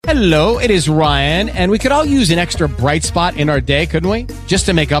Hello, it is Ryan, and we could all use an extra bright spot in our day, couldn't we? Just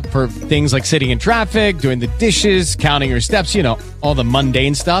to make up for things like sitting in traffic, doing the dishes, counting your steps, you know, all the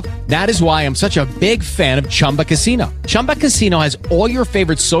mundane stuff. That is why I'm such a big fan of Chumba Casino. Chumba Casino has all your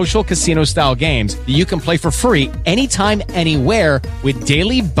favorite social casino-style games that you can play for free anytime, anywhere with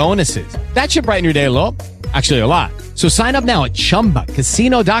daily bonuses. That should brighten your day a little. Actually, a lot. So sign up now at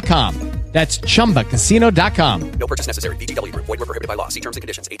ChumbaCasino.com. That's ChumbaCasino.com. No purchase necessary. VGW Group. Void where prohibited by law. See terms and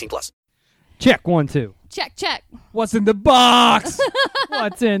conditions. 18+. Check 1, 2. Check. What's in the box?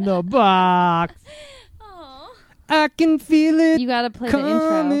 What's in the box? Aww. I can feel it. You gotta play coming.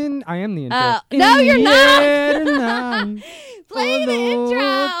 the intro. I am the intro. No, you're not. Oh, Play the intro.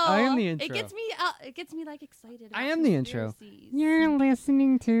 I am the intro. It gets me like excited. I am the intro. You're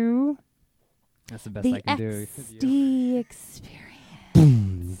listening to. That's the best I can do. XD experience.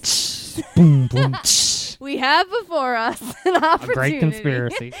 Boom, boom, boom. We have before us an opportunity. A great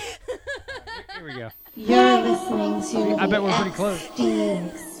conspiracy. Here we go. You're listening to I bet we're pretty close.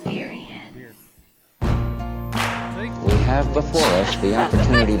 XD Experience. We have before us the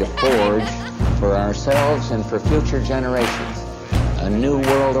opportunity to forge for ourselves and for future generations a new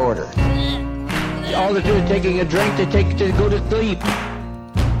world order. All they do is taking a drink to go to sleep.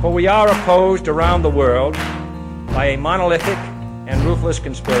 For we are opposed around the world by a monolithic and ruthless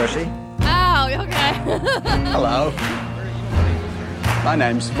conspiracy. Oh, okay. Hello. My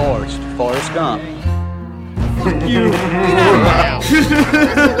name's Forrest Gump. You.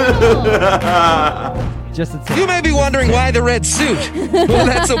 Just a You may be wondering why the red suit. Well,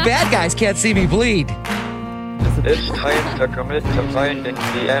 that's so bad guys can't see me bleed. It's time to commit to finding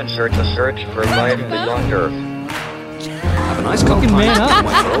the answer to search for life beyond Earth. Have a nice cold man up.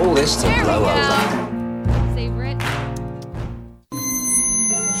 Wait for all this to There we blow go. over. Savor it.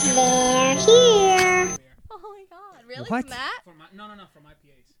 They're here. Oh my god, really? What? From that? No, from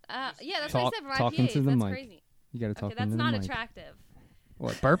IPAs. Yeah, that's what I said from Talking IPAs. to the That's mic. crazy. You gotta talk Okay, that's into the not mic. attractive.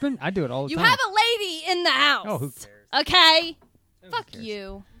 What, burping? I do it all the You time. have a lady in the house. Oh, who cares? Okay. Fuck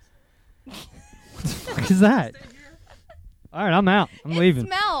you. What the fuck is that? All right, I'm out. I'm leaving. It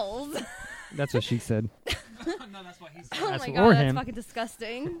smells. That's what she said. No, that's what he said. Oh That's my or god, that's him. fucking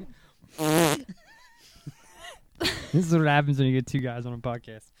disgusting. This is what happens when you get two guys on a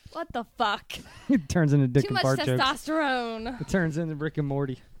podcast. What the fuck? It turns into Dick Too and much Bart jokes. testosterone. It turns into Rick and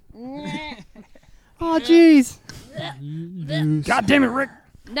Morty. Oh, jeez. God damn it, Rick.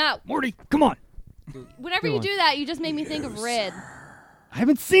 No. Morty, come on. Whenever Go you on. do that, you just make me think of Red. I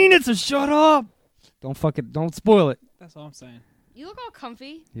haven't seen it, so shut up. Don't spoil it. That's all I'm saying. You look all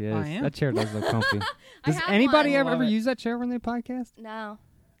comfy. Yes, I am? that chair does look comfy. Does have anybody one. ever use that chair when they podcast? No.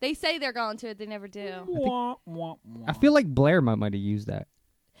 They say they're going to it. They never do. I feel like Blair might have used that.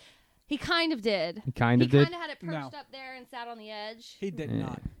 He kind of did. He kind of did? He kind of had it perched up there and sat on the edge. He did Yeah.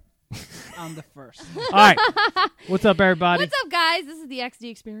 not. I'm the first. All right. What's up, everybody? What's up, guys? This is the XD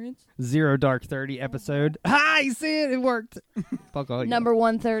Experience. Zero Dark 30 episode. Hi, you see it? It worked. Fuck all you. Number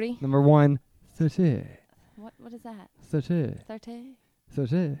 130. Number 130. What is that? 30. 30?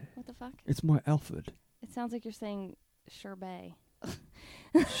 30. What the fuck? It's my Alfred. It sounds like you're saying sherbet.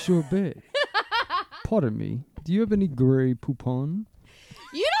 Sorbet. Pardon me. Do you have any Grey Poupon?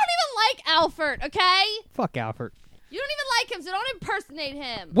 You don't even like Alfred, okay? Fuck Alfred. You don't even like him, so don't impersonate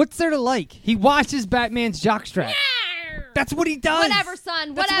him. What's there to like? He washes Batman's jockstrap. That's what he does. Whatever,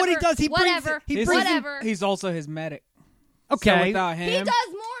 son. That's Whatever. what he does. He whatever. brings it. Whatever. He's also his medic. Okay. So without him, He does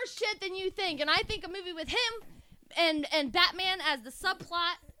more shit than you think, and I think a movie with him and Batman as the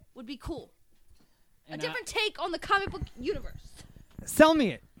subplot would be cool. A different take on the comic book universe. Sell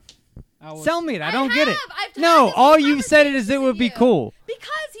me it. Sell me it. I don't get it. I've No, had this all you've said is it conversation would be with you. cool.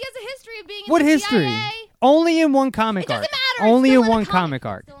 Because he has a history of being in What the history? CIA. Only in one comic It doesn't arc. matter. Only It's in still one a comic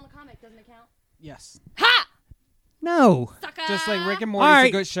arc. Still in a comic. Doesn't it count? yes. Ha! No. Sucker. Just like Rick and Morty All is right.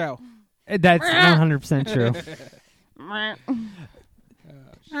 a good show. That's 100% true.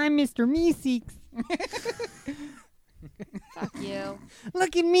 I'm Mr. Meeseeks. Fuck you.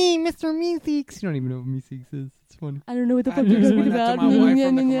 Look at me, Mr. Meeseeks. You don't even know what Meeseeks is. It's funny. I don't know what the I fuck had to you're talking explain that about. to my wife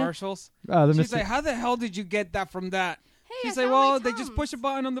from the commercials. The She's Mr. like, "How the hell did you get that from that?" Hey, She's that's like, how "Well, it they just comes. push a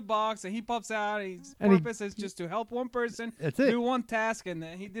button on the box and he pops out. His And he- purpose is just to help one person That's it. do one task, and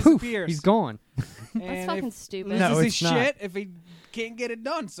then he Poof, disappears. he's gone. And That's fucking stupid. This No, is it's his not. shit if he can't get it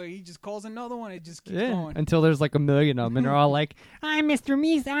done, so he just calls another one. It just keeps going. Until there's like a million of them, and they're all like, I'm Mr.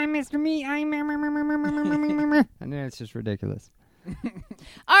 Meese, I'm Mr. Me, I'm... And then it's just ridiculous.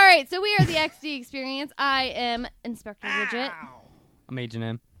 All right, so we are the XD Experience. I am Inspector Widget. I'm Agent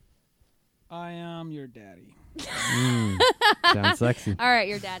M. I am your daddy. Sounds sexy. All right,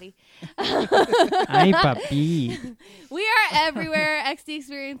 your daddy. Ay, papi. We are everywhere.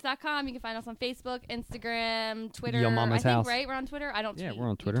 xdexperience.com. You can find us on Facebook, Instagram, Twitter. Yo Mama's I think, house. Right? We're on Twitter. I don't tweet. Yeah, we're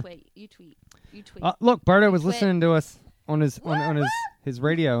on Twitter. You tweet. Look, Berto was Twit. listening to us on his on his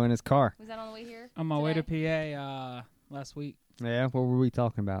radio in his car. Was that on the way here? On my way to PA last week. Yeah, what were we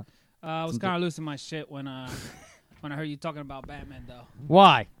talking about? I was kind of losing my shit when I heard you talking about Batman, though.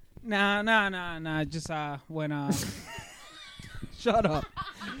 Why? Nah. Just when shut up.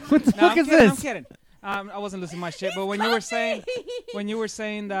 What the fuck is this? I'm kidding. I wasn't losing my shit, but when you were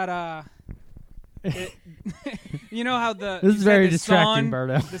saying that you know how this is very distracting, son,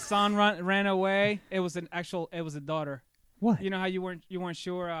 Berto. the son ran away. It was a daughter. What? You know how you weren't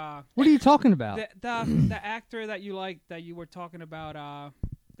sure. What are you talking about? The actor that you liked that you were talking about.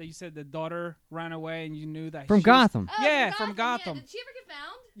 That you said the daughter ran away and you knew that From Gotham. From Gotham. Yeah. Did she ever get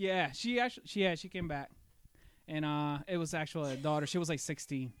found? Yeah, she came back, and it was actually a daughter. She was like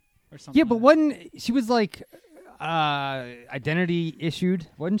 16 or something. Yeah, but wasn't she was like identity issued?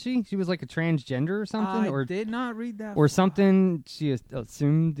 Wasn't she? She was like a transgender or something, or did not read that. or something. She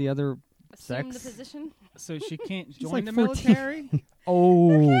assumed the other Assume sex. the position. So she can't She's join like the 14. military. Oh.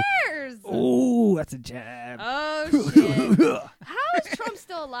 Who cares? Oh, that's a jab. Oh shit! How is Trump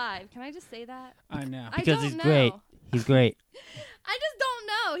still alive? Can I just say that? I know. I don't he's know. great. He's great. I just don't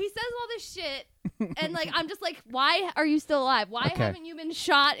know. He says all this shit, and like I'm just like, why are you still alive? Why Okay. haven't you been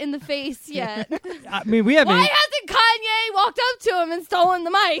shot in the face yet? I mean, we haven't. Why hasn't Kanye walked up to him and stolen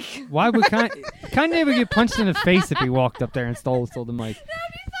the mic? Why would Kanye would get punched in the face if he walked up there and stole the mic? That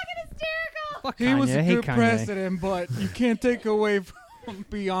would be fucking hysterical. Fuck He Kanye. was I a hate good Kanye. president, but you can't take away from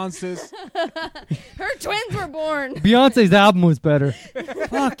Beyonce's. Her twins were born. Beyonce's album was better.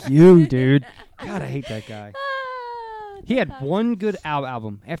 Fuck you, dude. God, I hate that guy. He had one good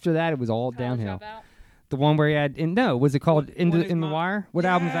album. After that, it was all downhill. Dropout. The one where he had was it called In the Wire? What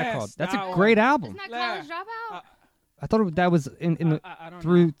album is that Yes, called? That's that a one. great album. Isn't that College Dropout? I thought that was in I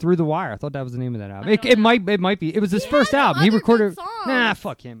don't through the Wire. I thought that was the name of that album. I don't It know. might be. It was his He first had some album. He other recorded. good songs. Nah,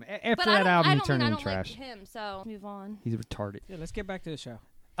 fuck him. After But that album, I he don't turned mean I into don't trash. like him. So move on. He's retarded. Yeah, let's get back to the show.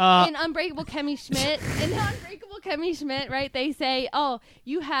 In Unbreakable Kimmy Schmidt, Kimmy Schmidt, right? They say, "Oh,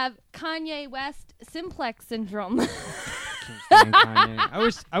 you have Kanye West simplex syndrome." Kanye.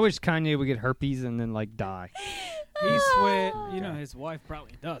 I wish Kanye would get herpes and then like die. He's with, his wife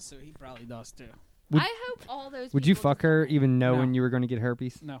probably does, so he probably does too. I hope all those. Would you people fuck her even No. knowing you were going to get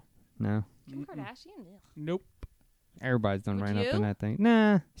herpes? No. No. Kim Kardashian? Ew. Nope. Everybody's done Would right up in you? that thing.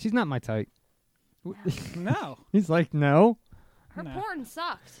 Nah, she's not my type. No. He's like, no. Her No. porn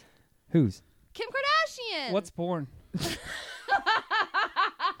sucked. Whose? Kim Kardashian. What's porn?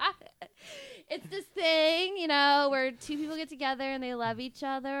 It's this thing, where two people get together and they love each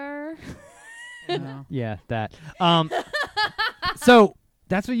other. No. Yeah, that. So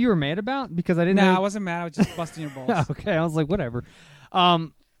that's what you were mad about because I didn't. No, know. I wasn't mad. I was just busting your balls. Okay, I was like, whatever.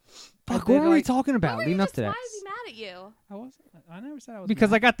 Fuck, what were we talking about leading up to that? Why is he mad at you? I wasn't. I never said I was.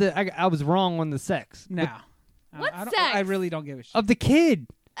 Because mad. I was wrong on the sex. No. What I don't, sex? I really don't give a shit. Of the kid.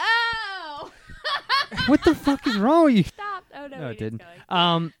 Oh! What the fuck is wrong with you? Stop. Oh, no, No, it it didn't.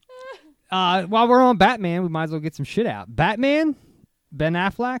 While we're on Batman, we might as well get some shit out. Batman, Ben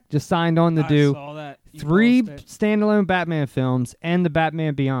Affleck just signed on to I do saw that. You 3 posted. standalone Batman films and the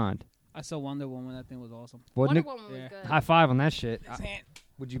Batman Beyond. I saw Wonder Woman. That thing was awesome. Wasn't Wonder it? Woman was Yeah. good. High five on that shit.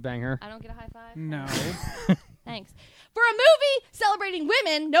 Would you bang her? I don't get a high five? No. Thanks. For a movie celebrating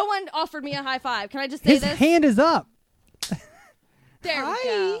women, no one offered me a high five. Can I just say His this? hand is up. There we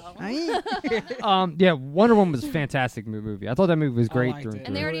go. Yeah, Wonder Woman was a fantastic movie. I thought that movie was great. liked through it.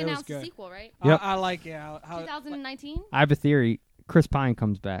 And they already It was announced a good. sequel, right? Yep. I like it. How 2019? I have a theory. Chris Pine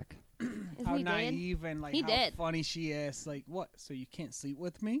comes back. Isn't how he dead? naive and like He how did. funny she is. Like, what? So you can't sleep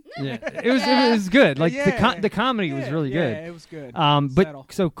with me? Yeah, it was good. Like Yeah. the comedy was really good. Yeah, it was good. But Settle.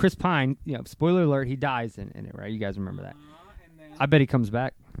 so Chris Pine, spoiler alert, he dies in it, right? You guys remember that? And then, I bet he comes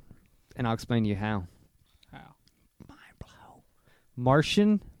back, and I'll explain to you how. how?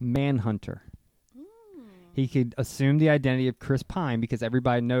 Martian Manhunter. He could assume the identity of Chris Pine because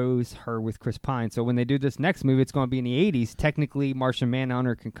everybody knows her with Chris Pine. So when they do this next movie, it's going to be in the 80s. Technically, Martian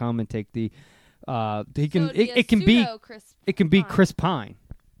Manhunter can come and take the. He can. So it'd be a It can be. pseudo Chris It can be Pine. Chris Pine,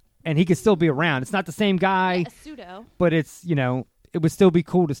 and he could still be around. It's not the same guy, A pseudo. but it's it would still be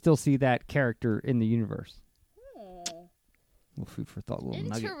cool to still see that character in the universe. Little food for thought, little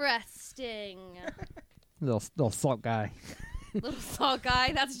nugget, Interesting. little salt guy. Little salt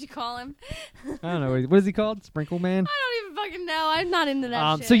guy. That's what you call him. I don't know what is he called? Sprinkle Man. I don't even fucking know. I'm not into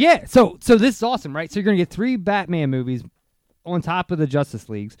that shit. So yeah, so this is awesome, right? So you're gonna get 3 Batman movies, on top of the Justice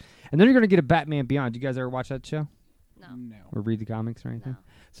Leagues, and then you're going to get a Batman Beyond. Do you guys ever watch that show? No. Or read the comics or anything? No.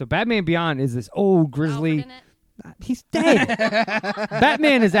 So Batman Beyond is this old grizzly. Alfred in it? He's dead.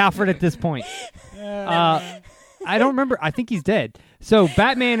 Batman is Alfred at this point. I don't remember. I think he's dead. So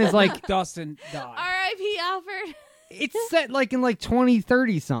Batman is like Dustin died. R.I.P. Alfred. it's set like in like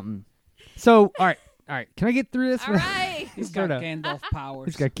 2030 something. So all right. Can I get through this? All right. He's got Gandalf powers.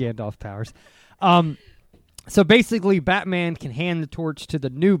 He's got Gandalf powers. So basically, Batman can hand the torch to the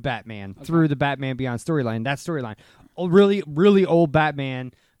new Batman through the Batman Beyond storyline. That storyline, really, really old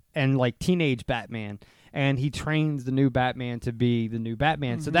Batman and like teenage Batman, and he trains the new Batman to be the new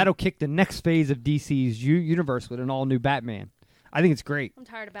Batman. So that'll kick the next phase of DC's universe with an all new Batman. I think it's great. I'm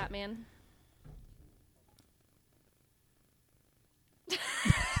tired of Batman.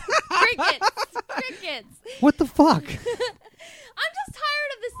 Crickets. What the fuck? I'm just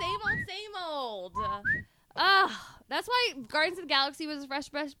tired of the same old. That's why Guardians of the Galaxy was fresh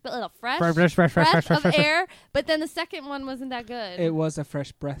of air, but then the second one wasn't that good. It was a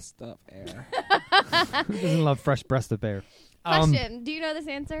fresh breath of air. Who doesn't love fresh breast of air? Question: do you know this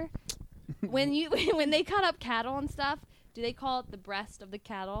answer? when they cut up cattle and stuff, do they call it the breast of the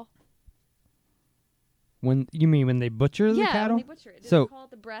cattle? When they butcher the cattle? When they butcher it. Do they call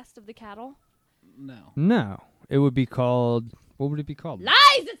it the breast of the cattle? No. It would be called. What would it be called? Lies!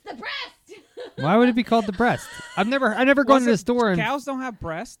 It's the breast. Why would it be called the breast? I never gone to the store and cows don't have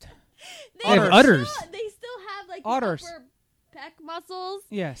breast. They have udders. They still have like udders. The upper pec muscles.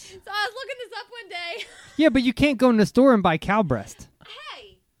 Yes. So I was looking this up one day. Yeah, but you can't go in the store and buy cow breast.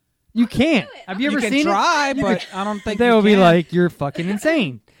 Hey. You can't. Have you ever can seen try, it? but I don't think they you will be can. like, "You're fucking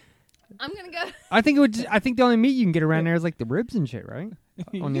insane." I'm gonna go. I think the only meat you can get around there is like the ribs and shit, right? On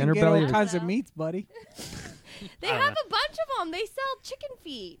the You can get underbelly. all kinds of meats, buddy. They have a bunch of them. They sell chicken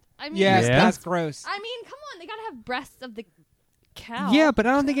feet. I mean, Yes, Yeah. that's gross. I mean, come on. They gotta have breasts of the cow. Yeah, but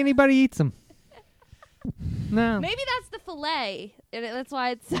I don't think anybody eats them. No. Maybe that's the fillet, and that's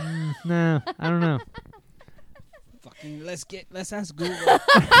why it's. No, I don't know. Fucking let's ask Google.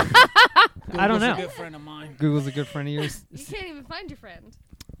 I don't know. Google's a good friend of mine. Google's a good friend of yours. You can't even find your friend.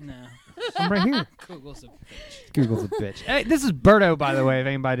 No. I'm right here. Google's a bitch. Google's a bitch. Hey, this is Berto, by the way, if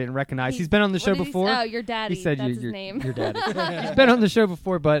anybody didn't recognize. He's been on the show before. Oh, your daddy. He said that's your his name. Your daddy. He's been on the show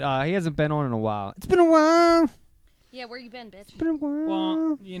before, but he hasn't been on in a while. It's been a while. Yeah, where you been, bitch? It's been a while.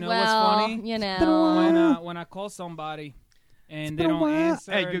 Well, you know well, what's funny? You been a while. know. When I call somebody and It's they been a don't while.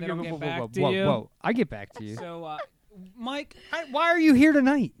 answer, Hey, and they don't get back to whoa, you. whoa. I get back to you. So, Mike, Why are you here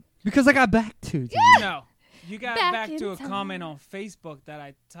tonight? Because I got back to you. no. You got Back back in to a time. comment on Facebook that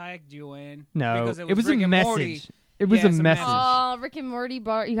I tagged you in. No, because it was Rick a and message. Morty. It was Yeah, a it's a message. Oh, Rick and Morty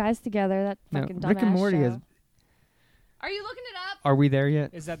brought you guys together. That No, fucking dumbass Rick and Morty show. is. Are you looking it up? Are we there yet?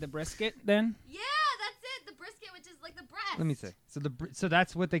 Is that the brisket then? Yeah, that's it. The brisket, which is like the breast. Let me see. So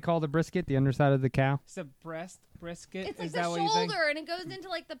that's what they call the brisket, the underside of the cow. It's a brisket. It's like is the that what you think? shoulder, and it goes into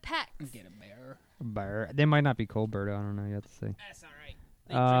like the pecs. Get a bear. Burr. They might not be cold, Berto. I don't know. You have to see. That's all right.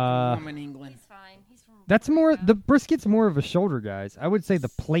 They drink them warm in England. He's fine. He's from. That's more. The brisket's more of a shoulder, guys. I would say the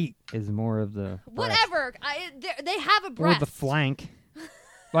plate is more of the. breast. Whatever. They have a Or breast. the flank.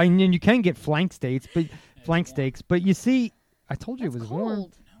 Well, I mean, you can get flank steaks, but you see, I told you That's it was cold. warm. No,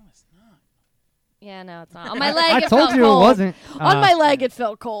 it's not. Yeah, no, it's not. On my leg, I it told felt you cold. it wasn't. On my leg, it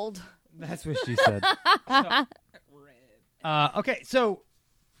felt cold. That's what she said. Okay, so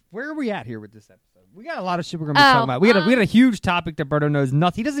where are we at here with this episode? We got a lot of shit we're gonna be talking about. We had a huge topic that Berto knows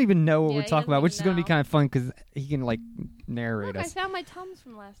nothing. He doesn't even know what Yeah, we're he talking about, doesn't which is even gonna be know. kind of fun because he can like narrate Look, I us. found my Tums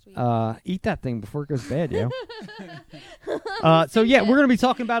from last week. Eat that thing before it goes bad, yo. So yeah, we're gonna be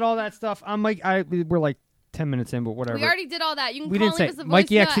talking about all that stuff. I'm Mike. We're like 10 minutes in, but whatever. We already did all that. You can We call didn't and leave say- us a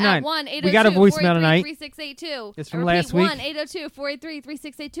Mikey voicemail X9. at 1-802-483-3682. We got a voicemail tonight. It's from last week.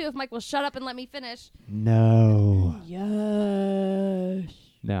 1-802-483-3682. If Mike will shut up and let me finish. No. Yes.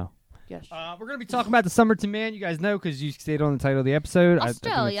 No. Yes. We're gonna be talking about the Somerton Man. You guys know because you stayed on the title of the episode. I think it's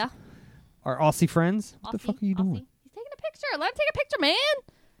Australia. our Aussie friends. What the Aussie, fuck are you doing, Aussie. He's taking a picture. Let him take a picture,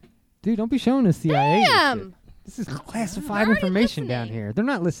 man. dude? Don't be showing us CIA. this shit. Damn. This is classified They're already information down listening. here. They're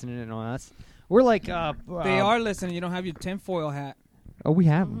not listening in on us. We're like, They are listening. You don't have your tinfoil hat, Oh, we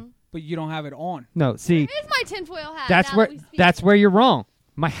have them. but you don't have it on. No, see, Here's my tinfoil hat. that's now where that we speak. that's where you're wrong.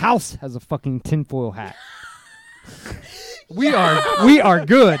 My house has a fucking tinfoil hat. we are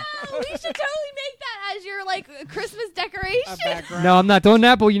good. We should totally make that as your like Christmas decoration. Background. No, I'm not doing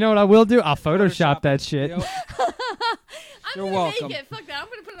that. But you know what I will do? I'll Photoshop that shit. Yep. I'm You're gonna welcome. make it. Fuck that. I'm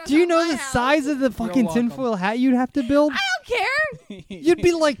gonna put it on Do you top know of my the house. size of the fucking welcome. tinfoil hat you'd have to build? I don't care. You'd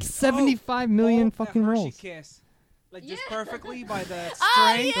be like 75 million Oh, fucking the Hershey rolls. Kiss. Like just Yeah. perfectly by the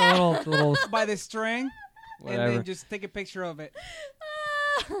Oh, string. yeah. Little By the string. and then just take a picture of it.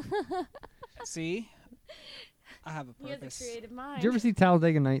 See? I have a purpose. You have a creative mind. Did you ever see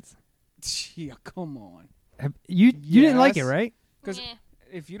Talladega Nights? Yeah, come on. You didn't like it, right? Because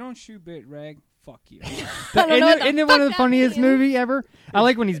if you don't shoot bit rag, fuck you. Isn't it one of the funniest movie ever? I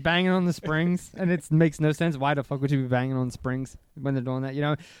like when he's banging on the springs, and it makes no sense. Why the fuck would you be banging on springs when they're doing that? You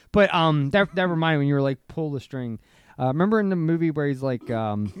know. But that reminded me when you were like, pull the string. Remember in the movie where he's like,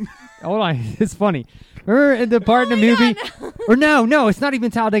 hold on, it's funny. Remember in the part in the movie, or no, it's not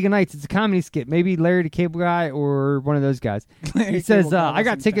even Talladega Nights. It's a comedy skit. Maybe Larry the Cable Guy or one of those guys. He says, "I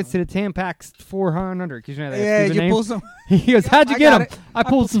got tickets to the Tampax 400." Cause you know that you pull some. He goes, "How'd you get them?" I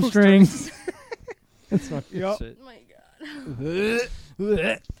pulled some strings. That's funny. Yep. Shit. Oh my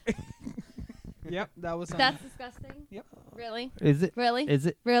god. Yep, that was. That's disgusting. Yep. Really? Is it? Really? Is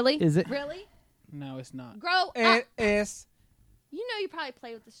it? Really? Is it? Really? No, it's not. Grow up. It is. You know you probably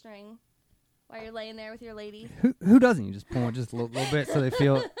play with the string while you're laying there with your lady. Who doesn't? You just pull it just a little bit so they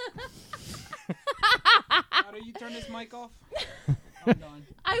feel it. How do you turn this mic off? I'm done.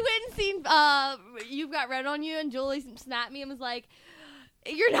 I went and seen You've Got Red on You, and Julie snapped me and was like,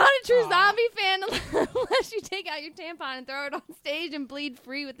 "You're not a true zombie fan unless you take out your tampon and throw it on stage and bleed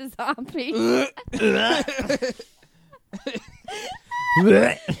free with the zombie."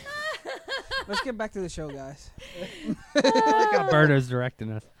 Let's get back to the show, guys. Look how Berto's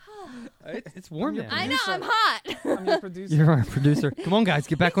directing us. It's warm now. I know, I'm hot. I'm your producer. You're our producer. Come on, guys,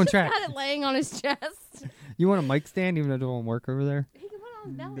 get back on track. Got it laying on his chest. You want a mic stand even though it won't work over there? He can put it on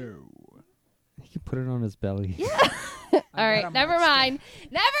his belly. No. He can put it on his belly. Yeah. All right, never mind.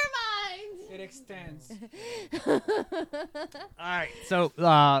 Never mind. It extends. All right, so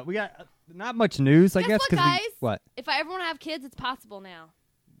we got not much news, I guess. What, guys? What? If I ever want to have kids, it's possible now.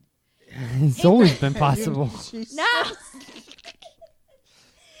 It's always been possible. No.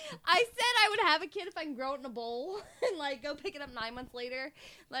 I said I would have a kid if I can grow it in a bowl and like go pick it up 9 months later.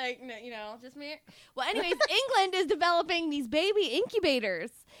 Like, you know, just me. Well, anyways, England is developing these baby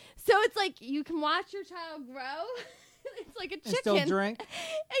incubators. So it's like you can watch your child grow. It's like a chicken. And still drink?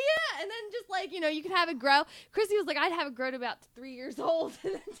 Yeah, and then just like, you know, you can have it grow. Chrissy was like, I'd have it grow to about 3 years old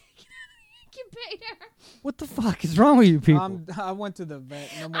and then take it out of the incubator. What the fuck is wrong with you people? I went to the vet.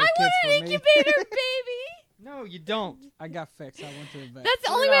 No more I kids want for an me. incubator, baby. No, you don't. I got fixed. I went to the vet. That's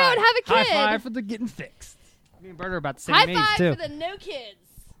the only way I would have a kid. High five for the getting fixed. Me and Bert are about the same High age five too. for the no kids.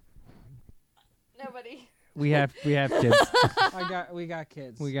 Nobody. We have kids. We got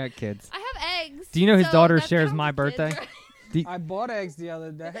kids. We got kids. I have eggs. Do you know his so daughter that shares counts my as birthday? kids, right? I bought eggs the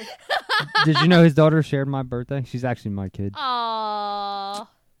other day. Did you know his daughter shared my birthday? She's actually my kid. Aww.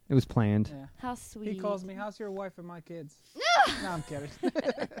 It was planned. Yeah. How sweet. He calls me, "How's your wife and my kids?" No, I'm kidding.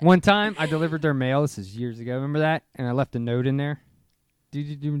 One time, I delivered their mail. This is years ago. Remember that? And I left a note in there. Do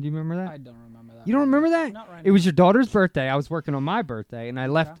you remember that? I don't remember that. You don't remember that? Not right It was your daughter's birthday. I was working on my birthday, and I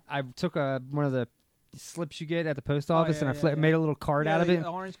left. Okay. I took one of the slips you get at the post office, yeah, and I made a little card out of it. The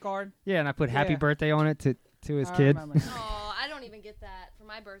orange card. Yeah, and I put "Happy Yeah. Birthday" on it to his I kid. remember. Oh, I don't even get that for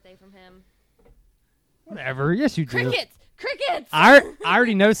my birthday from him. Whatever. Yes, you do. Crickets. I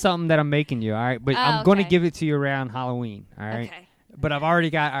already know something that I'm making you. All right, but I'm going to okay. give it to you around Halloween. All right. Okay. But I've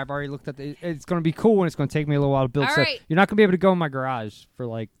already looked at it's going to be cool, and it's going to take me a little while to build. All So right. you're not going to be able to go in my garage for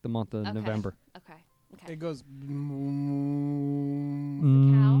like the month of Okay. November. Okay. It goes. Is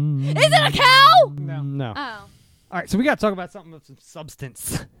it a cow? No. No. Oh. All right, so we got to talk about something with some substance.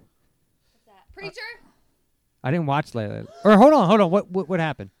 What's that? Preacher? I didn't watch lately. Or hold on. What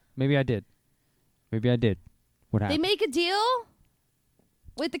happened? Maybe I did. What They happened? make a deal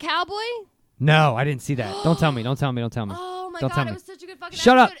with the cowboy? No, I didn't see that. Don't tell me. Don't tell me. Oh my Don't tell god, me. it was such a good fucking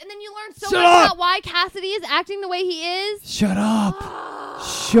Shut episode. up. And then you learn so Shut much up. about why Cassidy is acting the way he is. Shut up.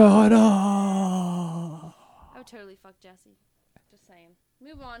 Shut up. I would totally fuck Jesse. Just saying.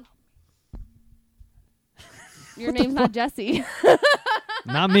 Move on. Your name's not Jesse.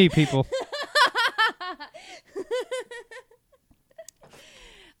 Not me, people.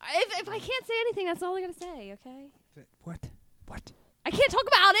 If I can't say anything, that's all I gotta say, okay? What? I can't talk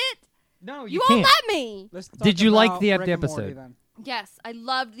about it. No, You can't. won't let me. Let's talk Did you like about the Rick and Morty, episode? then. Yes, I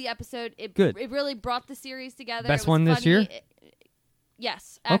loved the episode. It Good. It really brought the series together. Best It was one this funny. year?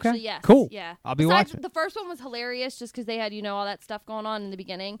 Yes, Okay, actually, yes. cool. Yeah, I'll be Besides, watching. The first one was hilarious just because they had all that stuff going on in the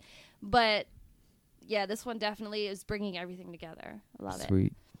beginning, but yeah, this one definitely is bringing everything together. I love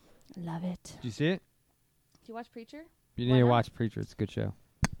Sweet. it. Love it. Did you see it? Do you watch Preacher? You Why need to not? watch Preacher. It's a good show.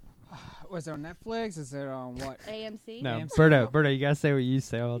 Was it on Netflix? Is it on what? AMC. No, AMC. Berto, you gotta say what you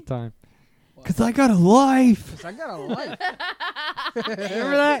say all the time. Cause I got a life. 'Cause I got a life.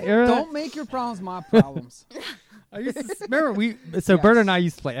 Remember that? Don't make your problems my problems. I used to remember Bert and I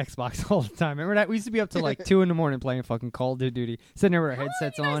used to play Xbox all the time. Remember that? We used to be up till like 2 a.m. playing fucking Call of Duty, sitting there with our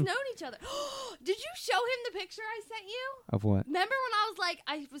headsets How long have on. you guys known each other? Did you show him the picture I sent you? Of what? Remember when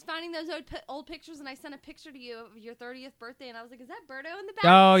I was finding those old pictures and I sent a picture to you of your 30th birthday and I was like, is that Berto in the back?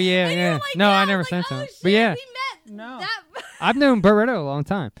 Oh yeah, and yeah. You were like, no, yeah. I never sent oh, them. Shit, But yeah, we met. No. I've known Berto a long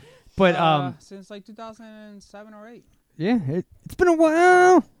time. But since like 2007 or 8. Yeah, it's been a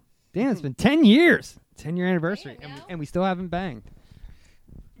while. Damn, it's been 10 years. 10-year anniversary, and we still haven't banged.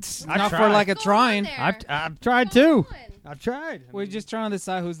 Not for like a trying. I've tried too. I've tried. We're just trying to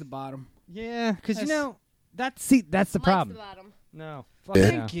decide who's the bottom. Yeah, because that's the Mike's problem. The bottom. No.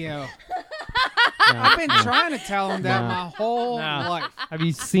 Thank you. I've been trying to tell him that my whole life. Have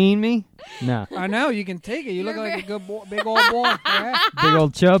you seen me? No. I know you can take it. You look like a good boy, big old boy. Yeah. Big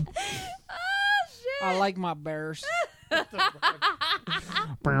old chub. I like my bears. Oh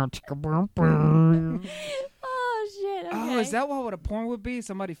shit! Okay. Oh, is that what a porn would be?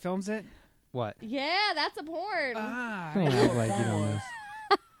 Somebody films it. What? Yeah, that's a porn. Ah, Don't act like you don't know.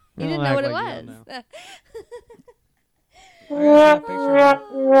 You didn't know what it was.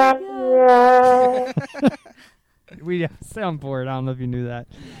 We have a soundboard. I don't know if you knew that.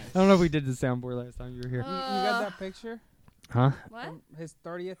 I don't know if we did the soundboard last time you were here. You got that picture? Huh? What? From his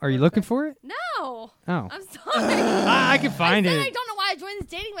 30th. Are you looking for it? No. Oh. I'm sorry. I can find it. I don't know why I joined this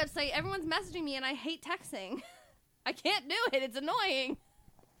dating website. Everyone's messaging me, and I hate texting. I can't do it. It's annoying.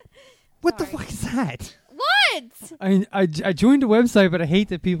 What the fuck is that? What? I joined a website, but I hate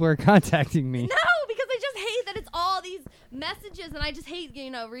that people are contacting me. No, because I just hate that it's all these messages, and I just hate,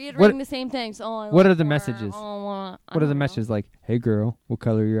 reiterating the same things. What are the messages? What are the messages like? Hey, girl, what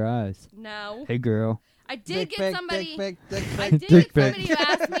color are your eyes? No. Hey, girl. I did Dick get pic, somebody. dick pic, I dick did pic. get somebody who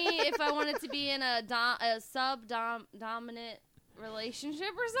asked me if I wanted to be in a sub-dominant relationship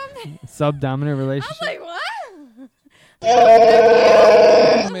or something. Sub-dominant I relationship? was like, what?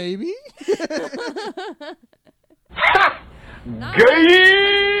 Maybe.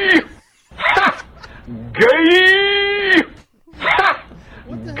 Gay! Gay!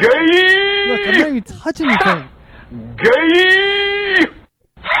 Gay! Look, I'm not even touching anything. Gay!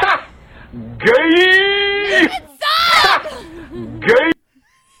 Gay! Stop! Gay!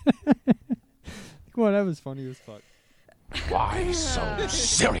 Come on, that was funny as fuck. Why so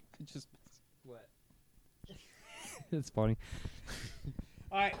serious? What? It's funny.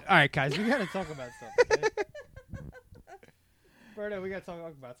 All right, guys, we gotta talk about something. Okay? Berto, we gotta talk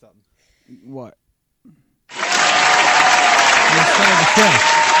about something. What? Let's start the show.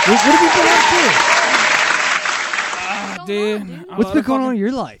 What have you been up to? Dude, What's been going on in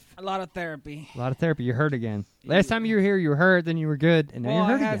your life? A lot of therapy. A lot of therapy. You're hurt again. Last time you were here, you were hurt, then you were good, and now you're I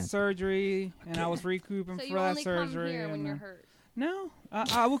hurt had again. surgery, and I was recouping So for you that only surgery. come here when and, you're hurt. No,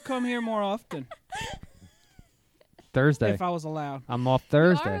 I would come here more often Thursday. if I was allowed. I'm off You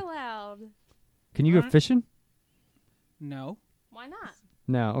are Thursday. allowed. Can you go Alright. fishing? No. Why not?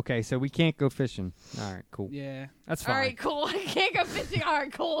 No. Okay, so we can't go fishing. All right, cool. Yeah. That's All fine. right, cool. I can't go fishing. All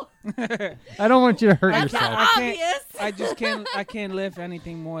right, cool. I don't want you to hurt That's yourself. not can't- obvious. I just can't. I can't lift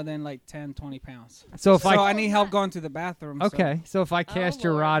anything more than like 10, 20 pounds. So if I need help going to the bathroom. so- Okay, so if I cast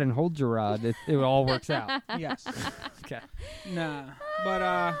your Lord. rod and hold your rod, it all works out. Yes. Okay. Nah. But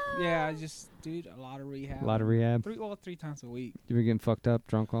yeah, I just dude a lot of rehab. A lot of rehab. 3 times a week. You were getting fucked up,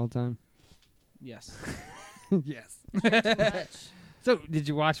 drunk all the time? Yes. Yes. So, did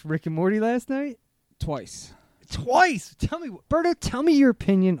you watch Rick and Morty last night? Twice. Twice. Tell me, Berto, tell me your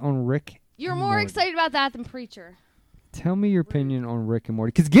opinion on Rick. You're and more Morty. excited about that than Preacher. Tell me your opinion on Rick and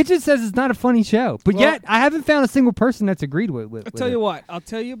Morty. Because Gidget says it's not a funny show. But Well- yet, I haven't found a single person that's agreed with I'll it. tell you what. I'll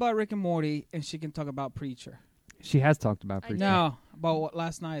tell you about Rick and Morty, and she can talk about Preacher. She has talked about Preacher. No, about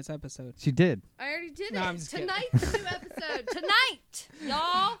last night's episode. She did. I already did No, it. I'm just kidding. Tonight's new episode. Tonight,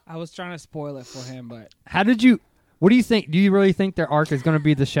 y'all. I was trying to spoil it for him, but How did you... What do you think? Do you really think their arc is going to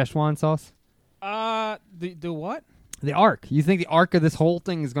be the Szechuan sauce? the what? The arc. You think the arc of this whole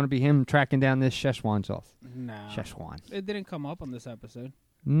thing is going to be him tracking down this Szechuan sauce? No. Szechuan. It didn't come up on this episode.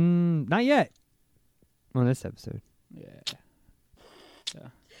 Not yet. On this episode. Yeah.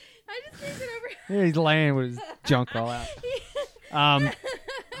 I just can't get over. Yeah, he's laying with his junk all out.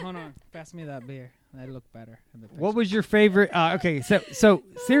 Hold on. Pass me that beer. That looked better in the picture. What was your favorite? Okay, so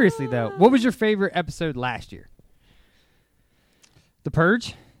seriously though, what was your favorite episode last year? The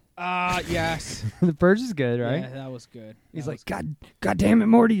Purge. Yes. The Purge is good, right? Yeah, that was good. He's That like, was God damn it,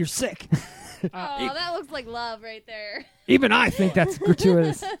 Morty, you're sick. Oh, that looks like love right there. Even I think that's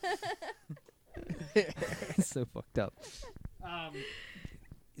gratuitous. It's so fucked up.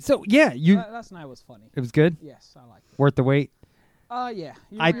 So yeah, good. Last night was funny. It was good. Yes, I liked it. Worth the wait. Yeah.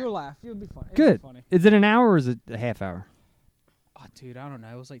 I- You'll laugh. You'll be funny. Good. It'll be funny. Is it an hour or is it a half hour? Oh, dude, I don't know.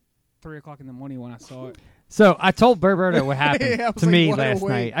 It was like 3 o'clock in the morning when I saw it. So I told Berberto what happened Yeah, I was to like, me what a last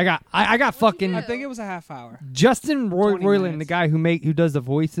wait. night. I got fucking I think it was a half hour. Justin 20 Roiland, minutes. the guy who does the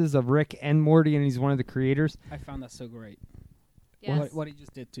voices of Rick and Morty, and he's one of the creators. I found that so great. Yes. What he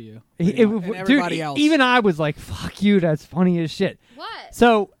just did to you. And everybody dude, else. even I was like, "Fuck you, that's funny as shit." What?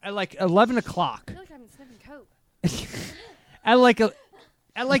 So at like 11 o'clock, I feel like I'm sniffing coke. at like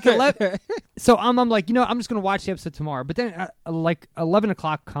 11, so I'm like, I'm just gonna watch the episode tomorrow. But then like 11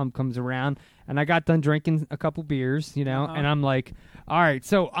 o'clock comes around, and I got done drinking a couple beers, and I'm like, all right,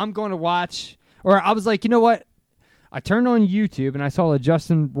 so I'm going to watch. Or I was like, you know what? I turned on YouTube and I saw that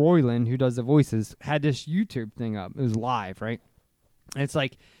Justin Roiland, who does the voices, had this YouTube thing up. It was live, right? And it's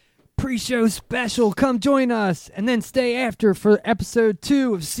like, pre-show special, come join us, and then stay after for episode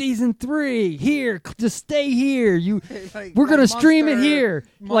 2 of season 3. Here, just stay here. We're gonna stream it here.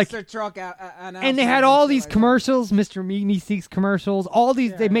 Monster truck and they had all these commercials, Mr. Me Seeks commercials. All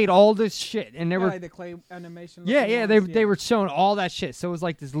these, they made all this shit, and they were like the clay animation. they were showing all that shit. So it was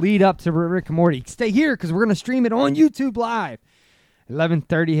like this lead up to Rick and Morty. Stay here because we're gonna stream it on YouTube live.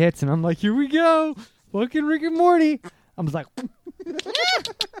 11:30 hits, and I'm like, here we go, fucking Rick and Morty. I was like,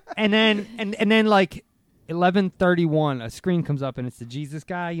 and then like 11:31, a screen comes up and it's the Jesus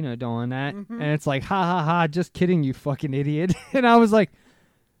guy, doing that, and it's like, ha ha ha, just kidding, you fucking idiot. And I was like,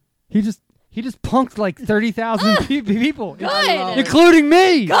 he just punked like 30,000 people, including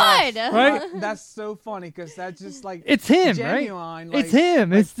me. Good, right? That's so funny because that's just like it's him, genuine, right? like, it's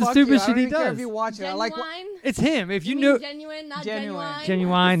him. It's the stupid shit he care does. if you watch it. I like it's him. If you mean knew genuine, not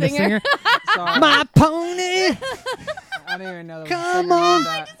Genuine, the singer. Sorry. My pony. I didn't even know. Come on,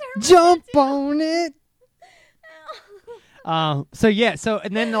 jump on it. So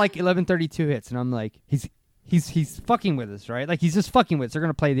and then like 11:32 hits, and I'm like, he's fucking with us, right? Like he's just fucking with us. They're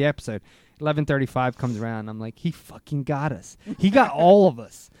gonna play the episode. 11:35 comes around, and I'm like, he fucking got us. He got all of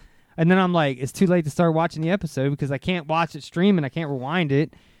us. And then I'm like, it's too late to start watching the episode because I can't watch it stream and I can't rewind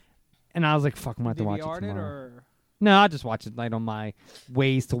it. And I was like, fuck, I'm gonna have to watch it tomorrow. No, I'll just watch it tonight on my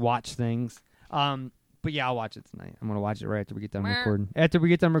ways to watch things. But yeah, I'll watch it tonight. I'm gonna watch it right after we get done recording. After we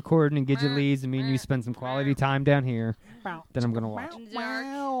get done recording and Gidget leaves and me and you spend some quality time down here, then I'm gonna watch it.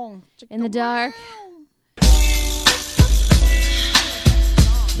 In the dark.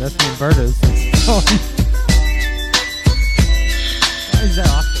 That's the Umberto's. Why is that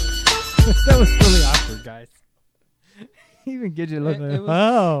awkward? That was really awkward, guys. Even Gidget looked like,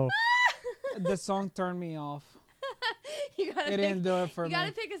 oh. The song turned me off. It didn't do it for me. You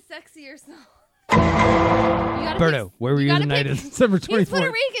gotta pick a sexier song. Berto, where were you the night of December 24th? He's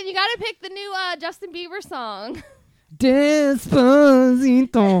Puerto Rican. You gotta pick the new Justin Bieber song.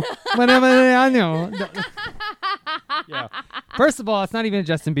 Despacito. Yeah. First of all, it's not even a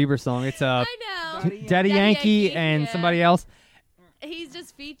Justin Bieber song. It's I know. Daddy Yankee and somebody else. He's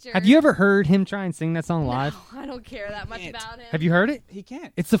just featured. Have you ever heard him try and sing that song live? No, I don't care that much about him. Have you heard it? He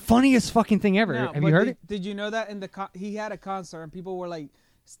can't. It's the funniest fucking thing ever. No, Have you heard it? Did you know that he had a concert and people were like,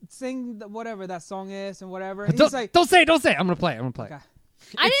 sing whatever that song is and whatever. And he's like, don't say it. I'm gonna play it. Okay. I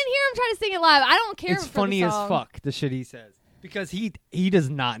didn't hear him try to sing it live. I don't care. It's for funny the as song. fuck, the shit he says. Because he does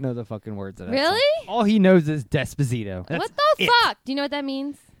not know the fucking words of that Really? song. All he knows is Despacito. That's What the it. fuck? Do you know what that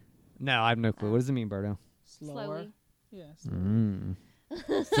means? No, I have no clue. What does it mean, Berto? Slowly. Yes.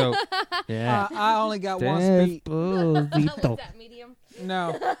 So, yeah. I only got one speed. What's that, medium?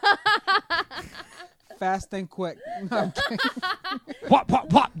 No. Fast and quick. No, I'm kidding.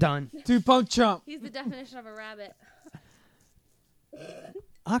 Whop, done. 2-pump chump. He's the definition of a rabbit.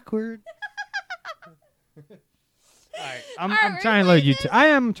 Awkward. All right, I'm Alright, trying to load YouTube. I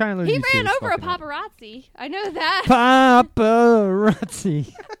am trying to load He YouTube. ran over a Fucking up. paparazzi. I know that.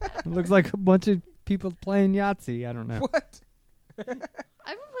 Paparazzi. It looks like a bunch of people playing Yahtzee. I don't know. What? I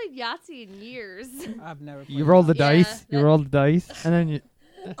haven't played Yahtzee in years. I've never played You roll the Yeah, dice. You that- roll the dice, and then you.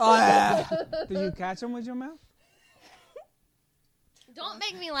 Oh, yeah. Did you catch him with your mouth? Don't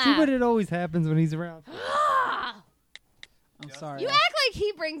make me See laugh. what it always happens when he's around. I'm sorry. You act like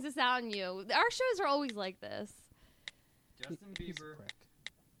he brings this out in you. Our shows are always like this. Justin Bieber,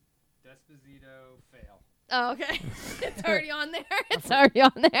 Despacito, fail. Oh, okay. It's already on there. It's already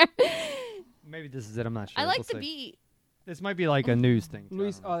on there. Maybe this is it. I'm not sure. I like We'll the see. beat. This might be like a news thing. too, I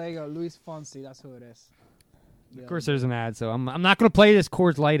Luis, don't know. oh, there you go. Luis Fonsi. That's who it is. Of course, there's an ad, so I'm not going to play this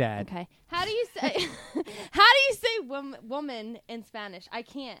Coors Light ad. Okay. How do you say woman in Spanish? I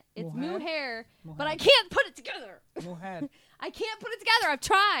can't. It's mujer, but I can't put it together. Mujer. I can't put it together. I've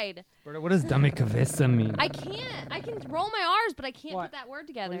tried. What does dame cabeza mean? I can't. I can roll my R's, but I can't What? put that word What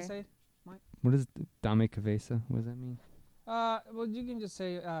together. do you say? What is dame cabeza? What does that mean? Well, you can just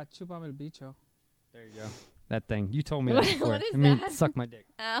say chupame el bicho. There you go. That thing. You told me that before. What is I mean, that? suck my dick.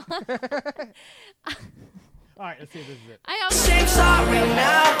 Oh. All right, let's see if this is it. I hope Say sorry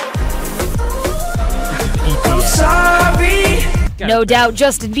now. I'm sorry. No doubt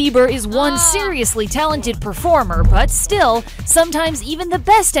Justin Bieber is one seriously talented performer, but still, sometimes even the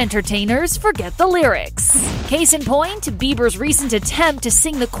best entertainers forget the lyrics. Case in point, Bieber's recent attempt to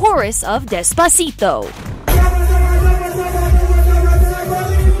sing the chorus of Despacito.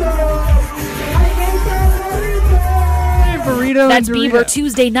 That's Bieber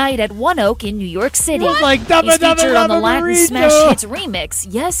Tuesday night at One Oak in New York City. He's featured on the Latin Smash Hits remix.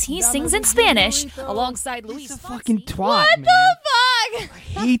 Yes, he sings in Spanish alongside Luis. Fucking twat, What man. the fuck?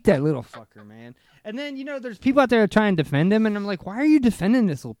 I hate that little fucker, man. And then, there's people out there trying to defend him, and I'm like, why are you defending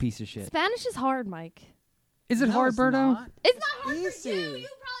this little piece of shit? Spanish is hard, Mike. Is it hard, Berto? It's not hard for you. You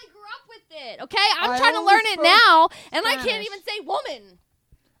probably grew up with it, okay? I'm trying to learn it now, and I can't even say woman.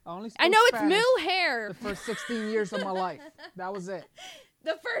 I know it's mohair. The first 16 years of my life. That was it.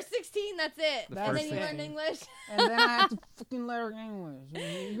 The first 16, that's it. And then you learned English. And then I had to fucking learn English.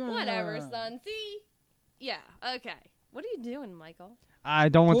 Whatever, son. See? Yeah, okay. What are you doing, Michael? I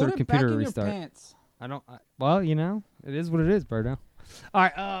don't want the computer to back in restart. your pants. I don't. Well, it is what it is, Berto. All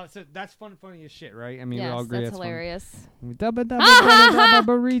right. So that's funny as shit, right? I mean, we all agree that's that's hilarious. Dabba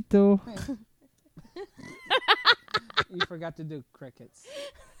burrito. You forgot to do crickets.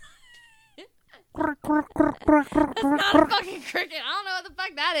 That's not a fucking cricket. I don't know what the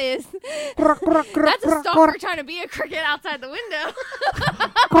fuck that is. That's a stalker trying to be a cricket outside the window.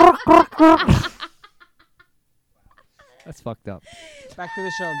 That's fucked up. Back to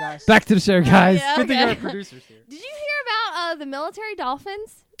the show, guys. Back to the show, guys. Yeah, Good thing okay. our producer's here. Did you hear about the military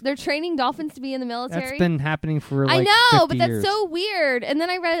dolphins? They're training dolphins to be in the military. That's been happening for like I know, 50 but that's years. so weird. And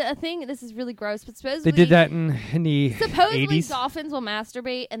then I read a thing. This is really gross, but supposedly They did that in the supposedly 80s. dolphins will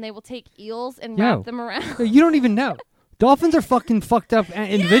masturbate and they will take eels and wrap them around. You don't even know. Dolphins are fucking fucked up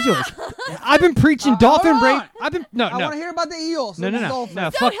individuals. I've been preaching dolphin rape. I want to hear about the eels. No, So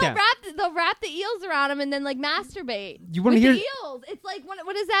fuck they'll wrap the eels around them and then like masturbate. You wanna with hear- the eels? It's like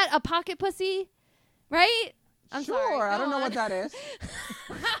what is that? A pocket pussy, right? I'm sorry. I don't Go know on. what that is.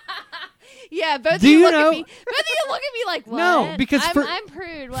 Yeah, both of Do you you look know- at me. Both of you look at me like what? No, because I'm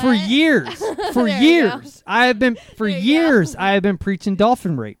prude. What? for years, There you go. I have been preaching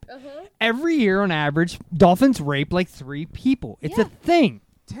dolphin rape. Every year, on average, dolphins rape like 3 people. It's a thing.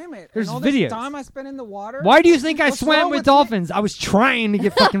 Damn it. There's and all videos. This time I spent in the water? Why do you think I What's swam wrong with with dolphins? I was trying to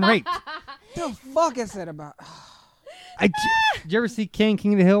get fucking raped. The fuck is it about? Did you ever see King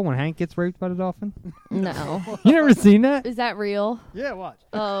of the Hill when Hank gets raped by the dolphin? No. You never seen that? Is that real? Yeah, watch.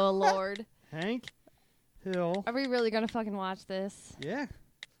 Oh Lord. Hank Hill. Are we really gonna fucking watch this? Yeah.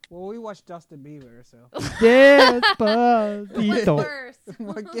 Well, we watched Justin Bieber, so. What's worse?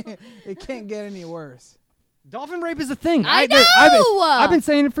 It can't get any worse. Dolphin rape is a thing. I know. I've been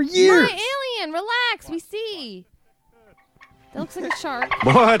saying it for years. My alien, relax. We see. That looks like a shark.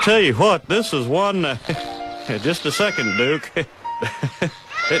 Boy, I tell you what, this is one. Just a second, Duke.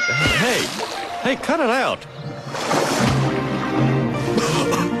 Hey, cut it out.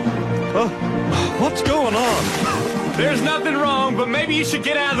 What's going on? There's nothing wrong, but maybe you should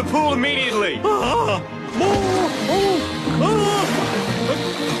get out of the pool immediately. What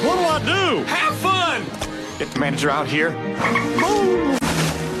do I do? Have fun! Get the manager out here.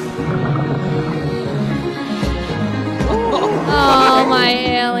 Oh, my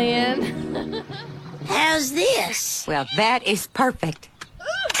alien. How's this? Well, that is perfect.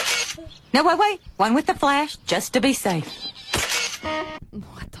 No, wait. One with the flash, just to be safe.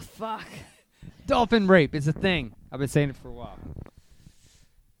 What the fuck? Dolphin rape is a thing. I've been saying it for a while.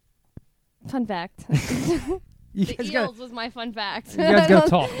 Fun fact. You The guys eels gotta- was my fun fact. You guys gotta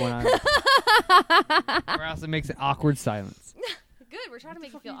talk when or else it makes an awkward silence. Good, we're trying to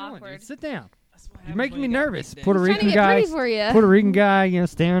make you feel awkward. Sit down. You're making me nervous. He's Puerto trying to Rican get guy. pretty for ya. Puerto Rican guy,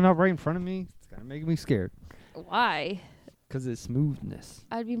 standing up right in front of me. It's kind of making me scared. Why? Because of smoothness.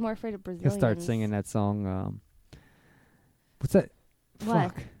 I'd be more afraid of He'll Brazilians. start singing that song. What's that?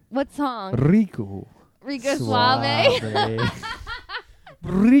 What? Fuck. What song? Rico. Rico Suave.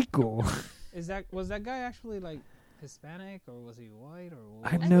 Rico. Was that guy actually like Hispanic or was he white or what?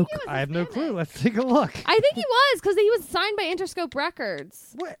 I have no clue. Let's take a look. I think he was because he was signed by Interscope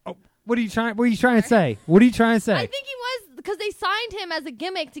Records. What are you trying to say? What are you trying to say? I think he was because they signed him as a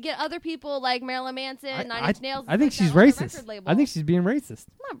gimmick to get other people like Marilyn Manson, Nine Inch Nails. I think like she's that on the racist. record label. I think she's being racist.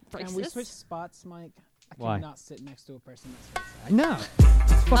 I'm not racist. Can we switch spots, Mike? I Why? cannot sit next to a person that's racist. No.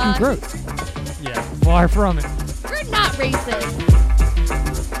 It's fucking gross. Yeah, far from it. You're not racist.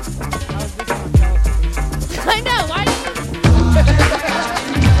 I know. Why?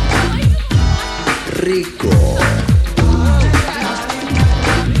 Rico.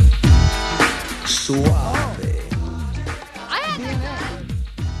 Suave. I had that.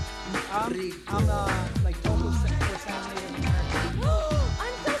 I'm like total percent Native American.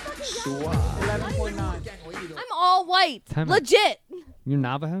 I'm so fucking young. 11.9. I'm all white. Time out. Legit. You're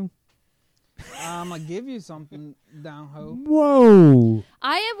Navajo? I'm gonna give you something down ho. Whoa.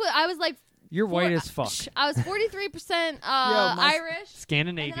 I was like. You're white as fuck. I was 43% Irish.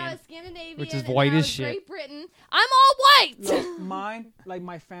 Scandinavian. And then I was Scandinavian. Which is and white then I as was shit. Great Britain. I'm all white. Look, mine, like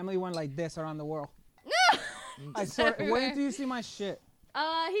my family went like this around the world. I swear. Wait till you see my shit. He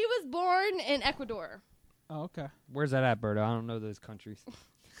was born in Ecuador. Oh, okay. Where's that at, Berto? I don't know those countries.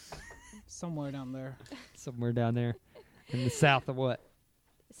 Somewhere down there. Somewhere down there. In the south of what?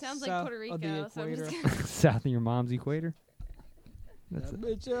 It sounds South like Puerto of the Rico. So I'm just equator. South of your mom's equator? That's That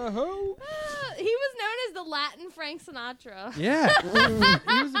bitch a hoe. he was known as the Latin Frank Sinatra. Yeah.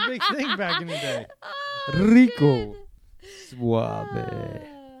 He was a big thing back in the day. Oh, Rico. shit. Suave.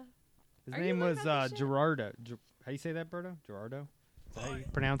 His Are you name was looking up the shit? Gerardo. How you say that, Berto? Gerardo? Is that how you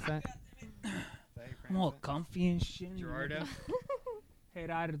pronounce that? I'm all comfy and shit. Gerardo?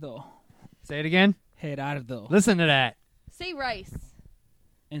 Gerardo. Say it again. Gerardo. Listen to that. Say rice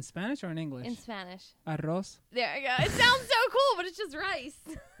In Spanish or in English? in Spanish. Arroz. There you go. It sounds so cool, but it's just rice.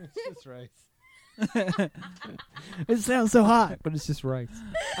 It's just rice. It sounds so hot, but it's just rice.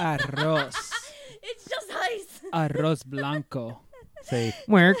 Arroz. It's just ice. Arroz blanco. Say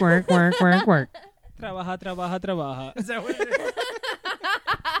work. Trabaja, trabaja, trabaja. Is that what it is?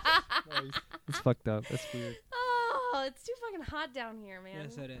 Nice. It's fucked up. That's weird. Oh, it's too fucking hot down here, man.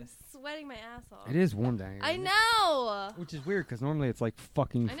 Yes, it is. I'm sweating my ass off. It is warm down here. I isn't it? know. Which is weird because normally it's like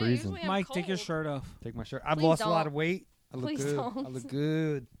fucking I know, freezing. usually I'm Mike, take your cold. shirt off. Take my shirt. I've Please lost a lot don't. of weight. I look Please good. don't. I look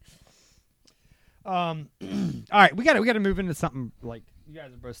good. All right, we got to move into something like you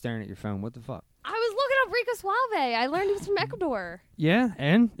guys are both staring at your phone. What the fuck? I was looking up Rico Suave. I learned he was from Ecuador. Yeah,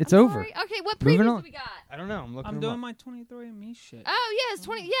 and it's I'm over. sorry. Okay, what Moving previews on. do we got? I don't know. I'm looking. I'm them doing up. my 23andMe shit. Oh, yeah, it's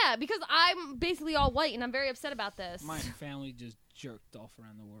 20. Yeah, because I'm basically all white, and I'm very upset about this. My family just jerked off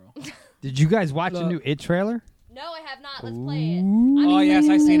around the world. Did you guys watch the Look. new It trailer? No, I have not. Let's play it. Oh, yes,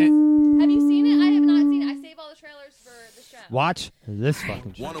 I seen it. Have you seen it? I have not seen it. I save all the trailers for the show. Watch this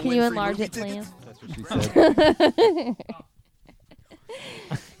fucking shit. Can you enlarge it, please? That's what she said.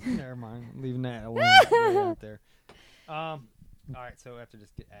 Never mind. I'm leaving that alone way out there. All right, so after this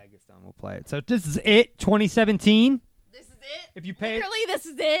Ag gets done, we'll play it. So this is It 2017. This is it? If you pay Literally, this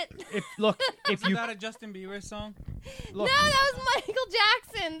is it? if Isn't you that a Justin Bieber song? look, No, that was Michael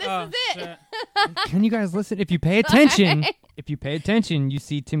Jackson. This is it. Shit. can you guise listen? If you pay attention, Sorry. if you pay attention, you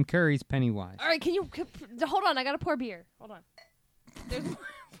see Tim Curry's Pennywise. All right, hold on. I got to pour beer. Hold on. There's more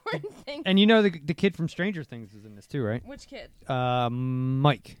important things. And you know the kid from Stranger Things is in this too, right? Which kid?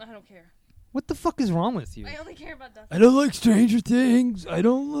 Mike. I don't care. What the fuck is wrong with you? I only care about Dustin. I don't like Stranger Things. I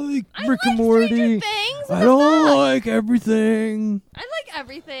don't like Rick and like Morty. Stranger Things. What I the don't fuck? like everything. I like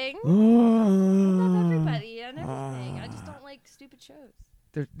everything. I love everybody and everything. I just don't like stupid shows.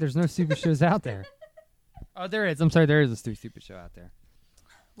 There's no stupid shows out there. Oh, there is. I'm sorry. There is a stupid show out there.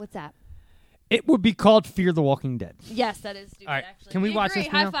 What's that? It would be called Fear the Walking Dead. Yes, that is stupid, All right, actually. can we watch agree.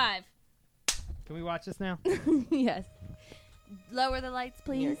 this now? High five. Can we watch this now? Yes. Lower the lights,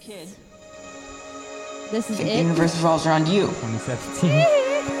 please. You're a kid. This is The it. universe revolves around you. 2017.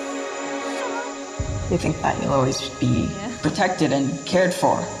 You think that you'll always be protected and cared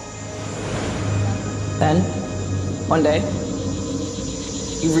for. Then, one day,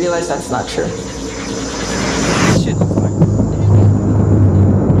 you realize that's not true. Shit looks like.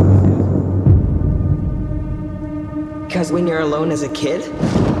 Because when you're alone as a kid,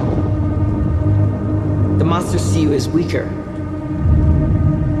 the monsters see you as weaker.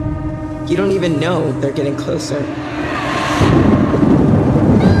 You don't even know they're getting closer.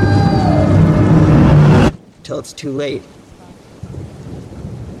 Till it's too late.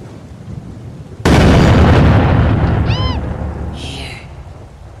 Here.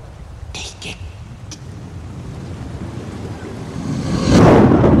 Take it.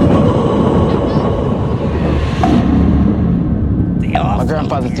 My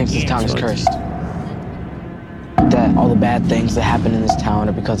grandfather thinks this town is cursed. That all the bad things that happen in this town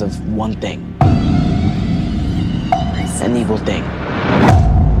are because of one thing. An evil thing.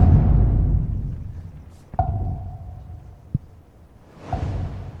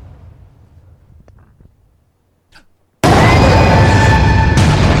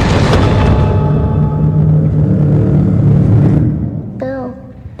 Bill,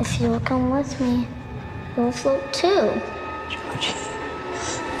 if you will come with me, you'll float too.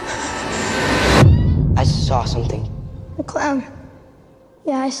 I saw something. The clown.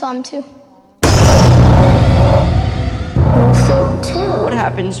 Yeah, I saw him too. What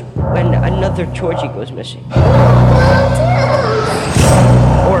happens when another Georgie goes missing?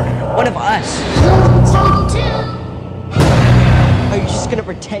 Or one of us? Are you just gonna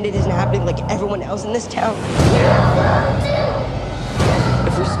pretend it isn't happening like everyone else in this town?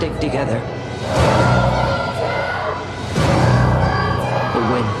 If we stick together,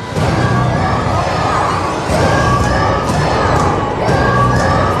 we'll win.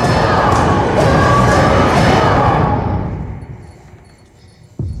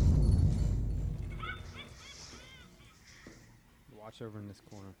 Watch over in this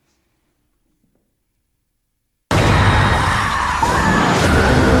corner.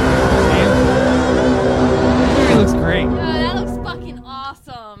 It looks great. Oh, that looks fucking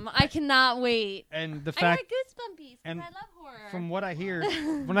awesome. I cannot wait. And the I fact, got goosebumpies. and I love horror. from what I hear,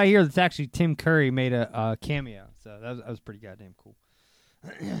 it's actually Tim Curry made a cameo, so that was pretty goddamn cool.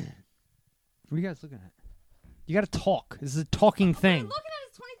 What are you guys looking at? You got to talk. This is a talking thing. Looking at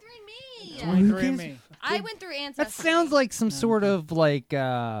his 23andMe. 23andMe. I went through Ancestry. That sounds like some sort of like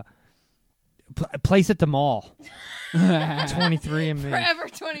place at the mall. 23andMe. Forever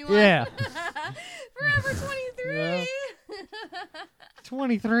 21. Yeah. Forever 23. Yeah.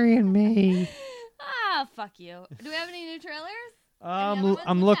 23andMe. Ah, fuck you. Do we have any new trailers? I'm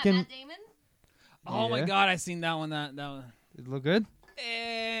looking. Matt Damon? Oh my god, I seen that one. That one. It look good?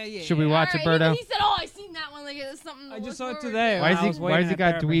 Yeah. Should we watch it, Berto? He said, "Oh, I seen that one. Like it was something." I just saw it today. Why has he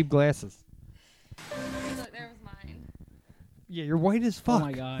got dweeb glasses? Look, there was mine. Yeah, you're white as fuck. Oh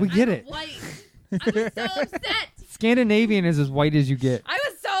my god. We get I'm it. White. I was so upset. Scandinavian is as white as you get. I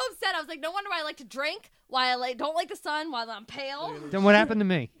was so upset. I was like, no wonder why I like to drink. Why I don't like the sun. Why I'm pale. Then what happened to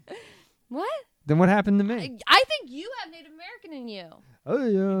me? What? Then what happened to me? I think you have Native American in you. Oh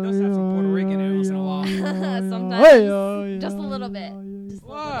yeah. He does have some Puerto Rican in once in a while. Sometimes, just a little bit. Just a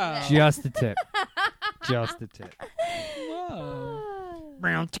little bit. Just a tip. Just a tip.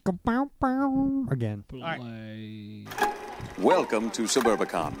 Again. All right. Welcome to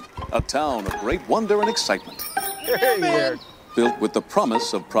Suburbicon, a town of great wonder and excitement. Hey, built with the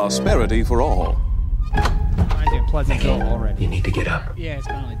promise of prosperity for all. Reminds me of Pleasantville already. You need to get up. Yeah, it's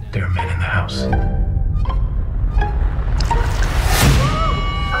kind of like that. There are men in the house.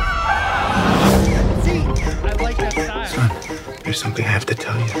 I like that style. Son, there's something I have to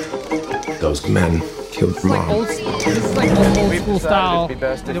tell you. Those men killed Mom. This is like old school style. It'd be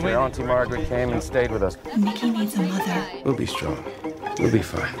best if your Auntie Margaret came and stayed with us. Nikki needs a mother. We'll be strong. We'll be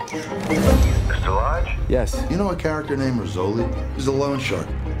fine. Mr. Lodge? Yes. You know a character named Rizzoli? He's a loan shark.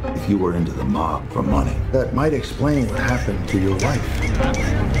 If you were into the mob for money, that might explain what happened to your wife.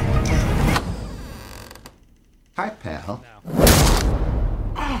 Hi, pal.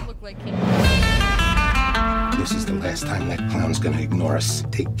 Look like This is the last time that clown's gonna ignore us.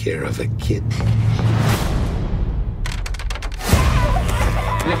 Take care of a kid.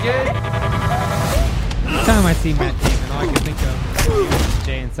 Every time I see Matt Damon, all I can think of is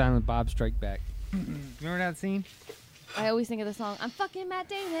Jay and Silent Bob Strike Back. Remember that scene? I always think of the song, I'm fucking Matt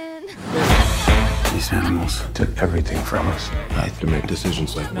Damon. These animals took everything from us. I have to make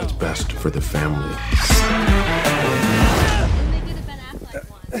decisions like what's best for the family.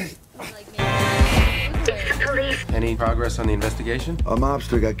 Any progress on the investigation? A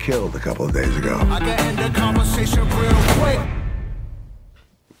mobster got killed a couple of days ago. I can end the conversation real quick.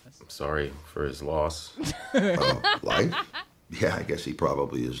 I'm sorry for his loss. Life? Yeah, I guess he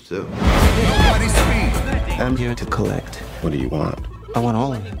probably is too. I'm here to collect. What do you want? I want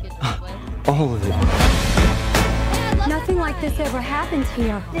all of it. All of it. Nothing like this ever happens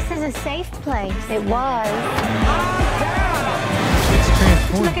here. This is a safe place. It was.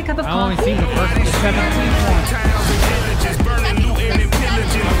 Would you like a cup of I only coffee? seen the first 17 ones.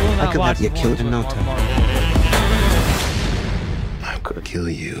 I could have you killed in no time. I could kill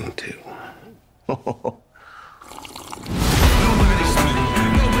you too.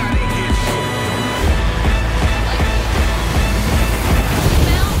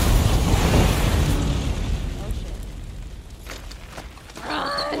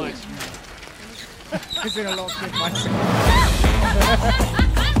 He's in a little kid bicycle.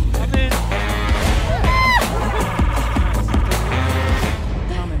 I'm in.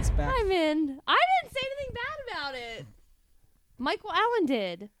 Comments back. I'm in. I didn't say anything bad about it. Michael Allen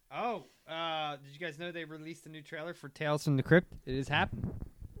did. Oh, did you guys know they released a new trailer for Tales from the Crypt? It is happening.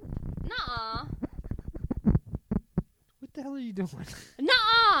 Nuh-uh. What the hell are you doing?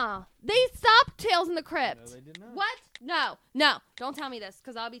 Nuh-uh. They stopped Tales in the Crypt. No, they did not. What? No. Don't tell me this,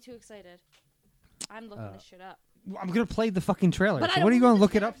 because I'll be too excited. I'm looking this shit up. I'm going to play the fucking trailer. But So what are you going to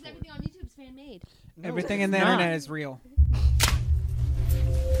look it up for? Everything on YouTube is fan-made. No, Everything it's in the not. internet is real.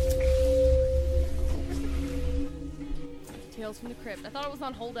 Tales from the Crypt. I thought it was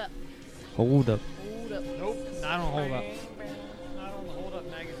on Hold Up. Hold Up. Hold Up. Nope, not on Hold Up. Not on the Hold Up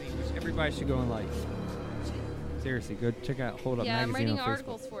magazine, which everybody should go and like. Seriously, go check out Hold Up Yeah, magazine I'm writing on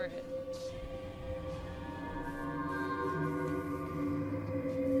articles Facebook. for it.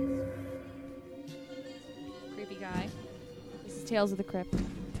 Creepy guy. This is Tales of the Crypt.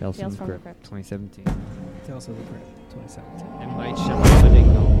 Tales from the Crypt, 2017. Tales of the Crypt, 2017. M. Night Shyamalan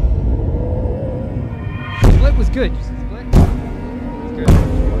Ding Dong. Split was good. You see Split? It was good.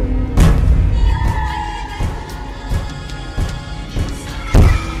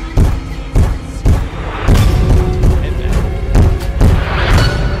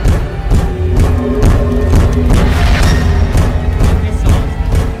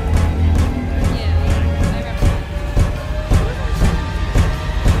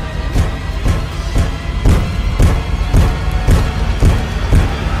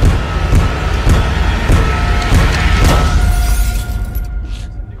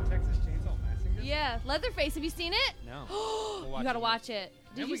 Leatherface, have you seen it? No. You gotta watch it.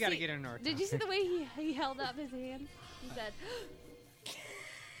 Then we gotta get in our Did you see the way he held up his hand? He said,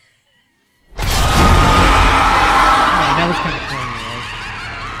 that was kind of corny,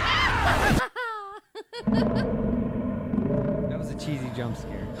 right? That was a cheesy jump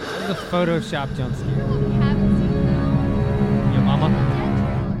scare. That was a Photoshop jump scare. Yo mama.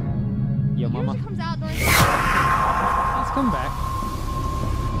 Yo mama. Usually comes out during Let's come back.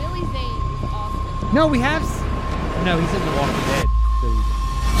 Billy Zane is awesome. No, we have. No, he's in The Walking Dead.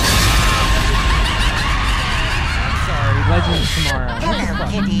 I'm sorry, Legends Tomorrow. Hello,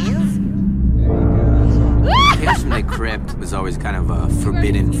 kiddies. Tales from the Crypt was always kind of a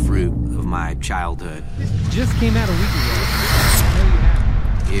forbidden fruit of my childhood. Just came out a week ago.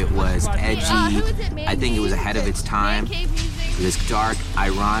 It was edgy. I think it was ahead of its time. This dark,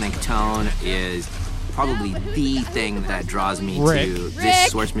 ironic tone is probably the thing that draws me to this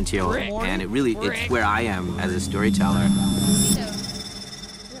source material, and it's where I am as a storyteller.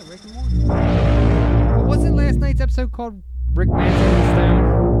 Wasn't last night's episode called Rick Manson and the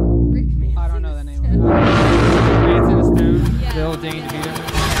Stone? I don't know the name of it. Rick Manson and the Stone? Yeah. The old Danny DeVito?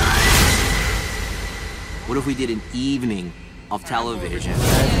 What if we did an evening of television?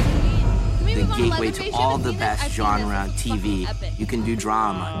 The move on gateway to to Leatherface? all You the haven't seen best this? I've genre seen this. This is TV. fucking epic. You can do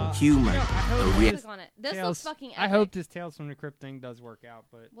drama, humor, Click on it. This looks fucking epic. I hope this Tales from the Crypt thing does work out,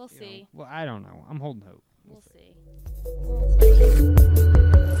 but We'll you see. know, well, I don't know. I'm holding hope. We'll see.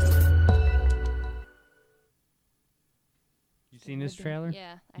 You seen this trailer?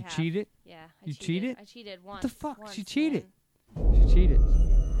 Yeah, I You have. cheated? Yeah, I You cheated. cheated? I cheated once. What the fuck? Once, She cheated. man. She cheated.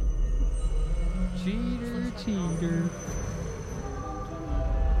 Cheater, cheater.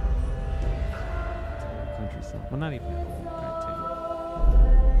 Country song. Well, not even that.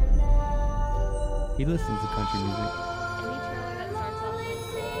 He listens to country music. Any trailer that starts off with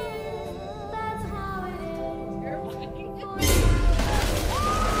It's about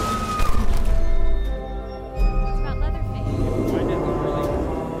Leatherface.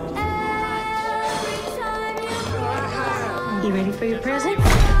 You ready for your present?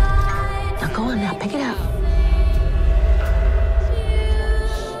 Now go on now, pick it up.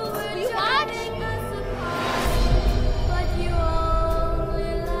 Will you watch?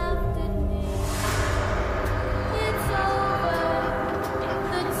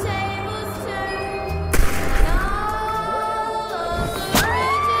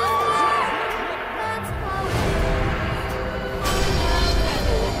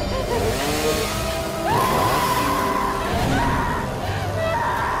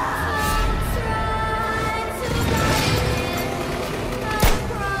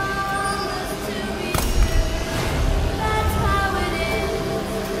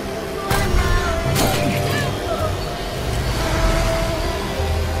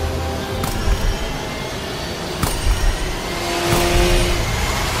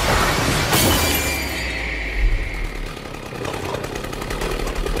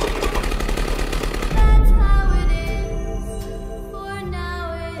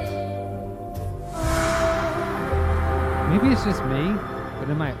 Maybe it's just me, but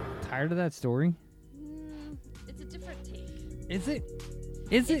am I tired of that story? It's a different take. Is it?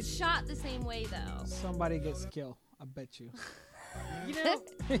 Is it? It's shot the same way though. Somebody gets killed. I bet you. You know,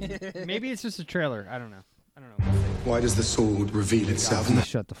 maybe it's just a trailer. I don't know. Why does the sword reveal itself?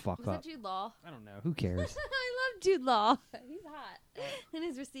 Shut the fuck Was up. that Jude Law? I don't know. Who cares? I love Jude Law. He's hot. And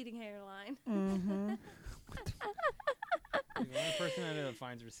his receding hairline. Mm-hmm. You're the only person I know that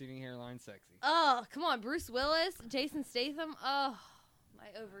finds receding hairline sexy. Oh, come on. Bruce Willis, Jason Statham. Oh, my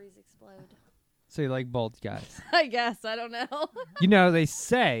ovaries explode. So you like bald guys? I guess. I don't know. You know, they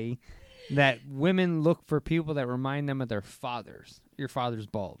say that women look for people that remind them of their fathers. Your father's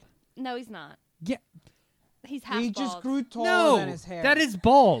bald. No, he's not. Yeah. He's half He bald. just grew taller than his hair. That is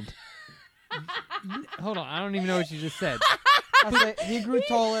bald. Hold on, I don't even know what you just said. I said he grew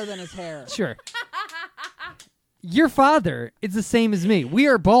taller than his hair. Sure. Your father is the same as me. We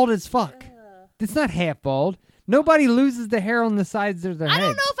are bald as fuck. It's not half bald. Nobody loses the hair on the sides of their heads. I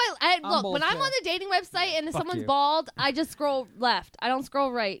don't know if I look when I'm on the dating website and if Fuck someone's you. bald, I just scroll left. I don't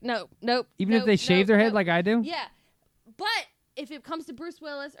scroll right. Nope. Even if they shave their head like I do? Yeah, but if it comes to Bruce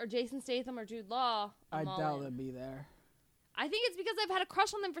Willis or Jason Statham or Jude Law, I all doubt in. it'd be there. I think it's because I've had a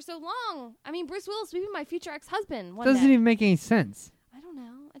crush on them for so long. I mean, Bruce Willis would be my future ex-husband. Doesn't even make any sense. I don't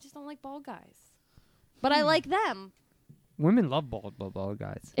know. I just don't like bald guys, but I like them. Women love bald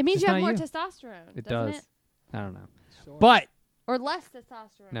guys. It means Just you have not more testosterone. It doesn't does. It? I don't know. But Or less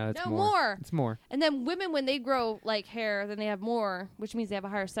testosterone. No, it's no more. It's more. And then women, when they grow like hair, then they have more, which means they have a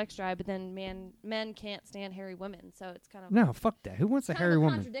higher sex drive. But then men can't stand hairy women, so it's kind of no, fuck that. Who wants a hairy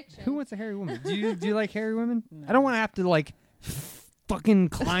woman? contradiction. Who wants a hairy woman? Do you like hairy women? No. I don't want to have to like fucking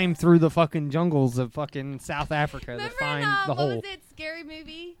climb through the fucking jungles of fucking South Africa to find the hole. What was it? Scary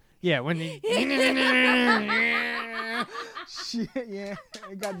Movie. Yeah, when he Shit, yeah.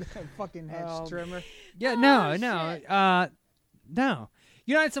 I got that fucking hedge trimmer. Yeah, no. You know,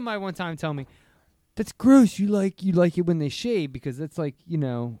 I had somebody one time tell me, that's gross. You like it when they shave because that's like, you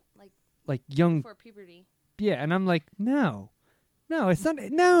know, like young. For puberty. Yeah, and I'm like, no, it's not.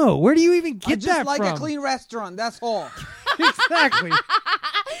 No, where do you even get I just that like from? a clean restaurant. That's all. Exactly. What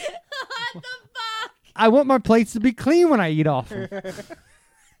the fuck? I want my plates to be clean when I eat off them.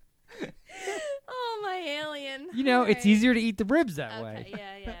 Oh, my alien. You know, it's Alright. easier to eat the ribs that way.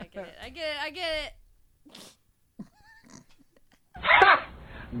 Yeah, I get it.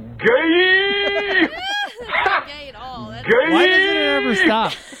 Gay! That's not gay at all. That's Why doesn't it ever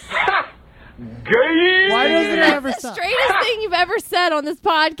stop? Gay! Why doesn't it ever the stop? straightest thing you've ever said on this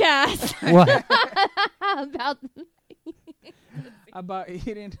podcast. What? About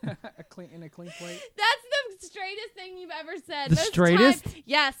eating in a clean plate. That's the straightest thing you've ever said. The Most straightest? Time,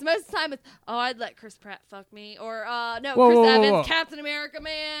 yes, most of the time it's, I'd let Chris Pratt fuck me. Or, no, Whoa, Chris whoa, whoa, Evans, whoa. Captain America,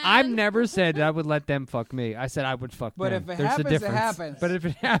 man. I've never said I would let them fuck me. I said I would fuck But them. if it There's happens, a it difference. happens. But if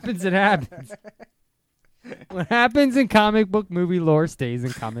it happens, it happens. What happens in comic book movie lore stays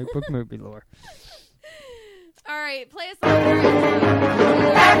in comic book movie lore. All right, play a song.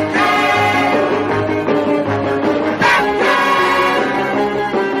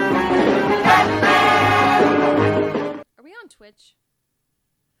 Are we on Twitch?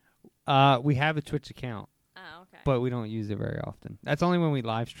 We have a Twitch account. Oh, okay. But we don't use it very often. That's only when we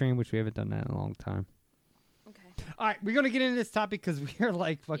live stream, which we haven't done that in a long time. Okay. All right, we're going to get into this topic because we are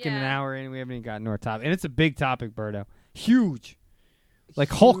like fucking an Yeah. hour in and we haven't even gotten to our topic. And it's a big topic, Berto. Huge. Like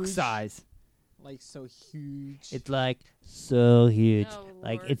Hulk Huge. size. Like so huge. It's like so huge. Oh,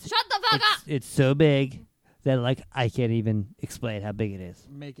 like Lord. it's Shut the fuck up! It's so big that like I can't even explain how big it is.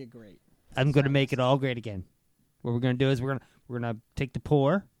 Make it great. I'm going to make it all great again. What we're going to do is we're going to take the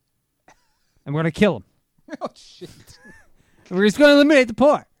poor and we're going to kill them. Oh shit. And we're just going to eliminate the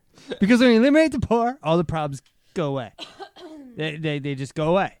poor. Because when you eliminate the poor, all the problems go away. They just go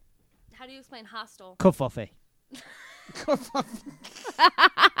away. How do you explain hostile? Kufuffy.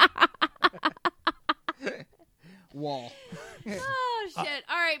 Wall. Oh, shit.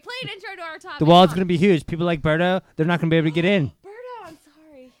 All right, play an intro to our topic. The wall's Come going to be huge. People like Berto, they're not going to be able to get in. Berto, I'm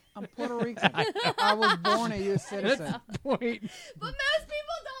sorry. I'm Puerto Rican. I was born a U.S. citizen. Point. But most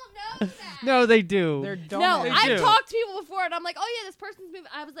people don't know that. No, they do. They're dumb. No, They I've do. talked to people before, and I'm like, oh, yeah, this person's moving.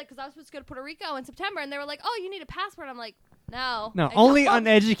 I was like, because I was supposed to go to Puerto Rico in September, and they were like, oh, you need a passport. I'm like, no. No, I only don't.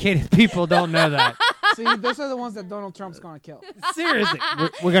 uneducated people don't know that. See, those are the ones that Donald Trump's gonna kill. Seriously.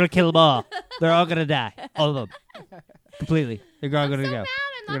 We're going to kill them all. They're all going to die. All of them. Completely. They're all going to so go. mad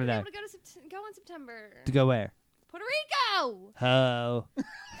They're I'm going not to die. going to be able to go in September. To go where? Puerto Rico. Oh.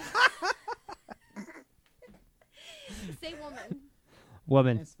 Say woman.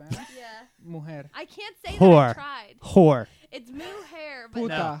 Woman. In Spanish? Yeah. Mujer. I can't say Whore. that I tried. Whore. It's mujer, but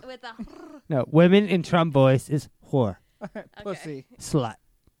Puta. with a No, women in Trump voice is whore. Pussy. Slut.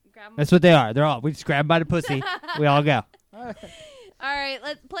 grab 'em. That's what they are. They're all. We just grab 'em by the pussy. We all go. All right,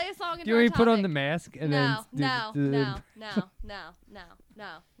 let's play a song. Do you want me to put on the mask and No, then no, do the- no, no, no, no, no,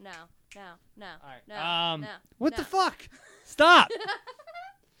 no, no, no, no, no. What no. the fuck? Stop.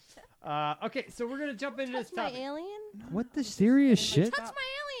 Okay, so we're gonna jump into this Touch my topic. alien? What the serious shit? Touch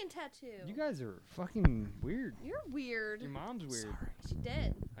my alien tattoo. You guys are fucking weird. You're weird. Your mom's weird. She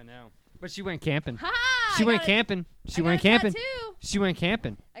did. I know. But she went camping. Ha! She I went got a- camping. She I went got a camping. tattoo. She went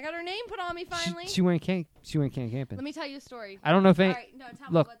camping. I got her her name put on me finally. She went camping. Let me tell you a story. I don't know if any. All right, no, tell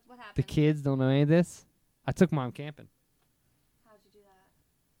Look, me what happened. the kids don't know any of this. I took Mom camping. How'd you do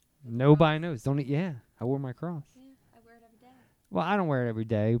that? Nobody knows. Don't. Yeah, I wore my cross. Yeah, I wear it every day. Well, I don't wear it every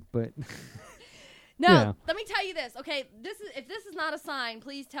day, but. No, Yeah. let me tell you this. Okay, if this is not a sign,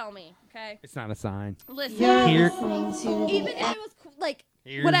 please tell me. Okay. It's not a sign. Listen. Here. Even if it was like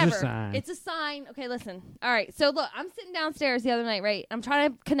Here's whatever, a sign. it's a sign. Okay, listen. All right. So look, I'm sitting downstairs the other night, right? I'm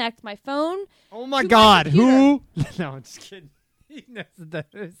trying to connect my phone. Oh my to God! computer. Who? No, I'm just kidding. He knows what that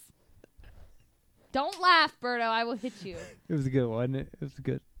is. Don't laugh, Berto. I will hit you. It was a good one. It was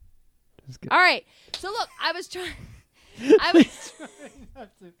good. It was good. All right. So look, I was trying. I was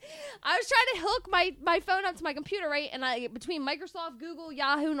trying to hook my phone up to my computer, right? And between Microsoft, Google,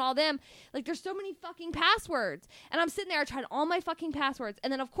 Yahoo, and all them, like there's so many fucking passwords. And I'm sitting there trying all my fucking passwords.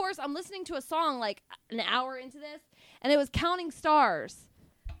 And then of course I'm listening to a song like an hour into this, and it was Counting Stars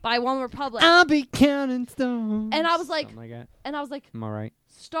by One Republic. I'll be counting stars. And I was like, am I right?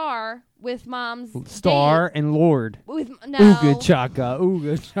 Star with Mom's Star date. and Lord. With no. Ooga chaka,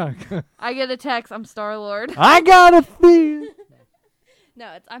 ooga chaka. I get a text. I'm Star Lord. I got a feel.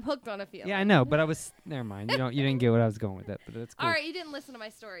 No, I'm hooked on a feeling. Yeah, I know, but I was. Never mind. You didn't get what I was going with that, but that's cool. All right, you didn't listen to my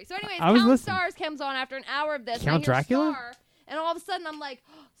story. So, anyways, I was Count listening. Stars comes on after an hour of this. Count and I hear Dracula? Star, and all of a sudden I'm like,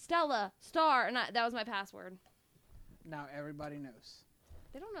 oh, Stella, Star, and that was my password. Now everybody knows.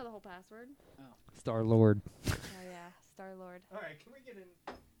 They don't know the whole password. Oh. Star Lord. Oh yeah, Star Lord. All right, can we get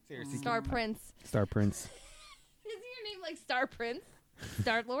in? Seriously. Star Prince. Star Prince. Isn't your name like Star Prince?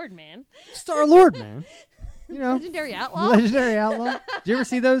 Star Lord, man. Star Lord, man. You know, Legendary Outlaw. Legendary Outlaw. Did you ever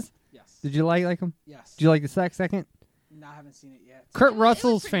see those? Yes. Did you like them? Yes. Did you like the second? No, I haven't seen it yet. Kurt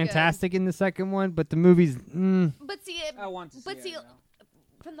Russell's fantastic in the second one, but the movie's. But see, I want to see it,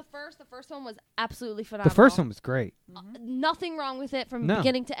 from the first one was absolutely phenomenal. The first one was great. Nothing wrong with it from No.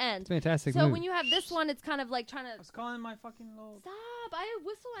 beginning to end. Fantastic So movie. when you have this one, it's kind of like trying to. I was calling my fucking little. Stop! I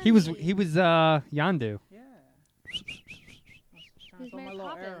whistle at He was me. Yondu. Yeah. He's Mary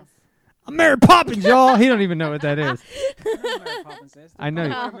Poppins. I'm Mary Poppins, y'all. He don't even know what that is. I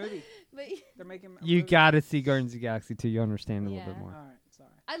know. They're making You gotta see Guardians of the Galaxy 2. You understand a little bit more. All right, sorry.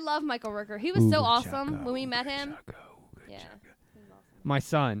 I love Michael Rooker. He was so awesome when we met him. Yeah. My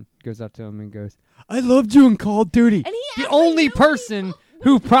son goes up to him and goes, "I loved you in Call of Duty." And he the only person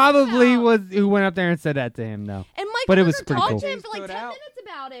who probably who went up there and said that to him, though. And Michael but it Rooker was pretty talked cool. to him for like 10 minutes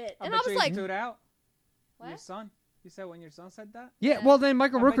about it, and I bet was you like, stood out. What? Your son. You said when your son said that? Yeah, well, then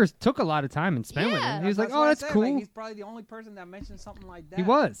Michael Rooker took a lot of time and spent with Yeah. him. He was like, That's "Oh, what I that's said, cool." Like, he's probably the only person that mentioned something like that. He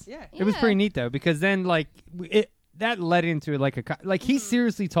was. Yeah. It was pretty neat though, because then like that led into like he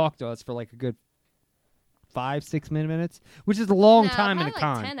seriously talked to us for like a good 5-6 minutes, which is a long time in a probably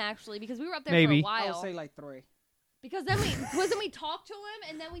con. like 10 actually, because we were up there Maybe. for a while. I'll say like 3. Because then we talked to him,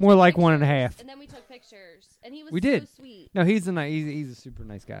 and then we More took like pictures, 1.5. and then we took pictures, and he was We so did. sweet. No, he's a super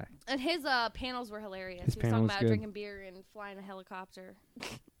nice guy. And his panels were hilarious. His He was panel talking was about good. drinking beer and flying a helicopter.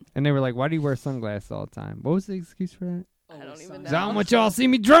 And they were like, "Why do you wear sunglasses all the time?" What was the excuse for that? I don't even know. 'Cause I don't want y'all to see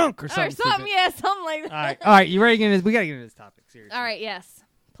me drunk or something. Or something, stupid. yeah, something like that. All right. You ready to get into this? We gotta get into this topic. Seriously. All right, yes.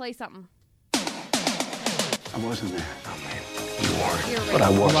 Play something. I wasn't there. No, man. You weren't. You're But I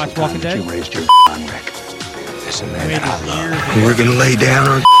right. was You watch the time Walking that Dead? you raised your on Rick. There's a man Made that I his love. ears- We're gonna lay down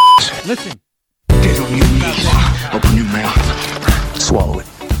our Listen. Get on your knees. Open your mouth. Swallow it.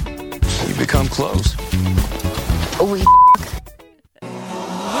 You become close. Holy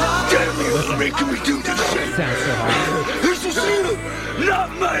Damn you, making me do this shit. Sounds so hard. This was you, not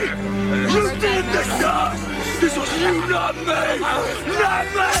me. You did this stuff. This was you, not me. Not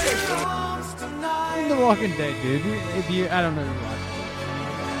me. The Walking Dead, dude. I don't know.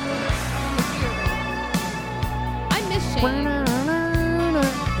 I miss Shane.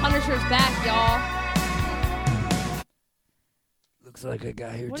 Punisher's back, y'all. Looks like I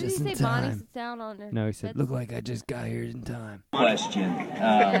got here What did just he in say? Bonnie time. sits down on there. No, he said, "Look like I just got here in time." Question.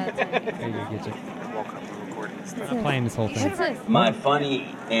 There you go, get you. I'm playing this whole thing. What's this? My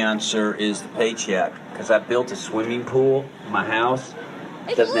funny answer is the paycheck, because I built a swimming pool in my house.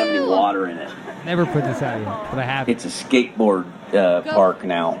 It doesn't have any water in it. Never put this out yet, but I have. It's a skateboard park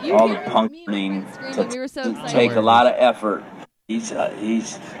now. You All the hear puncturing We were so excited. take a lot of effort.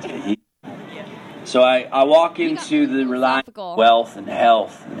 So I walk into the reliance on wealth and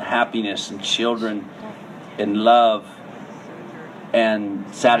health and happiness and children and love and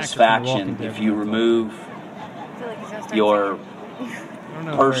satisfaction if you remove your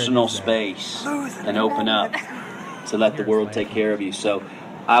personal space and open up to let the world take care of you. So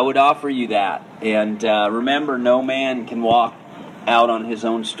I would offer you that. And remember, no man can walk out on his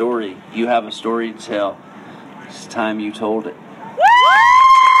own story. You have a story to tell. It's time you told it.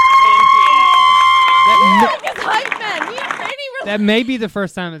 America's Hype Man. Me and Franny were That may be the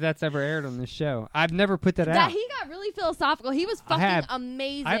first time that's ever aired on this show. I've never put that out. He got really philosophical. He was fucking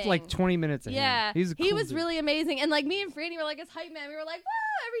amazing. I have like 20 minutes of him. He was really amazing. And like me and Franny were like, it's Hype Man. We were like,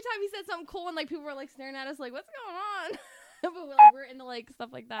 whoa, every time he said something cool and like people were like staring at us like, what's going on? But we're into like stuff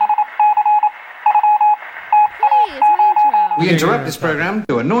like that. Hey, it's my intro. We interrupt this program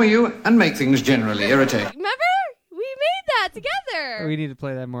to annoy you and make things generally irritating. Remember? We made that together. We need to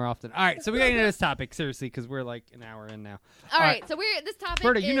play that more often. All right, so we got into this topic, seriously, because we're like an hour in now. All right, so this topic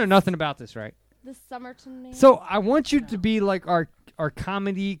Berta, you know nothing about this, right? The Somerton Man. So I want you to be like our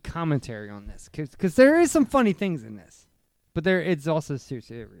comedy commentary on this, because there is some funny things in this. But it's also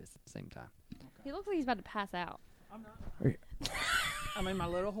serious at the same time. He looks like he's about to pass out. I'm not. I'm in my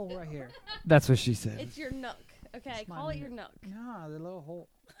little hole right here. That's what she said. It's your nook. Okay, call it your nook. No, the little hole.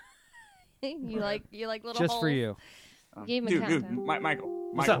 you like little Just holes? for you. Dude,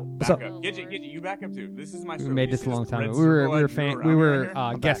 Michael, What's up? back up. Get you back up too. This is my We circle. made this a long time ago. We were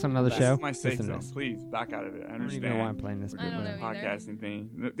guests on another show. This is my safe zone. Please back out of it. I understand. don't even know why I'm playing this. I don't know either. Podcasting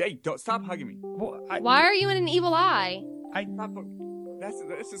thing. Hey, don't stop hugging me. Why are you in an evil eye? That's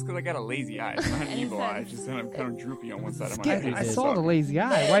just because I got a lazy eye. It's not an evil eye. It's just that I'm kind of droopy on one side of my face. I saw the lazy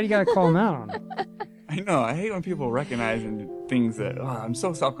eye. Why do you got to call him out on it? I know. I hate when people recognize things that I'm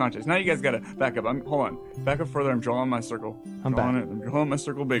so self-conscious. Now you guys gotta back up. Hold on. Back up further. I'm drawing my circle. I'm back. I'm drawing my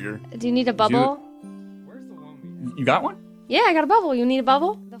circle bigger. Do you need a bubble? You got one? Yeah, I got a bubble. You need a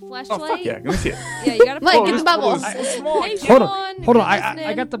bubble? The flashlight? Oh, fuck yeah. Let me see it. Yeah, you got a bubble. Get the bubble. Hey, hold on.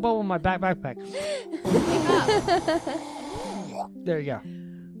 I got the bubble in my backpack. There you go.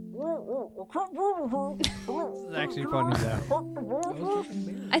 This is actually funny though.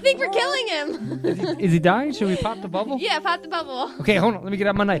 I think we're killing him. Is he dying? Should we pop the bubble? Yeah, pop the bubble. Okay, hold on. Let me get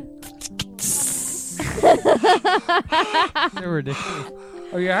out my knife. They're ridiculous.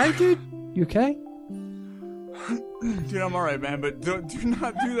 Are you alright, dude? You okay? Dude, I'm alright, man, but do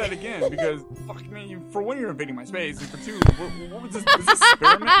not do that again because, fuck me, for one, you're invading my space, and for two, what was this? Is this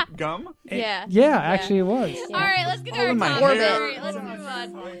spearmint gum? Yeah. Yeah, actually it was. Alright, let's get our my orbit. hair. Alright, let's move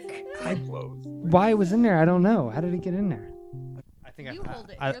on. Why it was in there, I don't know. How did it get in there? You hold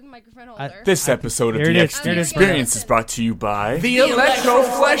it. You're the microphone holder. This episode of the XD Experience is brought to you by the Electro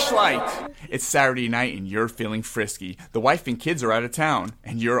Fleshlight. It's Saturday night and you're feeling frisky. The wife and kids are out of town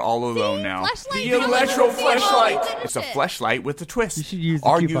and you're all alone now. The Electro Fleshlight. It's a fleshlight with a twist.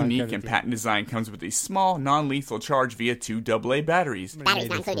 Our unique and patent design comes with a small, non-lethal charge via 2 AA batteries. Batteries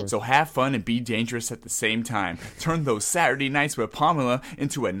not included. So have fun and be dangerous at the same time. Turn those Saturday nights with Pamela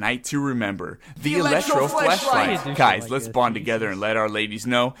into a night to remember. The Electro Fleshlight. Guys, let's bond together and let our ladies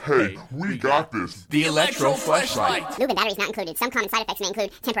know. Hey, we got this. The Electro Fleshlight. Lube and batteries not included. Some common side effects may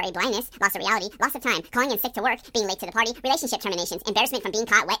include temporary blindness, loss of reality, loss of time, calling in sick to work, being late to the party, relationship terminations, embarrassment from being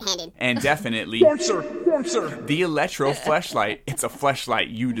caught wet-handed. And definitely, the Electro Fleshlight. It's a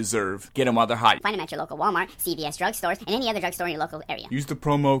fleshlight you deserve. Get them while they're hot. Find them at your local Walmart, CVS drugstores, and any other drugstore in your local area. Use the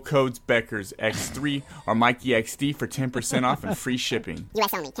promo codes Beckers X3 or Mikey XD for 10% off and free shipping.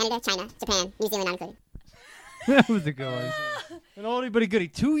 U.S. only. Canada, China, Japan, New Zealand not included. That was a good one. An oldie but a goodie.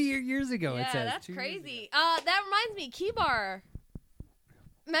 2 years ago, it says. Yeah, that's crazy. That reminds me, Keybar.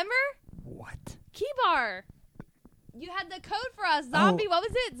 Remember? What? Keybar. You had the code for us. Zombie. What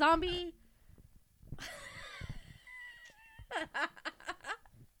was it? Zombie.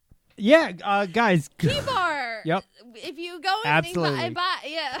 Yeah, guys. Keybar. Yep. If you go and buy,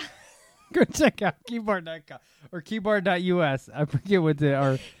 yeah. Go check out keybar.com or keybar.us. I forget what the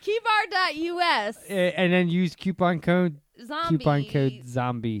or keybar.us. And then use coupon code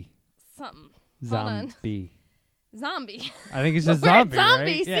zombie. Something. Zombie. I think it's just zombie, zombie.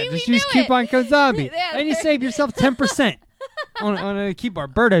 Right? See, yeah, we just use knew coupon code zombie. Yeah, and you save yourself 10% on a key bar.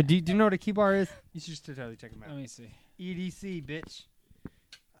 Berta, do you know what a key bar is? You should just totally check them out. Let me see. EDC, bitch.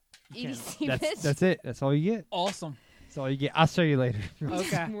 EDC, bitch. That's it. That's all you get. Awesome. That's all you get. I'll show you later.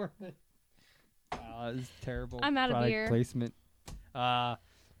 Okay. This is terrible. I'm out of beer. Placement.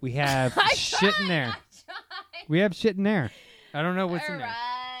 We have shit in there. We have shit in there. I don't know what's in there.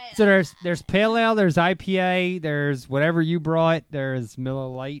 So there's Pale Ale, there's IPA, there's whatever you brought, there's Miller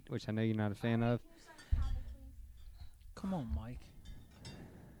Lite, which I know you're not a fan of. Come on, Mike.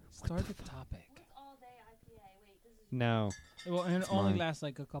 Start the topic. No. Well, and it only lasts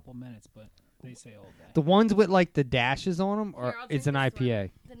like a couple minutes, but they say all day. The ones with like the dashes on them, or it's an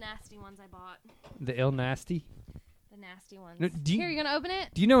IPA. The nasty ones I bought. The ill nasty. The nasty ones. No, Here, you gonna open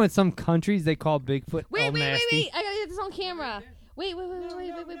it? Do you know in some countries they call Bigfoot ill nasty? Wait! I gotta get this on camera. Wait! No.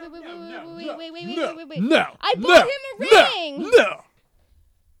 I bought him a ring. No.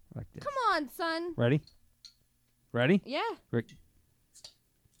 Like this. Come on, son. Ready? Yeah.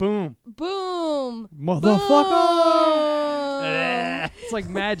 Boom. Boom. Motherfucker. It's like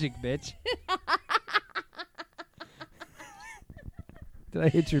magic, bitch. Did I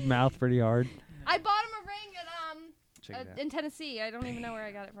hit your mouth pretty hard? I bought him a ring Check in Tennessee. I don't even know where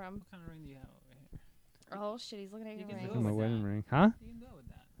I got it from. What kind of ring do you have over here? Oh shit, he's looking at your ring. Look at my wedding ring. Huh? You can do it with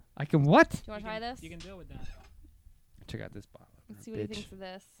that. I can what? Do you want to try this? You can do it with that. Check out this bottle. Let's see what he thinks of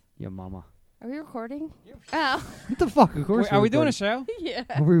this. Yo, mama. Are we recording? Oh. What the fuck? Of course. Wait, are we doing a show? Yeah.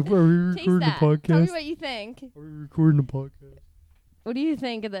 Are we recording Taste a that. podcast? Tell me what you think. Are we recording a podcast? What do you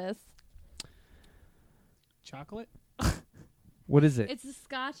think of this? Chocolate? What is it? It's a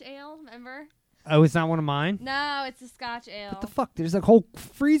Scotch ale, remember? Oh, it's not one of mine? No, it's a Scotch ale. What the fuck? There's a whole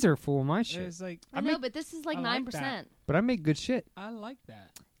freezer full of my shit. It's like I know, but this is like 9%. that. But I make good shit. I like that.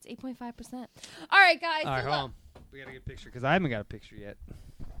 It's 8.5%. All right, guys. All right, so hold look. on. We gotta get a picture because I haven't got a picture yet.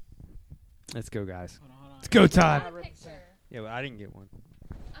 Let's go, guys. It's go time. Yeah, well, I didn't get one.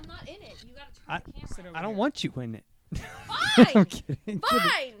 I'm not in it. You gotta turn the camera. I don't want you in it. Fine. I'm kidding.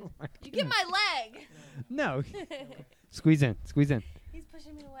 Fine. Oh my You get my leg. No. Squeeze in. Squeeze in. He's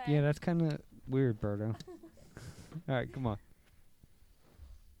pushing me away. Yeah, that's kind of weird, Berto. All right, come on.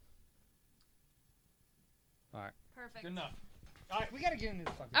 All right. Perfect. Good enough. All right, we gotta get into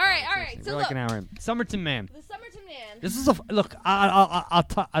this fucking. All right. conversation. So We're look, like an hour in. Somerton Man. the Somerton Man. This is a look.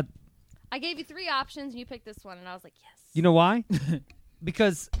 I gave you 3 options, and you picked this one, and I was like, yes. You know why?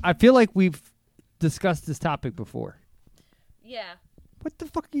 Because I feel like we've discussed this topic before. Yeah. What the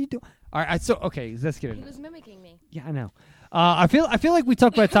fuck are you doing? All right, okay, let's get He into it. was mimicking me. Yeah, I know. I feel like we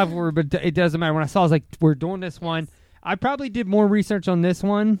talked about a topic before, but it doesn't matter. When I saw, I was like, we're doing this one. I probably did more research on this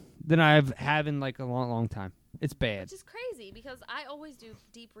one than I've had in like a long time. It's bad. Which is crazy because I always do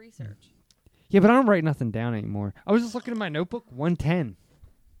deep research. Yeah, but I don't write nothing down anymore. I was just looking at my notebook. 110.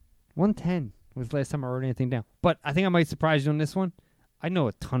 110 was the last time I wrote anything down. But I think I might surprise you on this one. I know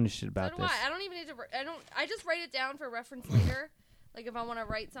a ton of shit about So do this. I don't even need to. I just write it down for reference later, like if I want to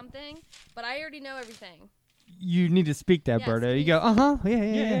write something. But I already know everything. You need to speak that, Yes, Berto. You please. go, yeah.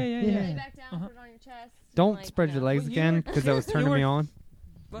 Lay back down, put it on your chest. Don't like, spread your legs Well, again because that was turning me on.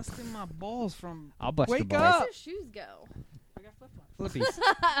 Busting my balls from. I'll bust your Wake balls. up. Where's your shoes go? I got flip-flops. Flippies.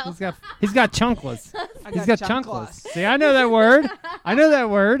 He's got chunkless. He's got got chunkless. See, I know that word. I know that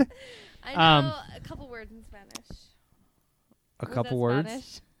word. I know a couple words in Spanish. A Was couple that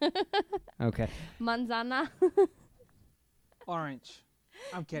words. Spanish? Okay. Manzana. Orange.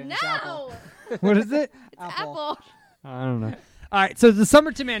 I'm kidding. No. It's apple. What is it? It's apple. I don't know. All right, so the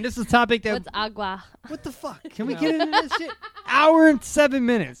Somerton Man. This is a topic that. What's agua? What the fuck? Can we get into this shit? Hour and 7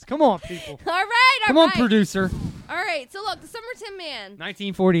 minutes. Come on, people. All right. Come on, producer. All right. So look, the Somerton Man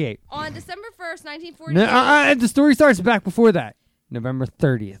 1948. on December 1st, 1948. No, the story starts back before that. November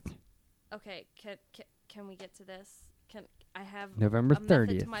 30th. Okay. Can we get to this? Can I have November a method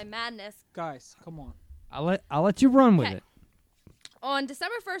 30th. to my madness? Guys, come on. I'll let you run with it. On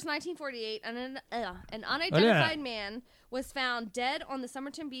December 1st, 1948, an unidentified man was found dead on the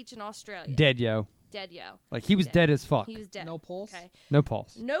Somerton Beach in Australia. Dead, yo. Dead, yo. Like, he was dead as fuck. He was dead. No pulse? Okay. No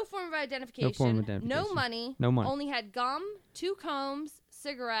pulse. No form of identification. No form of identification. No money. No money. Only had gum, 2 combs,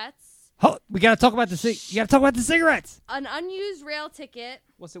 cigarettes. Oh, we gotta talk about the you gotta talk about the cigarettes. An unused rail ticket.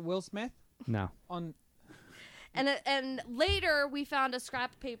 Was it Will Smith? No. And later we found a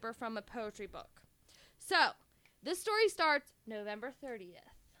scrap paper from a poetry book. So this story starts November 30th.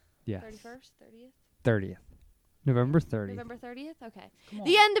 Yeah. 31st, 30th. 30th. November 30th. November 30th. Okay.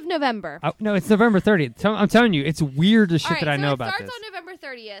 The end of November. Oh, no, it's November 30th. I'm telling you, it's weird as shit that I know about this. It starts on November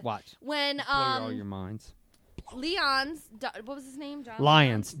 30th. Watch. When Blow all your minds. What was his name? John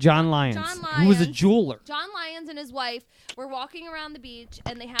Lyons. John Lyons. Who was a jeweler. John Lyons and his wife were walking around the beach,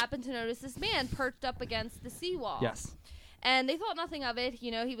 and they happened to notice this man perched up against the seawall. Yes. And they thought nothing of it.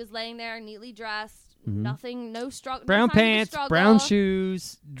 You know, he was laying there, neatly dressed. Mm-hmm. Nothing, no struggle. Brown no sign of a pants, struggle. brown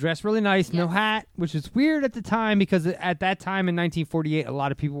shoes, dressed really nice, no hat, which is weird at the time because at that time in 1948, a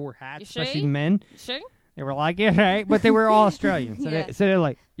lot of people wore hats, especially men. You sure? They were like, yes, right, but they were all Australian. So, they're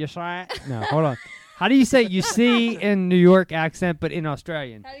like, yes, right? No, hold on. How do you say you see in New York accent, but in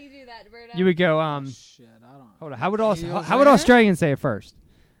Australian? How do you do that, Roberto? You would go, Shit, I don't. Hold on. How would Australians say it first?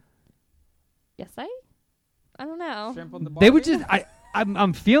 Yes, I don't know. Shrimp on the They would just,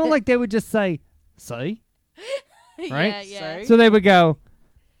 I'm feeling like they would just say, see? Right? Yeah. So they would go,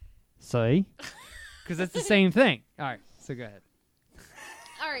 see? Because it's the same thing. All right, so go ahead.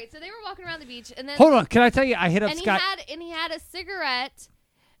 All right, so they were walking around the beach, and then hold on. Can I tell you? I hit up Scott. He had a cigarette.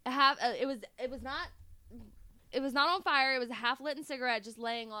 It was not on fire. It was a half-lit cigarette, just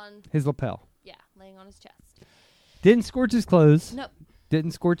laying on his lapel. Yeah, laying on his chest. Didn't scorch his clothes. Nope.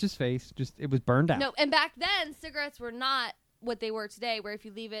 Didn't scorch his face. Just it was burned out. No, and back then cigarettes were not what they were today, where if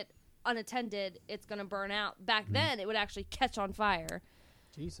you leave it unattended, it's going to burn out. Back then, it would actually catch on fire.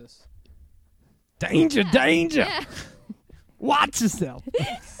 Jesus. Danger, danger. Yeah. Watch yourself.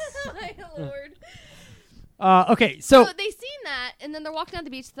 My Lord. Okay, so they seen that, and then they're walking down the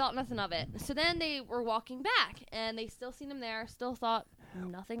beach, thought nothing of it. So then they were walking back, and they still seen him there, still thought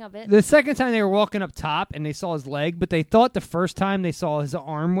nothing of it. the second time they were walking up top, and they saw his leg, but they thought the first time they saw his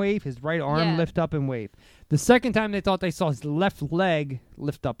arm wave, his right arm lift up and wave. The second time they thought they saw his left leg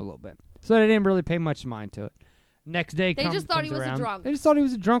lift up a little bit. So they didn't really pay much mind to it. Next day, they just thought he was a drunk. They just thought he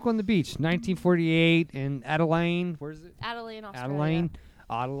was a drunk on the beach. 1948 in Adelaide. Where's it? Adelaide, Australia.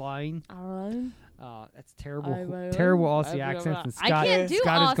 Adelaide. That's terrible. Adelaide. Terrible Aussie accents. And Scott, I can't do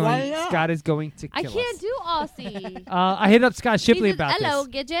Aussie. Scott is going to kill us. I can't do Aussie. I hit up Scott Shipley about hello,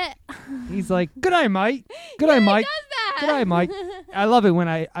 this. Gidget. He's like, "Good eye, Mike. Good eye, Mike. He does that. Good eye, Mike." I love it when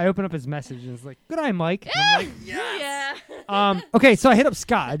I open up his message and it's like, "Good eye, Mike." And I'm like, yes. Yeah. Okay, so I hit up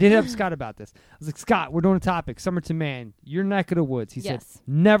Scott. I did hit up Scott about this. I was like, Scott, we're doing a topic, Somerton Man, your neck of the woods. He said,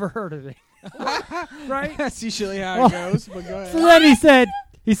 never heard of it. Right? That's usually how it goes. But go ahead. So then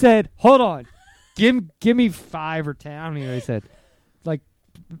he said, hold on, give me 5 or 10. I don't even know what he said. Like,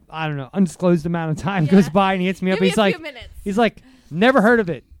 I don't know, undisclosed amount of time goes by and he hits me up. Give me He's a like, few minutes. he's like, never heard of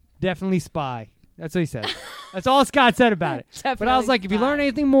it. Definitely spy. That's what he said. That's all Scott said about it. But I was like, if you learn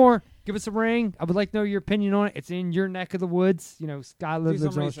anything more, give us a ring. I would like to know your opinion on it. It's in your neck of the woods. You know, Scott lives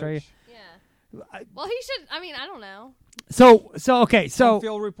in Australia. Yeah. Well, he should. I mean, I don't know. So okay. So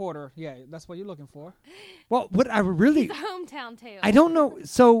field reporter. Yeah, that's what you're looking for. Well, what I really He's a hometown tale. I don't know.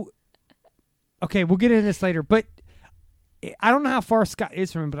 So okay, we'll get into this later. But I don't know how far Scott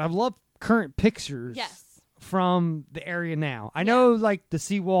is from him. But I love current pictures. Yes. From the area now. I know, like, the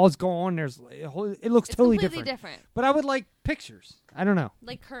seawall's gone. It looks totally different. But I would like pictures. I don't know.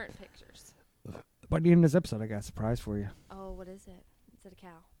 Like current pictures. By the end of this episode, I got a surprise for you. Oh, what is it? Is it a cow?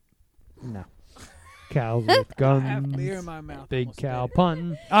 No. Cows with guns. I have beer in my mouth. Big cow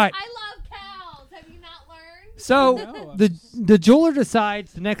pun. All right. I love cows. Have you not learned? So the jeweler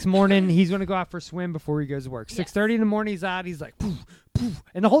decides the next morning he's going to go out for a swim before he goes to work. 6:30 in the morning, he's out. He's like, poof, poof.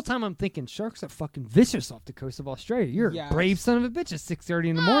 And the whole time I'm thinking, sharks are fucking vicious off the coast of Australia. You're a brave son of a bitch at 6:30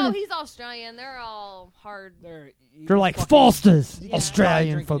 in the morning. Oh, he's Australian. They're all hard. They're like Foster's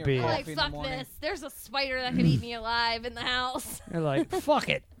Australian phobia. Like, fuck this. There's a spider that could eat me alive in the house. They're like, fuck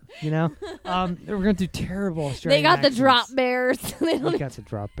it. You know? We're going to do terrible Australian They got accents. the drop bears. They got the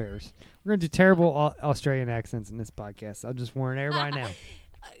drop bears. We're going to do terrible Australian accents in this podcast. I'll just warn everybody now.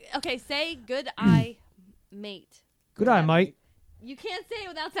 Okay, say good eye, mate. Good eye, mate. You can't say it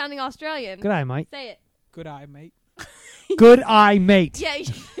without sounding Australian. Good eye, mate. Say it. Good eye, mate. Good eye, mate. Yeah,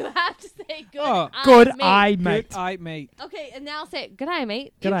 you have to say good eye, mate. Good eye, mate. Okay, and now say it. Good eye,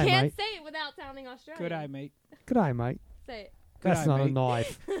 mate. Good eye, you can't mate. say it without sounding Australian. Good eye, mate. Good eye, mate. Say it. That's eye, not mate. a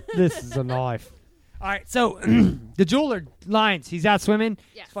knife. This is a knife. All right, so the jeweler Lyons, he's out swimming.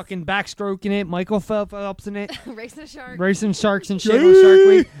 Yes. He's fucking backstroking it. Michael Phelps in it. Racing a shark. Racing sharks and shit on Shark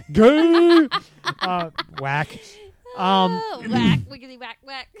Week. Gay. Whack. Whack, wiggity, whack,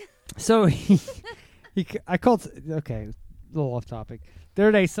 whack. So I called. Okay, a little off topic. The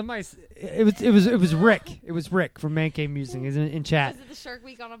other day, it was Rick. It was Rick from Man Cave Musing. Is in chat. Was it the Shark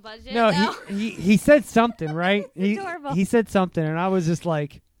Week on a budget? No, he said something, right? Adorable. He said something, and I was just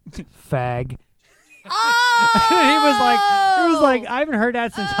like, fag. Oh! he was like, I haven't heard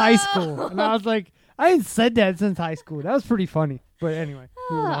that since high school, and I was like, I haven't said that since high school. That was pretty funny. But anyway,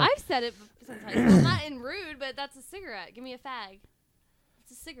 I've said it since high school. Not in rude, but that's a cigarette. Give me a fag.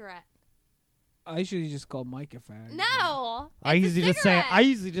 It's a cigarette. I usually just call Mike a fag. No, I usually just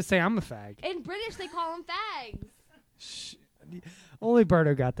say I'm a fag. in British they call them fags. Only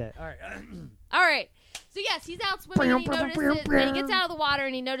Berto got that. All right. All right. So yes, he's out swimming. And he notices, and he gets out of the water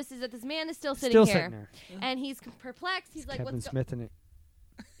and he notices that this man is still sitting here. There. And he's perplexed. He's like, Kevin "What's Smith in it.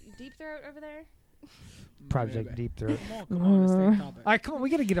 Deep throat over there?" Project Deep Throat. Come on, let's stay topic. All right, come on,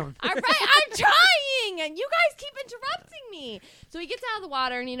 we gotta get on. All right, I'm trying, and you guys keep interrupting me. So he gets out of the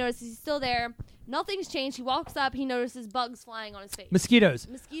water and he notices he's still there. Nothing's changed. He walks up. He notices bugs flying on his face. Mosquitoes.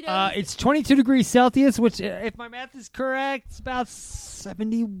 It's 22 degrees Celsius, which, if my math is correct, it's about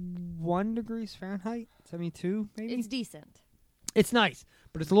 71 degrees Fahrenheit. 72, maybe. It's decent. It's nice,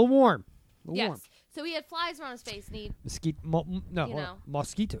 but it's a little warm. Yes. So he had flies around his face. And he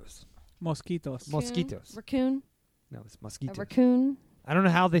mosquitoes. Mosquitoes. Raccoon. No, it's mosquitoes. A raccoon. I don't know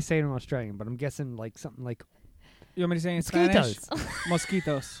how they say it in Australian, but I'm guessing like something like. You want me to say in mosquitoes. Spanish?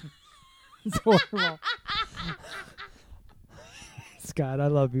 Mosquitoes. It's horrible. Scott, I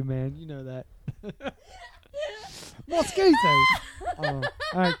love you, man. You know that. Mosquitoes.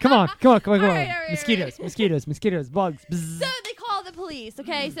 All right, come on. All right. Mosquitoes, bugs. Bzz. So they call the police.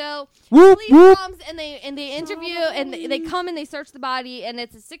 Okay, so Whoop, police whoop. comes and they interview and they come and they search the body, and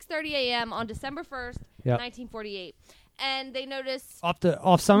it's at 6:30 a.m. on December 1st, 1948, and they notice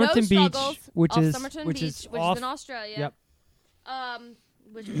off Somerton Beach, which is in Australia. Yep.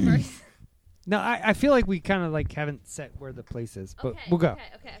 Which is very. No, I feel like we kind of like haven't set where the place is, but we'll go.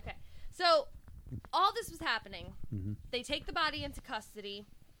 Okay. So all this was happening. Mm-hmm. They take the body into custody.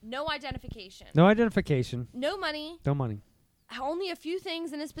 No identification. No identification. No money. No money. Only a few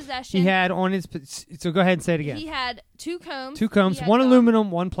things in his possession. He had on his. So go ahead and say it again. He had 2 combs. 2 combs. One gum.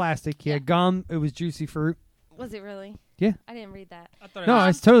 aluminum, 1 plastic. He had gum. It was juicy fruit. Was it really? Yeah. I didn't read that. No,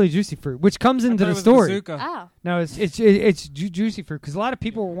 it's totally juicy fruit, which comes into the story. Oh. No, it's juicy fruit because a lot of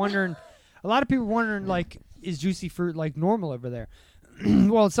people were wondering. Like, is juicy fruit like normal over there?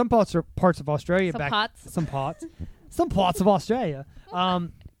 Well, some parts of Australia. Some parts of Australia.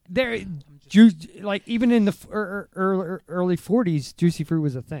 There, like even in the early 40s, juicy fruit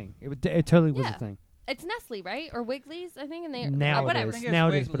was a thing. It totally was a thing. It's Nestle, right? Or Wiggly's, I think. And they now whatever. it is. Now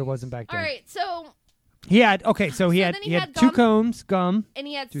it is, but it wasn't back then. All right, so. He had he had 2 combs, gum, and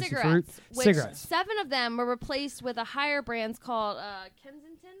he had juicy cigarettes. Fruit, 7 of them were replaced with a higher brands called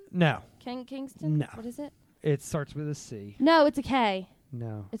Kensington. No. Kingston. No. What is it? It starts with a C. No, it's a K.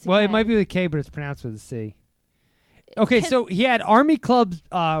 No. It's a well, K. it might be with a K, but it's pronounced with a C. Okay, so he had Army Club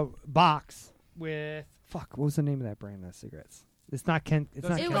box with what was the name of that brand of cigarettes? It's not Ken. It's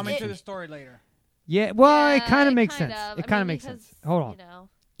not come into the story later. Yeah, well, it kind of makes sense. It kind of makes sense. Hold on. You know.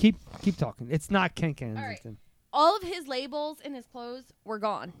 Keep talking. It's not Kensington. All right. All of his labels in his clothes were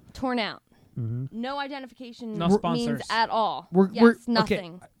gone, torn out. Mm-hmm. No identification sponsors at all. We're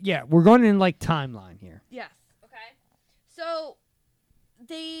nothing. Okay. Yeah, we're going in like timeline here. Yes. Okay. So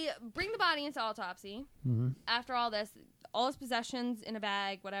they bring the body into autopsy. Mm-hmm. After all this, all his possessions in a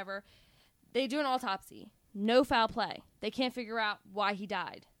bag, whatever. They do an autopsy. No foul play. They can't figure out why he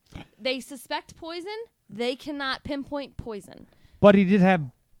died. They suspect poison. They cannot pinpoint poison. But he did have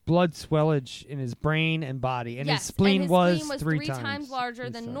blood swellage in his brain and body, and his spleen was 3 times larger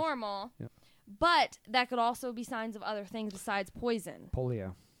than normal. Yep. But that could also be signs of other things besides poison.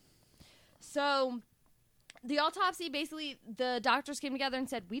 Polio. So the autopsy, basically, the doctors came together and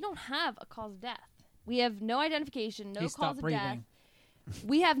said, we don't have a cause of death. We have no identification, no cause of death.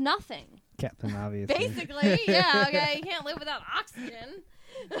 We have nothing. Captain Obviously. Basically, yeah, okay. You can't live without oxygen.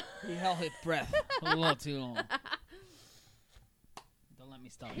 He held his breath a little too long. Don't let me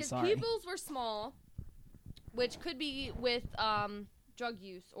stop. His pupils were small, which could be with drug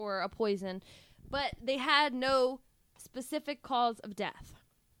use or a poison, but they had no specific cause of death.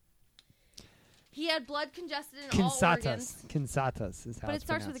 He had blood congested in all organs. Kinsatas is how but it's it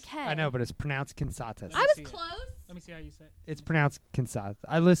starts pronounced. with a K. I know, but it's pronounced Kinsatas. I was close. Let me see how you say it. It's pronounced Kinsatas.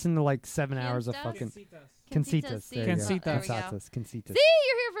 I listened to like 7 hours of fucking Kinsitas. There you go. Kinsatas. Kinsitas. See,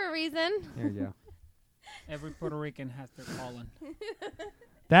 you're here for a reason. There you go. Every Puerto Rican has their calling.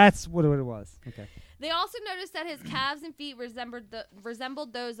 That's what it was. Okay. They also noticed that his calves and feet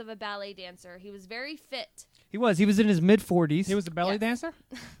resembled those of a ballet dancer. He was very fit. He was in his mid-40s. He was a belly dancer?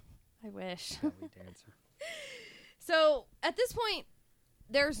 I wish. Belly dancer. So, at this point,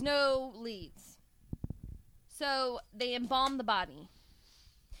 there's no leads. So, they embalm the body.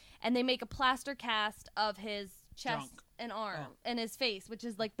 And they make a plaster cast of his chest and arm and his face, which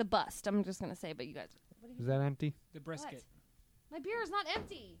is like the bust. I'm just going to say, but you guys... Is that empty? The brisket. What? My beer is not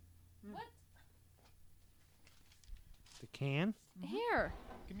empty. What? The can? Here.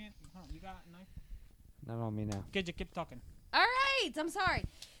 Give me you got a knife? Not on me now. Good, you keep talking. All right. I'm sorry.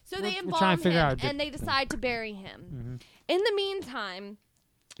 So they we're trying embalm to figure him, out and they decide to bury him. Mm-hmm. In the meantime,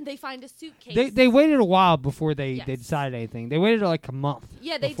 they find a suitcase. They waited a while before they decided anything. They waited like a month.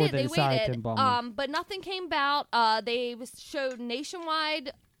 Yeah, they before did. They decided waited. to embalm him. But nothing came about. They showed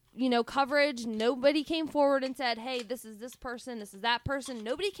nationwide, coverage. Nobody came forward and said, "Hey, this is this person. This is that person."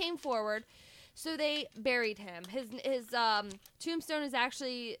 Nobody came forward. So they buried him. His tombstone is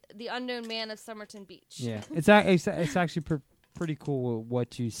actually the unknown man of Somerton Beach. Yeah, it's actually pretty cool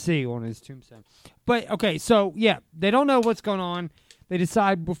what you see on his tombstone. But okay, so yeah, they don't know what's going on. They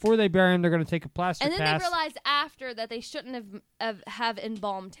decide before they bury him, they're going to take a plaster cast. And then they realize after that they shouldn't have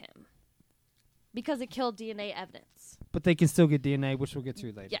embalmed him because it killed DNA evidence. But they can still get DNA, which we'll get to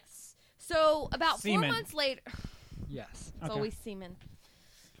later. Yes. So about semen. 4 months later. Yes. It's always semen.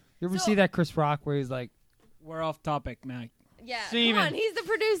 You ever see that Chris Rock where he's like, "We're off topic, Mac." Yeah. Semen. Come on, he's the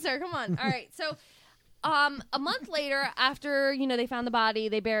producer. Come on. All right. So, a month later, after they found the body,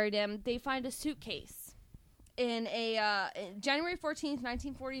 they buried him. They find a suitcase in January 14th,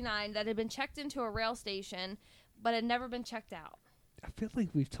 1949, that had been checked into a rail station, but had never been checked out. I feel like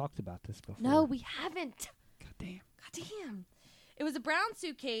we've talked about this before. No, we haven't. God damn. It was a brown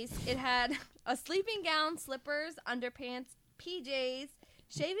suitcase. It had a sleeping gown, slippers, underpants, PJs,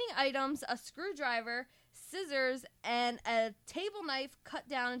 shaving items, a screwdriver, scissors, and a table knife cut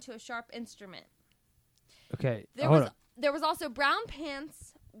down into a sharp instrument. Okay, There was also brown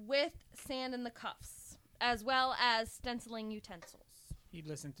pants with sand in the cuffs, as well as stenciling utensils. He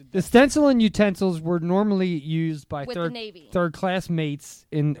listened to the stenciling utensils were normally used by With the Navy. third class mates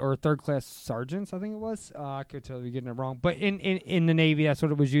or third class sergeants, I think it was. I could totally be getting it wrong, but in the Navy, that's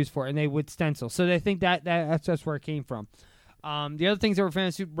what it was used for, and they would stencil. So they think that's where it came from. The other things that were found in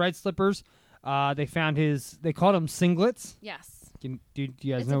the suit, red slippers. They found they called them singlets. Yes. Do you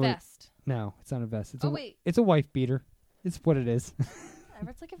guys It's know? a vest. No, it's not a vest. Wait. It's a wife beater. It's what it is.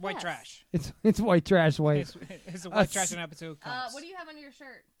 It's like a white vest. trash. It's white trash. White. It's a white trash in episode. What do you have under your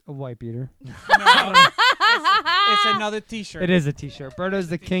shirt? A white beater. It's another T-shirt. It is a T-shirt. Berto's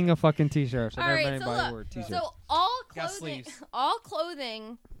the king of fucking T-shirts. I've All never right, been so anybody look. wore a T-shirt. So all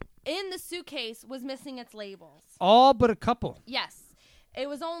clothing in the suitcase was missing its labels. All but a couple. Yes. It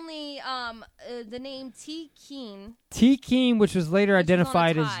was only the name T. Keen. T. Keen, which was later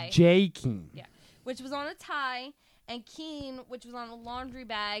identified as J. Keen. Yeah. Which was on a tie, and Keen, which was on a laundry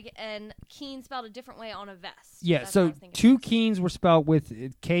bag, and Keen spelled a different way on a vest. Yeah, That's so what I was thinking. two Keens were spelled with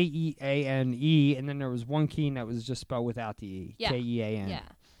Keane, and then there was one Keen that was just spelled without the E. Yeah. Kean.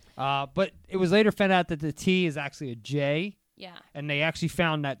 Yeah. But it was later found out that the T is actually a J. Yeah. And they actually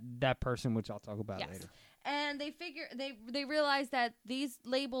found that person, which I'll talk about later. And they realized that these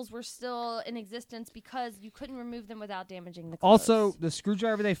labels were still in existence because you couldn't remove them without damaging the clothes. Also, the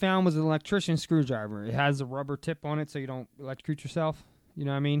screwdriver they found was an electrician screwdriver. It has a rubber tip on it so you don't electrocute yourself. You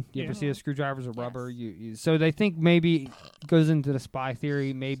know what I mean? You ever see the screwdrivers are rubber? So they think maybe it goes into the spy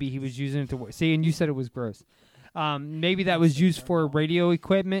theory. Maybe he was using it to see. And you said it was gross. Maybe that was used for radio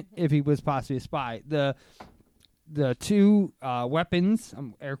equipment if he was possibly a spy. The two weapons,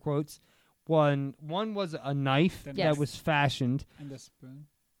 air quotes. One was a knife that was fashioned. And a spoon.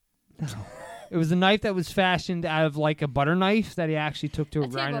 It was a knife that was fashioned out of like a butter knife that he actually took to a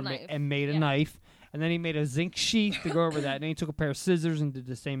grinder knife. and made a knife. And then he made a zinc sheath to go over that. And then he took a pair of scissors and did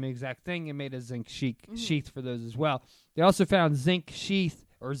the same exact thing and made a zinc sheath for those as well. They also found zinc sheath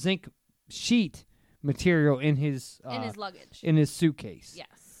or zinc sheet material in his luggage, in his suitcase. Yes.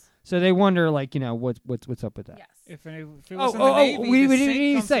 So they wonder, like, what's up with that? Yes. If it was in the Navy, we didn't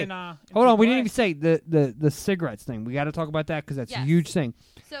even say. Hold on, we didn't play. even say the cigarettes thing. We got to talk about that because that's a huge thing.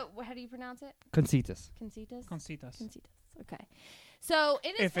 So how do you pronounce it? Consitas. Consitas. Okay. So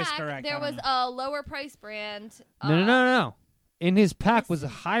in his pack, there was a lower price brand. No. In his pack was a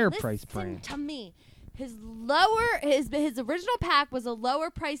higher price brand. Listen to me. His original pack was a lower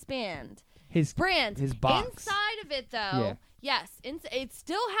price brand. His brand. His box. Inside of it, though. Yeah. Yes, it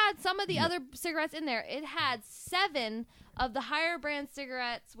still had some of the other cigarettes in there. It had 7 of the higher brand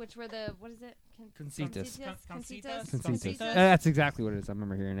cigarettes, which were the, what is it? Consitas. That's exactly what it is. I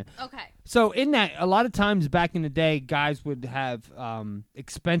remember hearing it. Okay. So in that, a lot of times back in the day, guys would have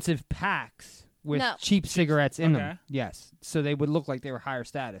expensive packs with cheap cigarettes in them. Yes. So they would look like they were higher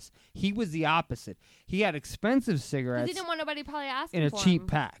status. He was the opposite. He had expensive cigarettes. He didn't want nobody probably asking in a for cheap him.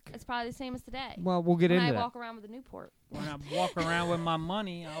 pack. It's probably the same as today. Well, we'll get into that. When I walk around with a Newport. When I walk around with my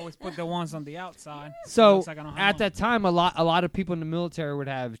money, I always put the ones on the outside. So Looks like I don't have at money. that time, a lot of people in the military would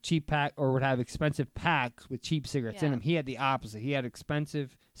have cheap pack or would have expensive packs with cheap cigarettes in them. He had the opposite. He had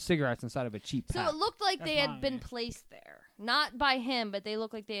expensive cigarettes inside of a cheap pack. So it looked like they had been placed there. Not by him, but they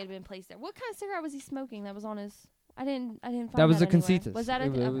looked like they had been placed there. What kind of cigarette was he smoking that was on his... I didn't find that was that a Consitas. Was that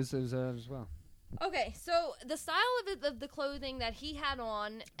it was as well. Okay, so the style of the clothing that he had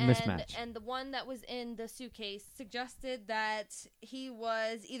on and the one that was in the suitcase suggested that he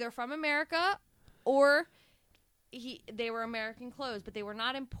was either from America or they were American clothes, but they were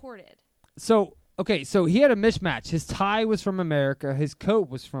not imported. So he had a mismatch. His tie was from America, his coat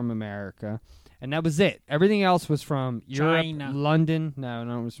was from America, and that was it. Everything else was from Europe, London. No,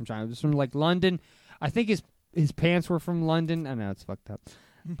 it was from China. It was from like London. I think his pants were from London. I know it's fucked up.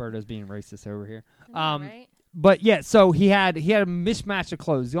 Berto's being racist over here. Right? But yeah, so he had a mismatch of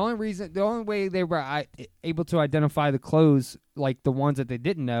clothes. The only way they were able to identify the clothes, like the ones that they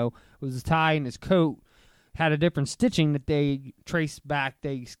didn't know, was his tie and his coat had a different stitching that they traced back.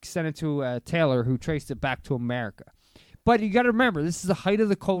 They sent it to a tailor who traced it back to America. But you got to remember, this is the height of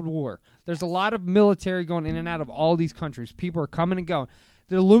the Cold War. There's a lot of military going in and out of all these countries. People are coming and going.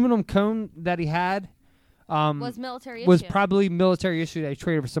 The aluminum cone that he had was military was issue. probably military issue that he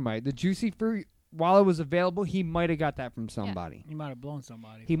traded for somebody. The juicy fruit, while it was available, he might have got that from somebody. He might have blown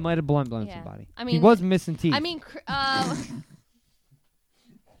somebody. He might have blown somebody. I mean, he was missing teeth. I mean,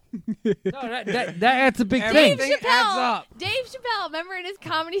 That's a big thing. Dave Chappelle, remember in his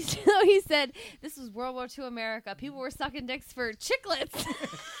comedy show, he said, this was World War II America. People were sucking dicks for chiclets.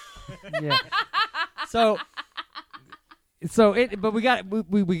 Yeah. But we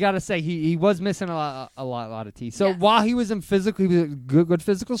got to say he was missing a lot of teeth. So while he was in good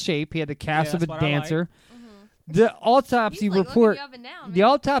physical shape, he had the calves of a dancer. The autopsy report. The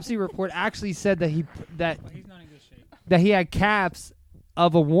autopsy report actually said that he's not in good shape. That he had calves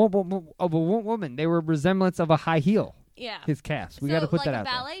of a woman. They were a resemblance of a high heel. Yeah. His calves. We got to put that out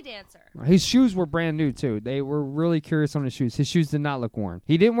there. Ballet dancer. His shoes were brand new too. They were really curious on his shoes. His shoes did not look worn.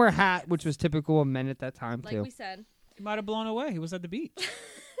 He didn't wear a hat, which was typical of men at that time too. Like we said. He might have blown away. He was at the beach.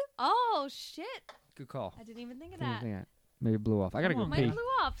 Oh shit! Good call. I didn't even think of that. Maybe it blew off. I gotta go pee. Mine blew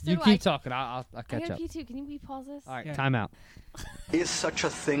off. So you keep talking. I'll catch I gotta up. pee too. Can you pause this? All right, time out. Is such a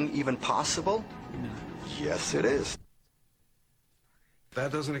thing even possible? No. Yes, it is.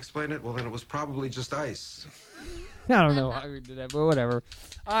 That doesn't explain it. Well, then it was probably just ice. I don't know how we did that, but whatever.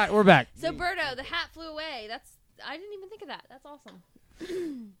 All right, we're back. So Berto, the hat flew away. I didn't even think of that. That's awesome.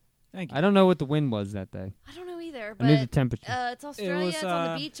 Thank you. I don't know what the wind was that day. I don't know either. But I knew the temperature. It's Australia. It's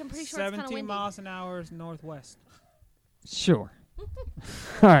on the beach. I'm pretty sure it's kind of 17 windy. miles an hour northwest. Sure. All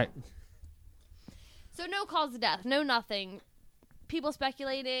right. So no cause of death. No nothing. People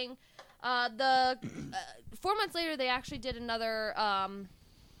speculating. 4 months later, they actually did another.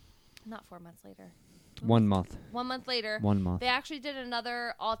 Not 4 months later. 1 month. 1 month later. 1 month. They actually did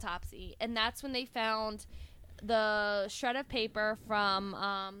another autopsy, and that's when they found the shred of paper from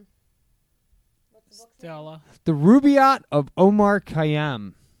what's the book's Stella. The Rubaiyat of Omar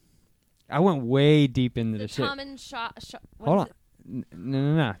Khayyam. I went way deep into the shit. Hold on.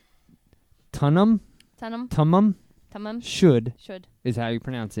 No. Tunum. Should is how you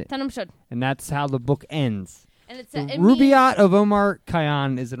pronounce it. Tunum should. And that's how the book ends. And it's the Rubaiyat of Omar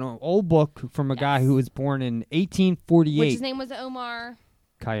Khayyam is an old book from a guy who was born in 1848. Which his name was Omar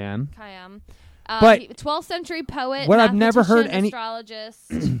Khayyam. But 12th century poet. What I've never heard any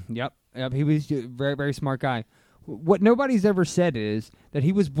astrologist. Yep. He was a very, very smart guy. What nobody's ever said is that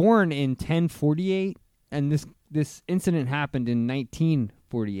he was born in 1048, and this incident happened in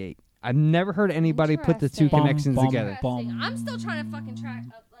 1948. I've never heard anybody put the two connections together. I'm still trying to fucking crack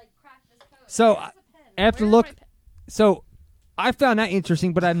this code. So I have to look. So I found that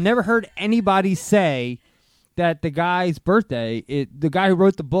interesting, but I've never heard anybody say that the guy's birthday, the guy who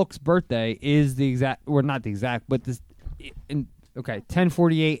wrote the book's birthday, is the exact, or not the exact, but this.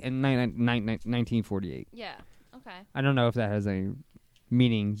 1048 and 1948. Yeah. Okay. I don't know if that has any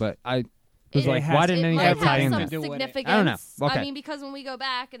meaning, but I was like, why didn't anybody tie in that? Significance. I don't know. Okay. I mean, because when we go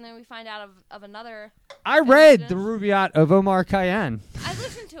back and then we find out of another. I read the Rubaiyat of Omar Khayyam. I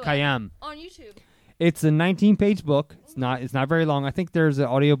listened to it Khayyam on YouTube. It's a 19-page book. It's not very long. I think there's an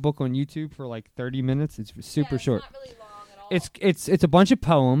audio book on YouTube for like 30 minutes. It's super short. Not really long at all. It's a bunch of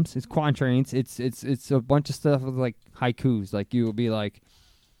poems. It's quatrains. It's a bunch of stuff with like haikus. Like you will be like,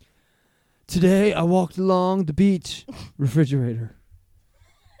 today I walked along the beach, refrigerator.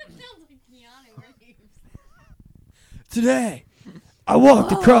 That sounds like Keanu Reeves. Today I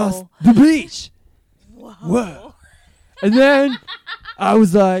walked across the beach. Whoa. And then I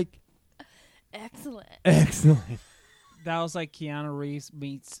was like, Excellent. That was like Keanu Reeves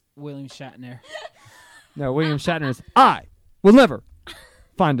meets William Shatner. No, William Shatner's I will never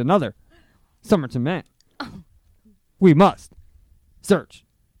find another Somerton Man. We must search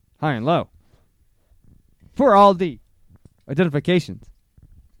high and low for all the identifications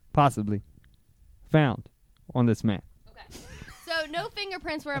possibly found on this man. Okay. So no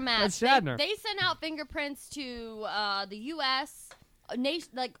fingerprints were a match. That's Shatner. They sent out fingerprints to the U.S.,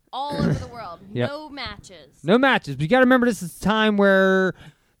 like all over the world. Yep. No matches. No matches. But you got to remember this is a time where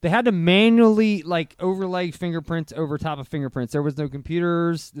they had to manually like overlay fingerprints over top of fingerprints. There was no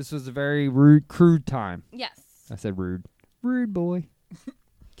computers. This was a very crude time. Yes. I said rude. Rude boy.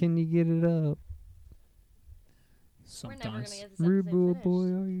 Can you get it up? We're never gonna get this rude episode boy,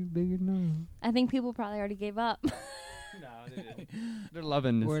 finished. are you big enough? I think people probably already gave up. No, they didn't. They're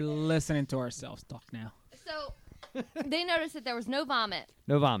loving this. We're listening to ourselves talk now. So they noticed that there was no vomit.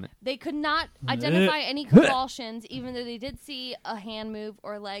 No vomit. They could not identify any convulsions, even though they did see a hand move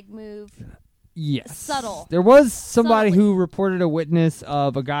or leg move. Yes. Subtle. There was somebody who reported a witness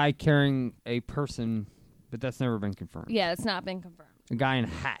of a guy carrying a person, but that's never been confirmed. Yeah, it's not been confirmed. A guy in a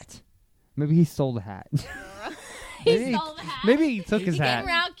hat. Maybe he stole the hat. He stole the hat. Maybe he took his hat. He came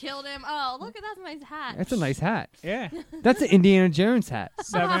around, killed him. Oh, look at that nice hat. That's a nice hat. Yeah. That's an Indiana Jones hat.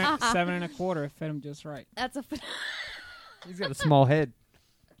 7 1/4 fit him just right. That's a. He's got a small head.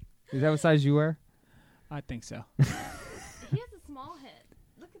 Is that what size you wear? I think so. He has a small head.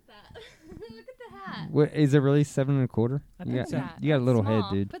 Look at that. What is it really 7 1/4? I You think so. got, you got a little Small.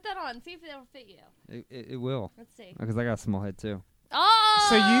 head, dude. Put that on. See if it'll fit you. It will. Let's see. Because I got a small head too. Oh!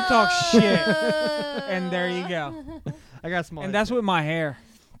 So you talk shit, and there you go. I got a small. And head that's too. with my hair.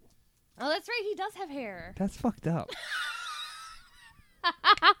 Oh, that's right. He does have hair. That's fucked up.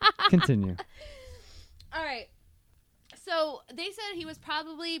 Continue. All right. So they said he was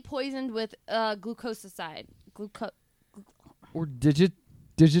probably poisoned with glucosamine. Or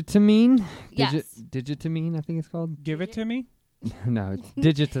digitamine? Yes. Digitamine, I think it's called. Give it to me? No, it's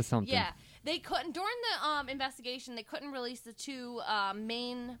digita something. Yeah. They couldn't, during the investigation, they couldn't release the two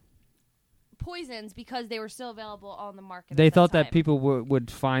main poisons because they were still available on the market. They at thought that that people would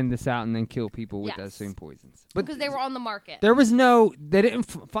find this out and then kill people with Yes. those same poisons. But because they were on the market. they didn't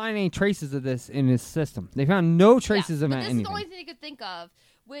find any traces of this in his system. They found no traces of anything. This is the only thing they could think of,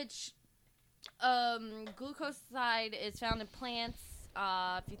 which glucoside is found in plants.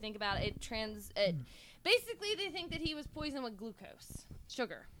 If you think about it, basically they think that he was poisoned with glucose,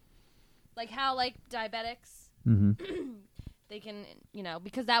 sugar. Like how, diabetics, they can,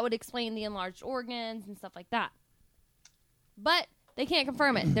 because that would explain the enlarged organs and stuff like that. But they can't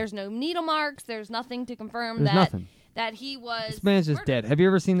confirm it. There's no needle marks. There's nothing to confirm that he was This man's just dead. Have you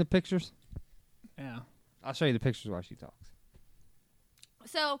ever seen the pictures? Yeah. I'll show you the pictures while she talks.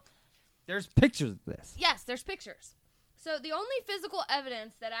 So there's pictures of this. Yes, there's pictures. So the only physical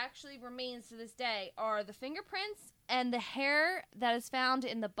evidence that actually remains to this day are the fingerprints and the hair that is found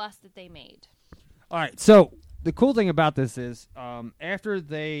in the bust that they made. All right, so the cool thing about this is after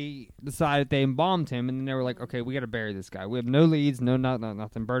they decided they embalmed him, and then they were like, okay, we got to bury this guy. We have no leads,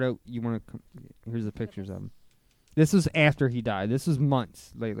 nothing. Berto, you want to here's the pictures of him. This was after he died. This was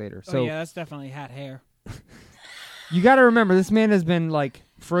months later. So yeah, that's definitely had hair. You got to remember, this man has been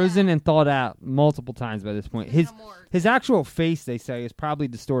frozen and thawed out multiple times by this point. His actual face, they say, is probably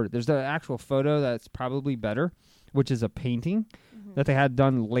distorted. There's the actual photo that's probably better, which is a painting that they had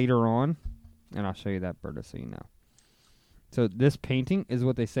done later on. And I'll show you that, Berta, so you know. So this painting is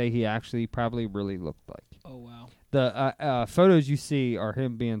what they say he actually probably really looked like. Oh, wow. The photos you see are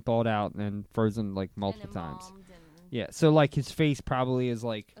him being thawed out and frozen multiple times. Yeah, so his face probably is a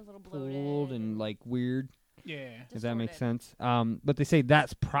little bloated and weird. Yeah. If that makes sense. But they say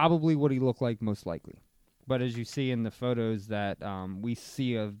that's probably what he looked like most likely. But as you see in the photos that we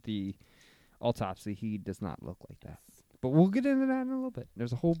see of the autopsy, he does not look like that. But we'll get into that in a little bit.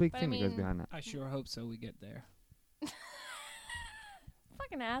 There's a whole big thing that goes behind that. I sure hope so we get there.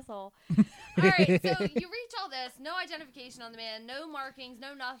 Fucking asshole. All right, so you reach all this, no identification on the man, no markings,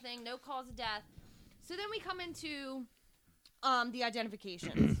 no nothing, no cause of death. So then we come into the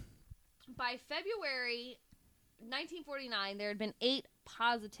identifications. By February 1949, there had been 8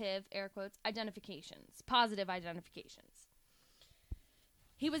 positive, air quotes, positive identifications.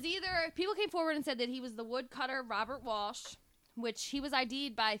 He was people came forward and said that he was the woodcutter Robert Walsh, which he was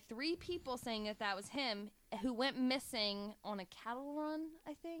ID'd by 3 people saying that was him, who went missing on a cattle run,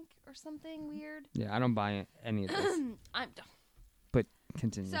 I think, or something weird. Yeah, I don't buy any of this. But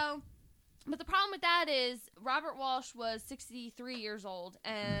continue. So, but the problem with that is Robert Walsh was 63 years old,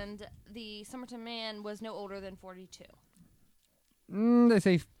 and the Somerton Man was no older than 42. They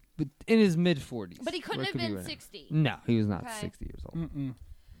say in his mid-40s. But he couldn't have been 60. No, he was not 60 years old. Mm-mm.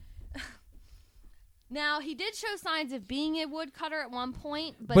 Now, he did show signs of being a woodcutter at one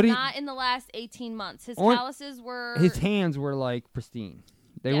point, but not in the last 18 months. His calluses were... His hands were, pristine.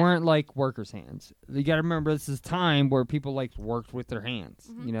 They weren't like workers' hands. You got to remember, this is time where people, worked with their hands.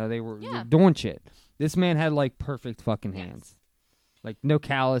 Mm-hmm. They were doing shit. This man had, perfect fucking hands. No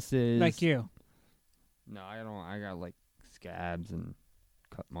calluses. Like you. No, I don't. I got, scabs and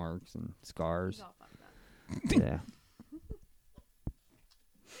cut marks and scars. Yeah.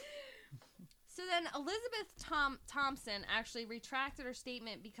 So then Elizabeth Thompson actually retracted her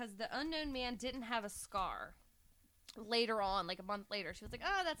statement because the unknown man didn't have a scar. Later on, a month later, she was like,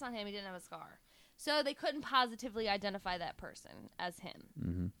 oh, that's not him. He didn't have a scar. So they couldn't positively identify that person as him.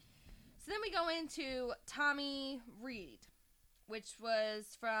 Mm-hmm. So then we go into Tommy Reed, which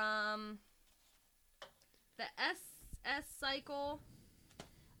was from the SS cycle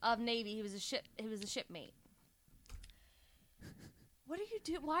of Navy. He was a shipmate. What are you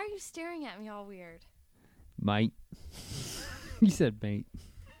doing? Why are you staring at me all weird? Mate. You said mate.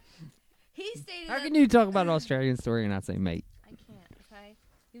 He stated. How can you talk about an Australian story and not say mate? I can't, okay?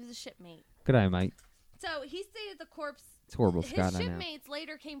 He was a shipmate. Good eye, mate. So he stated the corpse. It's horrible, Scott. His shipmates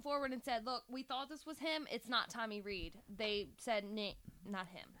later came forward and said, look, we thought this was him. It's not Tommy Reed. They said, nah, not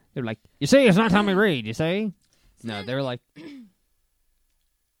him. They're like, you see, it's not Tommy Reed, you see? So no, they were like, no,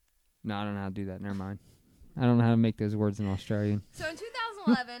 I don't know how to do that. Never mind. I don't know how to make those words in Australian. So in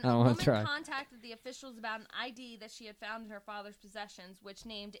 2011, I a woman try. contacted the officials about an ID that she had found in her father's possessions, which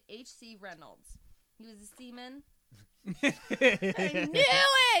named H.C. Reynolds. He was a seaman. I knew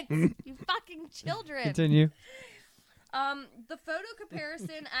it! You fucking children. Continue. The photo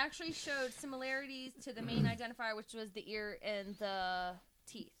comparison actually showed similarities to the main identifier, which was the ear and the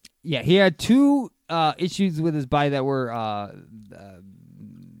teeth. Yeah, he had two issues with his body that were,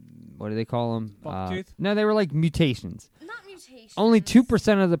 what do they call them? Bucktooth? No, they were like mutations. Not mutations. Only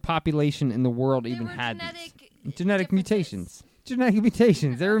 2% of the population in the world even were had genetic these. Genetic mutations. Genetic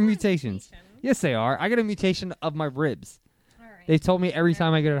mutations. They were mutations. Yes, they are. I got a mutation of my ribs. All right. They told me every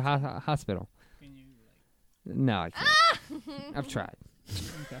time I go to the hospital. No, I can't. I've tried.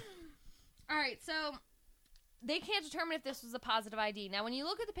 Okay. All right, so they can't determine if this was a positive ID. Now, when you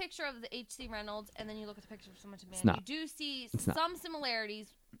look at the picture of the H.C. Reynolds and then you look at the picture of Somerton Man, you do see some similarities,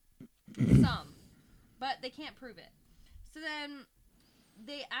 some, but they can't prove it. So then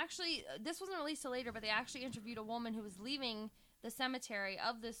they actually, this wasn't released till later, but they actually interviewed a woman who was leaving the cemetery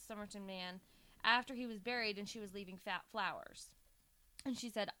of this Somerton Man after he was buried, and she was leaving fat flowers. And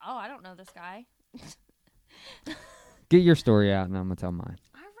she said, "Oh, I don't know this guy." Get your story out, and I'm gonna tell mine.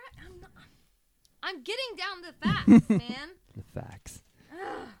 All right, I'm getting down to the facts, man. The facts.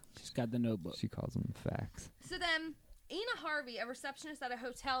 She's got the notebook. She calls them facts. So then, Ina Harvey, a receptionist at a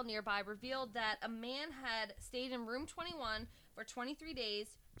hotel nearby, revealed that a man had stayed in room 21 for 23 days,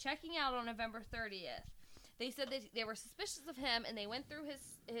 checking out on November 30th. They said that they were suspicious of him, and they went through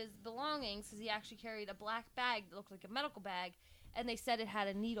his belongings because he actually carried a black bag that looked like a medical bag, and they said it had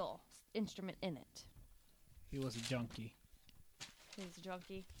a needle instrument in it. He was a junkie. He was a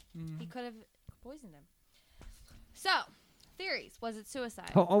junkie. Mm-hmm. He could have poisoned him. So, theories. Was it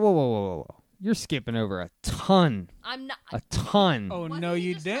suicide? Oh, whoa. You're skipping over a ton. I'm not. A ton. Oh, no,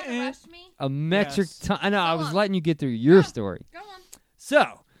 you didn't. A metric ton. I know, I was letting you get through your story. Go on.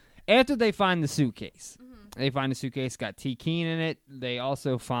 So, after they find the suitcase, they find the suitcase, got T. Keen in it. They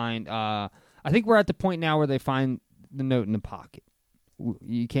also find, I think we're at the point now where they find the note in the pocket.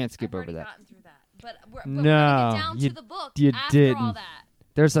 You can't skip over that. Gotten through that. But we're No, gonna get down you- to the book you after didn't. all that.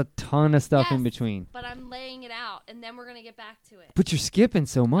 There's a ton of stuff in Yes, between. But I'm laying it out, and then we're going to get back to it. But you're skipping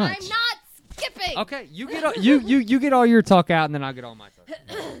so much. I'm not skipping. Okay, you get all, you get all your talk out, and then I'll get all my talk.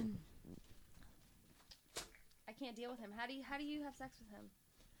 I can't deal with him. How do you have sex with him?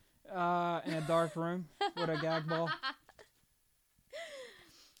 In a dark room with a gag ball.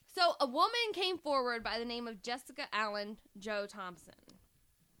 So a woman came forward by the name of Jessica Allen Joe Thompson.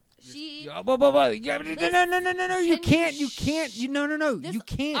 She. No, no. You can't. You can't. No. You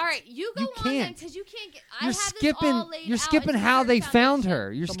can't. All right, you go on then, because you can't get. You're skipping. You're skipping how they found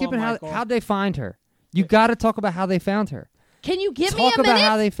her. You're skipping how they find her. You got to talk about how they found her. Can you give me a minute? minute? Talk about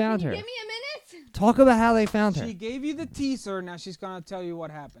how they found her. Give me a minute. Talk about how they found her. She gave you the teaser. Now she's gonna tell you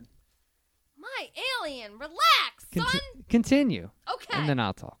what happened. My alien, relax, son. Continue. Okay. And then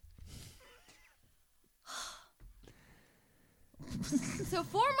I'll talk. So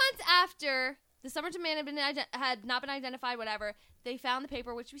 4 months after the Somerton Man had not been identified, whatever, they found the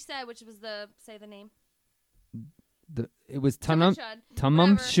paper, which we said, which was say the name. It was Tumum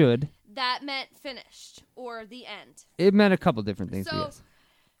Tumum should. That meant finished or the end. It meant a couple different things. So Yes.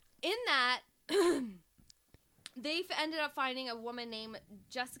 in that, they ended up finding a woman named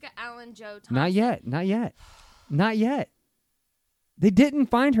Jessica Allen Joe Thompson. Not yet. They didn't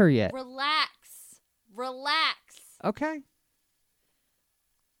find her yet. Relax. Okay.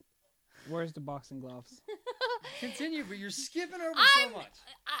 Where's the boxing gloves? Continue, but you're skipping over so much.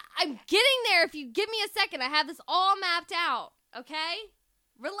 I'm getting there. If you give me a second, I have this all mapped out. Okay?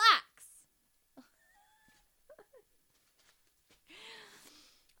 Relax.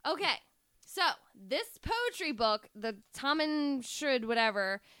 Okay. So, this poetry book, the Tommen Should,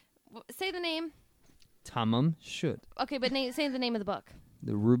 whatever, say the name. Tumum should. Okay, but say the name of the book.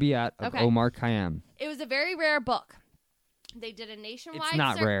 The Rubaiyat of Omar Khayyam. It was a very rare book. They did a nationwide. It's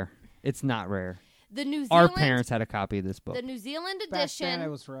not rare. It's not rare. The New Zealand. Our parents had a copy of this book. The New Zealand edition. Back then it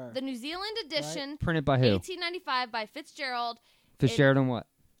was rare. The New Zealand edition. Right? Printed by who? 1895 by Fitzgerald. Fitzgerald and what?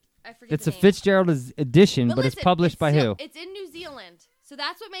 I forget It's the a name. Fitzgerald edition, but listen, it's published by who? It's in New Zealand. So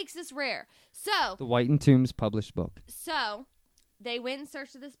that's what makes this rare. So The White and Tombs published book. So they went and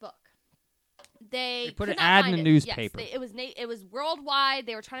searched this book. They put could an not ad find in it. the newspaper. Yes, it was worldwide.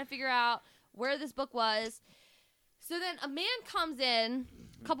 They were trying to figure out where this book was. So then a man comes in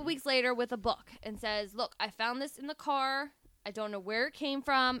a couple weeks later with a book and says, "Look, I found this in the car. I don't know where it came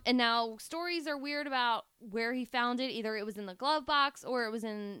from." And now stories are weird about where he found it. Either it was in the glove box or it was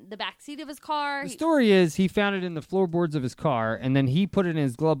in the back seat of his car. The story is he found it in the floorboards of his car, and then he put it in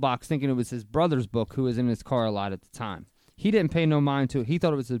his glove box thinking it was his brother's book, who was in his car a lot at the time. He didn't pay no mind to it. He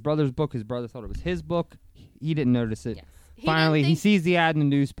thought it was his brother's book. His brother thought it was his book. He didn't notice it. Yes. Finally, he sees the ad in the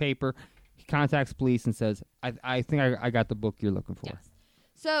newspaper. He contacts police and says, I think I got the book you're looking for. Yes.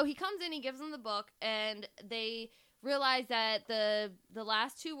 So he comes in, he gives them the book, and they realize that the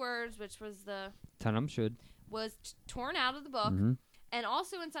last two words, which was the... Ton of them should. Was torn out of the book. Mm-hmm. And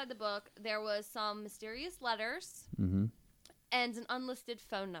also inside the book, there was some mysterious letters Mm-hmm. and an unlisted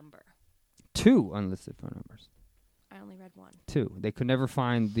phone number. 2 unlisted phone numbers. I only read 1. 2. They could never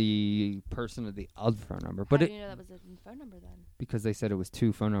find the person of the other phone number. How do you know that was a phone number then? Because they said it was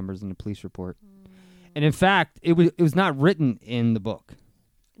 2 phone numbers in the police report. And in fact, it was not written in the book.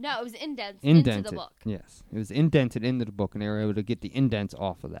 No, it was indented into the book. Yes. It was indented into the book, and they were able to get the indents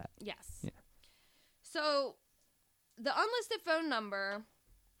off of that. Yes. Yeah. So, the unlisted phone number...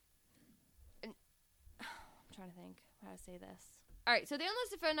 I'm trying to think how to say this. All right, so the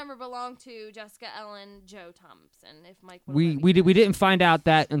unlisted phone number belonged to Jessica Ellen Joe Thompson. If Mike, We didn't find out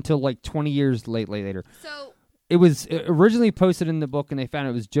that until like 20 years later. So it was originally posted in the book, and they found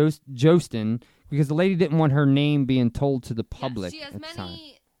it was Jostin because the lady didn't want her name being told to the public. Yes, she has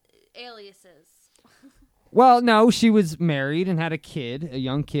many aliases. Well, no, she was married and had a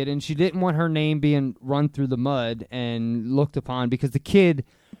young kid, and she didn't want her name being run through the mud and looked upon because the kid's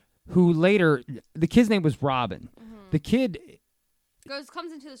name was Robin. Mm-hmm. The kid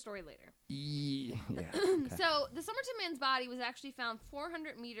comes into the story later. Yeah. Okay. So the Somerton Man's body was actually found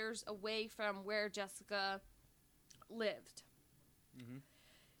 400 meters away from where Jessica lived. Mm-hmm.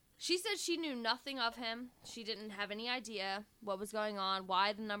 She said she knew nothing of him. She didn't have any idea what was going on,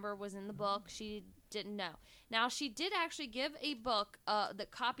 why the number was in the book. She didn't know. Now, she did actually give a book, the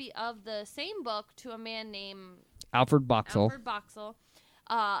copy of the same book, to a man named Alfred Boxall.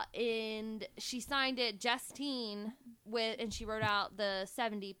 And she signed it Justine and she wrote out the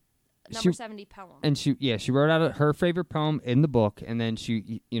 70 poem. And she wrote out her favorite poem in the book, and then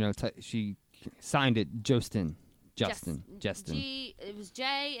she she signed it Justin. It was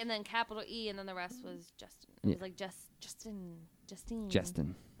J and then capital E, and then the rest was Justin. It was like Justine. I don't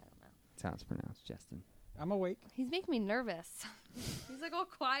know. That's how it's pronounced, Justin. I'm awake. He's making me nervous. He's like all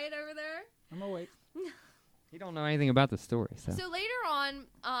quiet over there. I'm awake. He don't know anything about the story. So later on,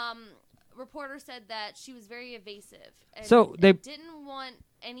 reporters said that she was very evasive. And they didn't want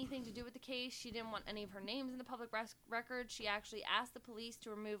anything to do with the case. She didn't want any of her names in the public record. She actually asked the police to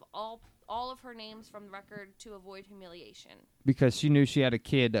remove all of her names from the record to avoid humiliation. Because she knew she had a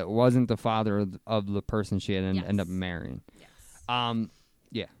kid that wasn't the father of the person she had ended up marrying. Yes.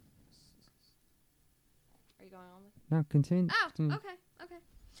 Yeah. Are you going on with? No, continue. Oh, okay.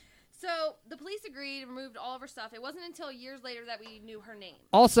 So the police agreed, removed all of her stuff. It wasn't until years later that we knew her name.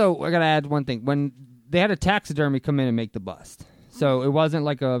 Also, I gotta add one thing: when they had a taxidermy come in and make the bust, so it wasn't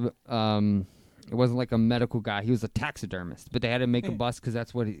like a medical guy. He was a taxidermist, but they had to make a bust because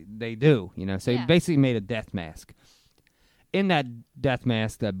that's what they do, So he basically made a death mask. In that death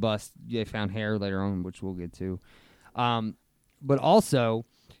mask, that bust, they found hair later on, which we'll get to. But also,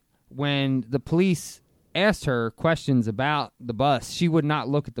 when the police asked her questions about the bust, she would not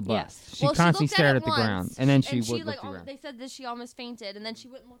look at the bust. Yeah. She constantly stared at the ground, and then she would look at the ground. They said that she almost fainted, and then she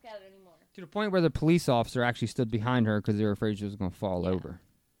wouldn't look at it anymore. To the point where the police officer actually stood behind her because they were afraid she was going to fall over.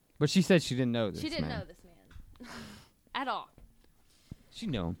 But she said she didn't know this man. She didn't know this man. At all. She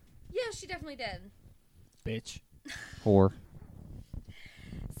knew him. Yeah, she definitely did. Bitch. Whore.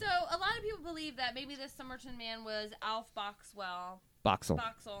 So, a lot of people believe that maybe this Somerton Man was Alf Boxall.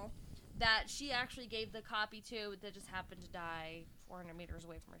 That she actually gave the copy to, that just happened to die 400 meters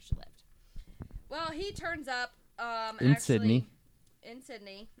away from where she lived. Well, he turns up in Sydney.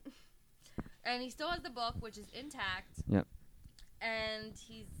 And he still has the book, which is intact. Yep. And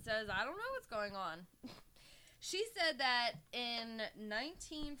he says, I don't know what's going on. She said that in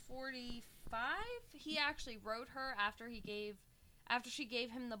 1945, he actually wrote her after she gave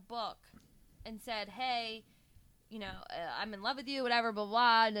him the book and said, hey, I'm in love with you, whatever, blah,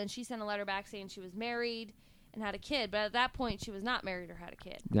 blah. And then she sent a letter back saying she was married and had a kid. But at that point, she was not married or had a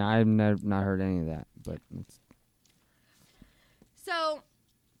kid. Yeah, I've not heard any of that. But So,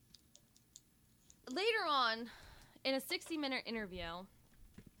 later on, in a 60-minute interview... I'm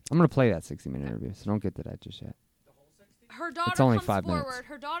going to play that 60-minute interview, so don't get to that just yet. Her daughter it's only comes 5 forward. minutes.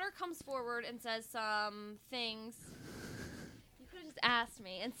 Her daughter comes forward and says some things... just asked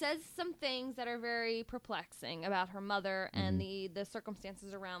me and says some things that are very perplexing about her mother and the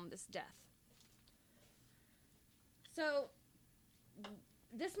circumstances around this death. So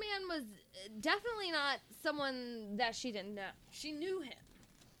this man was definitely not someone that she didn't know. She knew him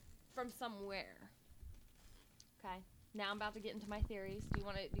from somewhere. Okay. Now I'm about to get into my theories. Do you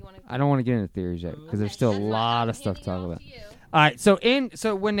want to? I don't want to get into theories yet because there's still a lot of stuff to talk about. All right.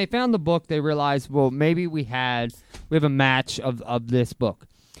 So when they found the book, they realized, well, maybe we have a match of this book.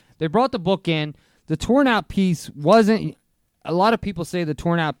 They brought the book in. The torn out piece wasn't. A lot of people say the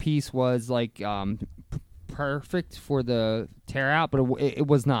torn out piece was like perfect for the tear out, but it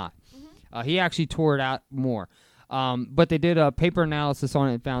was not. Mm-hmm. He actually tore it out more. But they did a paper analysis on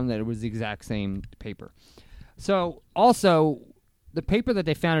it and found that it was the exact same paper. So, also, the paper that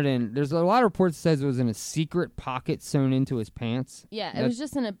they found it in, there's a lot of reports that says it was in a secret pocket sewn into his pants. Yeah, it was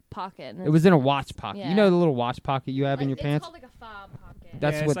just in a pocket. It was in a watch pocket. Yeah. You know the little watch pocket you have in your pants? It's called like a fob pocket.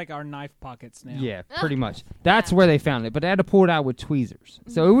 It's like our knife pockets now. Yeah, pretty much. That's where they found it, but they had to pull it out with tweezers.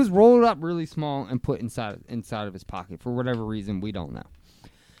 Mm-hmm. So it was rolled up really small and put inside of his pocket for whatever reason we don't know.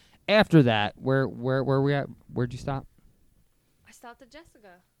 After that, where we at? Where'd you stop? I stopped at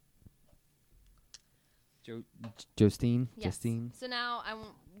Jessica. Justine? Yes. Justine? So now I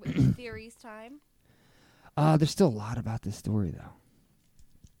want theories time. There's still a lot about this story, though.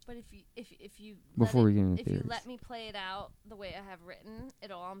 But if you let me play it out the way I have written,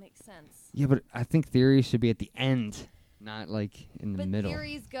 it'll all make sense. Yeah, but I think theories should be at the end, not like in the middle. But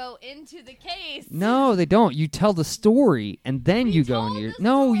theories go into the case. No, they don't. You tell the story and then you go into your.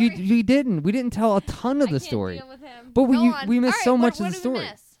 No, you didn't. We didn't tell a ton of the story. Deal with him. But we missed so much of the story.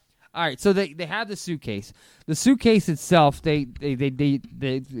 All right, so they have the suitcase. The suitcase itself, they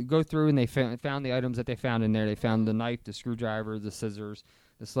go through and they found the items that they found in there. They found the knife, the screwdriver, the scissors,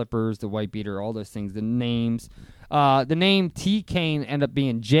 the slippers, the white beater, all those things. The names, the name T. Kane ended up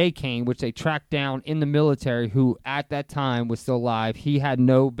being J. Kane, which they tracked down in the military, who at that time was still alive. He had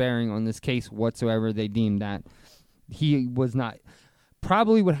no bearing on this case whatsoever. They deemed that he was not.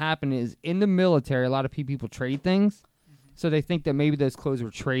 Probably what happened is in the military, a lot of people trade things. So they think that maybe those clothes were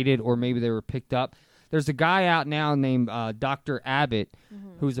traded or maybe they were picked up. There's a guy out now named Dr. Abbott,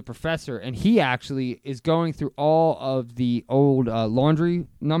 who's a professor, and he actually is going through all of the old laundry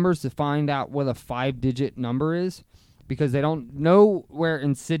numbers to find out what a 5-digit number is, because they don't know where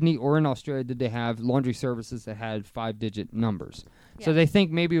in Sydney or in Australia did they have laundry services that had 5-digit numbers. Yeah. So they think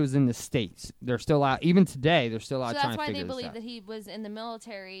maybe it was in the States. They're still out. Even today, they're still out trying to figure this out. So that's why they believe that he was in the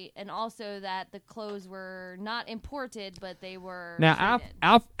military, and also that the clothes were not imported, but they were Now,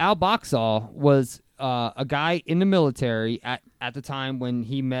 Al Boxall was a guy in the military at the time when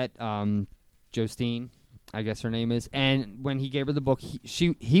he met Justine, I guess her name is, and when he gave her the book,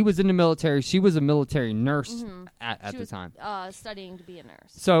 he was in the military. She was a military nurse at the time. Studying to be a nurse.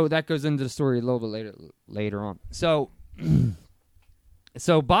 So that goes into the story a little bit later on.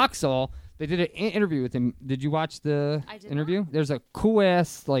 So Boxall, they did an interview with him. Did you watch the interview? Not. There's a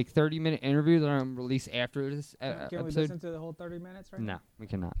cool-ass, 30-minute interview that I'm released after this episode. Can we listen to the whole 30 minutes right now? No, we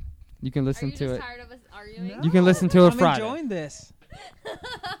cannot. You can listen to it. Are you just tired of us arguing? No. You can listen to it Friday. I'm enjoying this.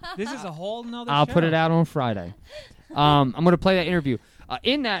 This is a whole nother I'll show. put it out on Friday. I'm going to play that interview.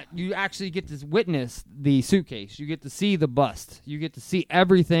 In that, you actually get to witness the suitcase. You get to see the bust. You get to see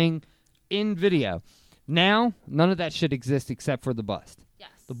everything in video. Now, none of that shit exists except for the bust. Yes.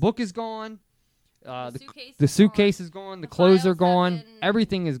 The book is gone. The suitcase suitcase is gone. The clothes are gone.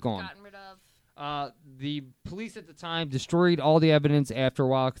 Everything is gone. Gotten rid of. The police at the time destroyed all the evidence after a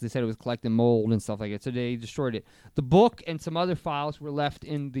while because they said it was collecting mold and stuff like that. So they destroyed it. The book and some other files were left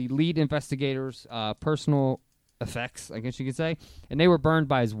in the lead investigator's personal effects, I guess you could say, and they were burned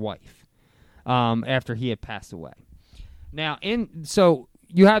by his wife after he had passed away. Now, so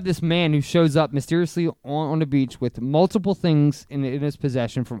you have this man who shows up mysteriously on the beach with multiple things in his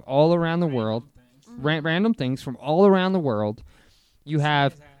possession from all around the world, random things from all around the world. You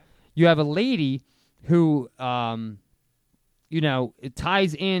have a lady who, it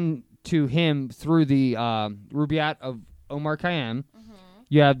ties in to him through the Rubaiyat of Omar Khayyam.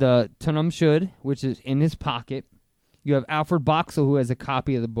 You have the Tanum Shud, which is in his pocket. You have Alfred Boxall, who has a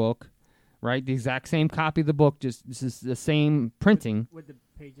copy of the book, right? The exact same copy of the book, just this is the same printing. With the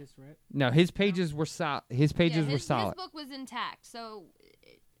pages, right? No, his pages were solid. His pages were solid. His book was intact, so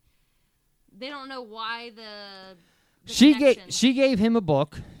they don't know why the she gave him a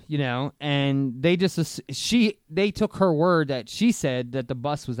book, and they they took her word that she said that the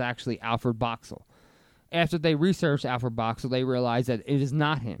bust was actually Alfred Boxall. After they researched Alfred Boxall, they realized that it is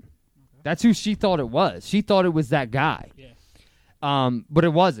not him. Okay. That's who she thought it was. She thought it was that guy. Yeah. But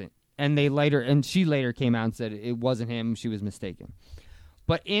it wasn't. And she later came out and said it wasn't him. She was mistaken.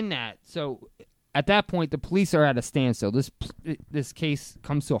 But in that, so at that point, the police are at a standstill. This case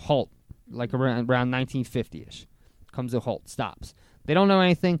comes to a halt, like around 1950-ish. Comes to a halt, stops. They don't know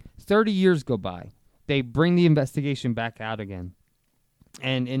anything. 30 years go by. They bring the investigation back out again.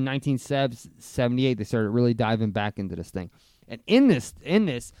 And in 1978, they started really diving back into this thing. And in this,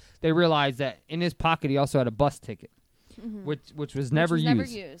 they realized that in his pocket he also had a bus ticket, which was never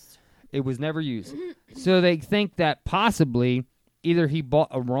used. It was never used. So they think that possibly either he bought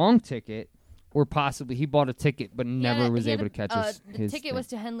a wrong ticket or possibly he bought a ticket but never was able to catch the ticket was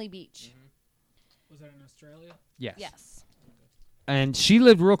to Henley Beach. Was that in Australia? Yes. Yes. And she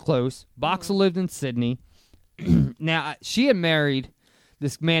lived real close. Boxall lived in Sydney. Now, she had married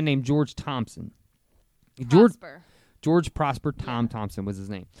this man named George Thompson. George Prosper Thompson was his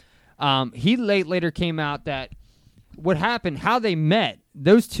name. He later came out that what happened, how they met,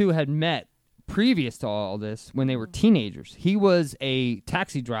 those two had met previous to all this when they were teenagers. He was a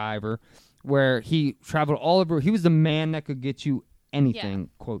taxi driver where he traveled all over. He was the man that could get you anything,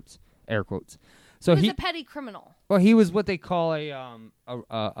 quotes, air quotes. So he was a petty criminal. Well, he was what they call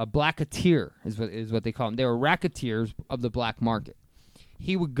a blacketeer, is what they call him. They were racketeers of the black market.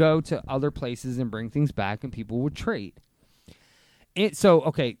 He would go to other places and bring things back, and people would trade.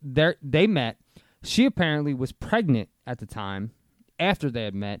 They met. She apparently was pregnant at the time. After they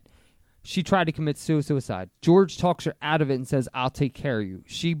had met, she tried to commit suicide. George talks her out of it and says, "I'll take care of you."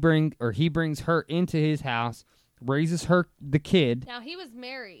 He brings her into his house, raises the kid. Now he was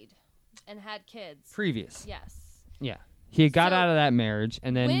married and had kids. Previous. Yes. Yeah. He got out of that marriage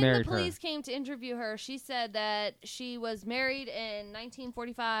and then married her. When the police came to interview her, she said that she was married in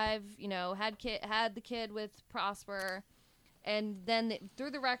 1945, had the kid with Prosper. And then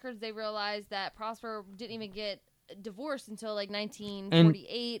through the records, they realized that Prosper didn't even get divorced until like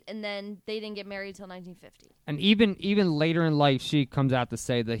 1948, and then they didn't get married until 1950. And even later in life, she comes out to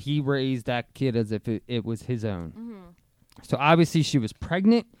say that he raised that kid as if it was his own. Mm-hmm. So obviously she was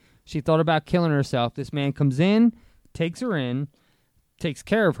pregnant. She thought about killing herself. This man comes in, takes her in, takes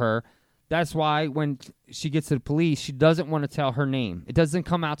care of her. That's why when she gets to the police, she doesn't want to tell her name. It doesn't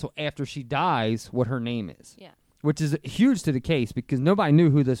come out till after she dies what her name is. Yeah. Which is huge to the case because nobody knew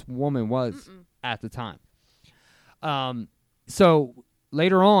who this woman was at the time. So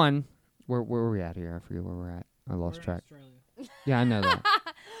later on, where were we at here? I forget where we're at. I lost track. Yeah, I know that.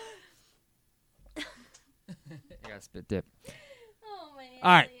 I got a spit dip. Oh man.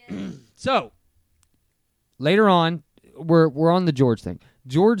 All right. So later on, we're on the George thing.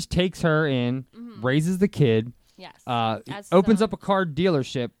 George takes her in, raises the kid. Yes. Opens up a car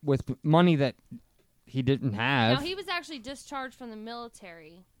dealership with money that he didn't have. Now he was actually discharged from the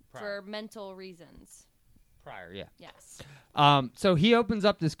military for mental reasons. Prior, yeah. Yes. So he opens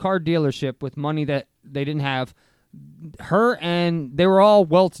up this car dealership with money that they didn't have. And they were all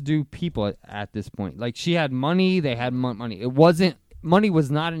well-to-do people at this point. Like she had money, they had money. Money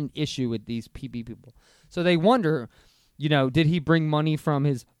was not an issue with these PB people. So they wonder, did he bring money from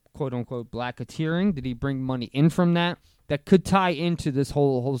his quote-unquote blacketeering? Did he bring money in from that? That could tie into this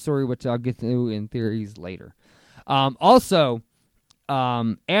whole story, which I'll get to in theories later. Also,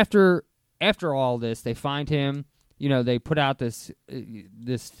 after all this, they find him. They put out this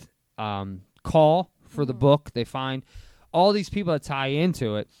call for the book. They find all these people that tie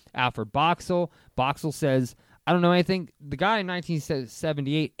into it. Alfred Boxall. Boxall says, "I don't know anything." The guy in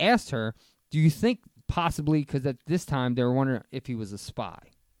 1978 asked her, "Do you think possibly?" Because at this time they were wondering if he was a spy.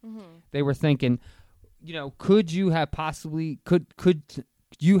 Mm-hmm. They were thinking, could you have possibly could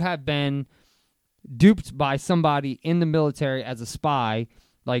you have been duped by somebody in the military as a spy,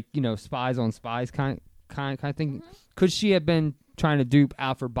 like spies on spies kind of thing? Mm-hmm. Could she have been trying to dupe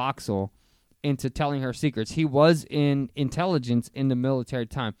Alfred Boxall into telling her secrets? He was in intelligence in the military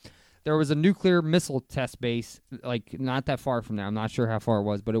time. There was a nuclear missile test base, like not that far from there. I'm not sure how far it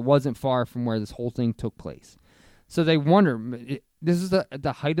was, but it wasn't far from where this whole thing took place. So they wonder. This is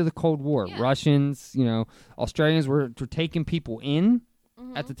the height of the Cold War. Yeah. Russians, Australians were taking people in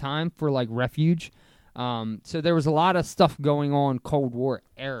at the time for like refuge. So there was a lot of stuff going on Cold War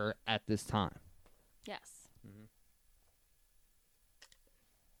era at this time. Yes.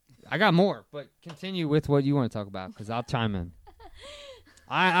 I got more, but continue with what you want to talk about because I'll chime in.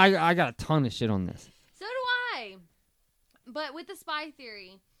 I got a ton of shit on this. So do I. But with the spy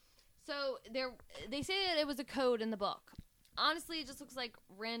theory, so they say that it was a code in the book. Honestly, it just looks like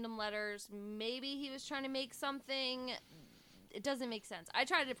random letters. Maybe he was trying to make something. It doesn't make sense. I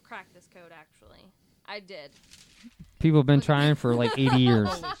tried to crack this code, actually. I did. People have been trying for like 80 years.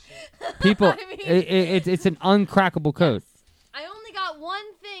 People, it's an uncrackable code. Yes. I only got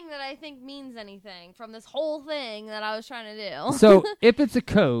one thing that I think means anything from this whole thing that I was trying to do. So, if it's a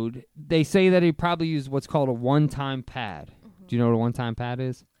code, they say that he probably used what's called a one-time pad. Mm-hmm. Do you know what a one-time pad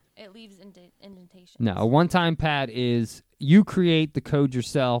is? It leaves indentations. No, a one-time pad is you create the code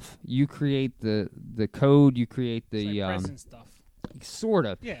yourself. You create the code. You create the prison stuff. Sort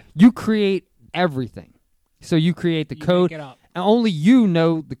of. Yeah. You create everything. So you create the code, make it up. and only you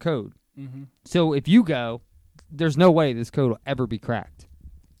know the code. Mhm. So if you go, there's no way this code will ever be cracked.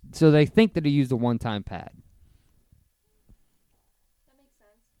 So they think that he used a one-time pad. That makes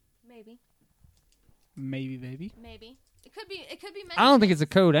sense. Maybe. Maybe, baby. Maybe. It could be many I don't think things.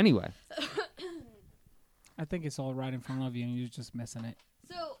 it's a code anyway. I think it's all right in front of you, and you're just missing it.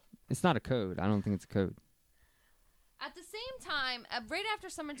 So It's not a code. I don't think it's a code. at the same time, right after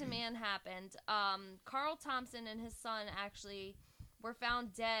Somerton Man happened, Carl Thompson and his son actually were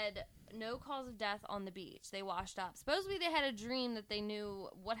found dead, no cause of death, on the beach. They washed up. Supposedly they had a dream that they knew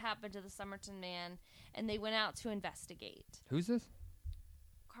what happened to the Somerton Man, and they went out to investigate. Who's this?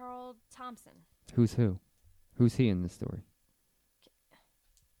 Carl Thompson. Who's who? Who's he in this story?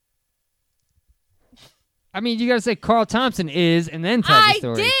 I mean, you got to say Carl Thompson is, and then tell the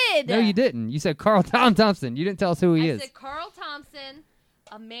story. I did! No, you didn't. You said Carl Thompson. You didn't tell us who he I is. said Carl Thompson,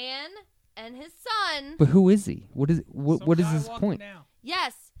 a man, and his son. But who is he? What is his point?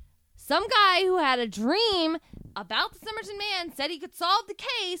 Yes, some guy who had a dream about the Somerton Man, said he could solve the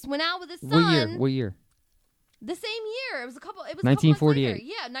case, went out with his son. What year? The same year. It was a couple. It was 1948. A couple months later.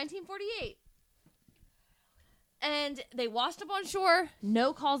 Yeah, 1948. And they washed up on shore.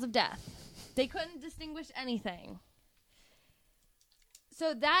 No cause of death. They couldn't distinguish anything.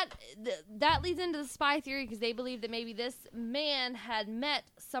 So that leads into the spy theory, because they believe that maybe this man had met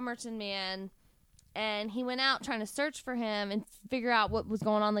Somerton Man, and he went out trying to search for him and figure out what was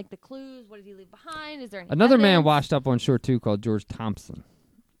going on, like the clues. What did he leave behind? Is there any Another man evidence? washed up on shore too, called George Thompson.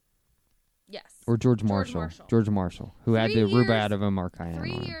 Yes. Or George Marshall. George Marshall, who had the rhubarb of Marcayam.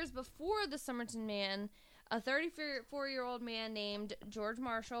 3 years before the Somerton Man, a 34-year-old man named George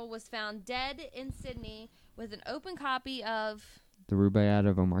Marshall was found dead in Sydney with an open copy of The Rubaiyat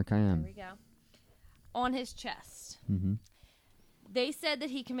of Omar Khayyam. There we go. On his chest. Mm-hmm. They said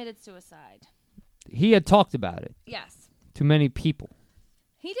that he committed suicide. He had talked about it. Yes. To many people.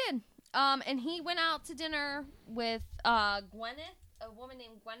 He did. And he went out to dinner with Gwyneth, a woman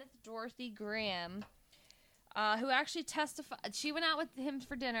named Gwyneth Dorothy Graham, who actually testified. She went out with him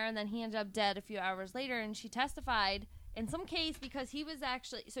for dinner, and then he ended up dead a few hours later, and she testified in some case because he was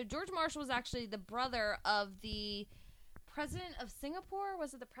actually... So George Marshall was actually the brother of the president of Singapore.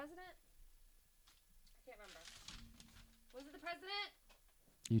 Was it the president? I can't remember. Was it the president?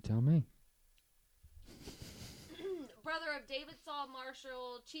 You tell me. Brother of David Saul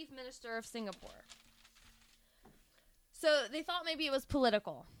Marshall, Chief Minister of Singapore. So they thought maybe it was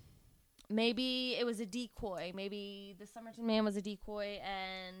political. Maybe it was a decoy. Maybe the Somerton Man was a decoy,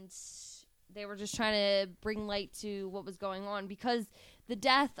 and they were just trying to bring light to what was going on, because the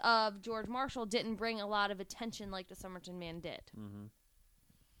death of George Marshall didn't bring a lot of attention like the Somerton Man did. Mm-hmm.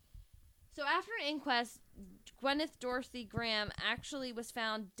 So after an inquest, Gwyneth Dorothy Graham actually was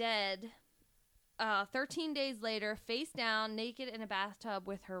found dead 13 days later, face down, naked in a bathtub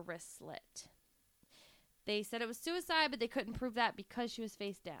with her wrists slit. They said it was suicide, but they couldn't prove that because she was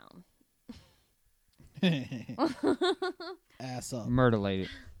face down. Ass up. Murderlated.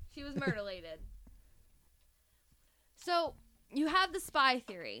 She was murderlated. So you have the spy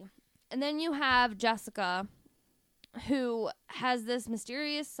theory, and then you have Jessica, who has this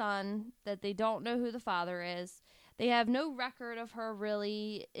mysterious son that they don't know who the father is. They have no record of her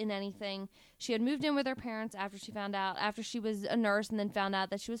really in anything. She had moved in with her parents after she was a nurse, and then found out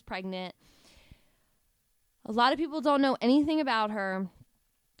that she was pregnant. A lot of people don't know anything about her.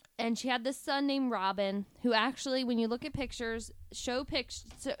 And she had this son named Robin, who actually, when you look at pictures, show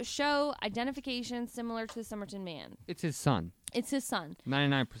identification similar to the Somerton Man. It's his son. It's his son.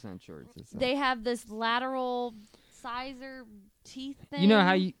 99% sure it's his son. They have this lateral sizer teeth thing. You know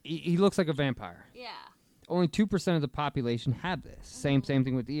how he looks like a vampire. Yeah. Only 2% of the population have this. Same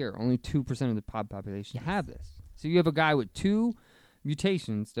thing with the ear. Only 2% of the population have this. So you have a guy with 2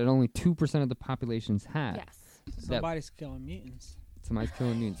 mutations that only 2% of the populations have. Yes. Somebody's killing mutants. Somebody's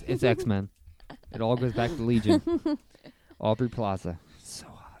killing mutants. It's X-Men. It all goes back to Legion. Aubrey Plaza. So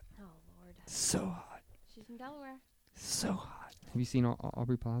hot. Oh, Lord. So hot. She's from Delaware. So hot. Have you seen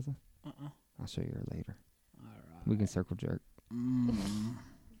Aubrey Plaza? Uh-uh. I'll show you her later. All right. We can circle jerk.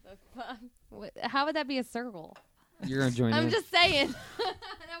 The fuck? How would that be a circle? You're going to join in? I'm just saying.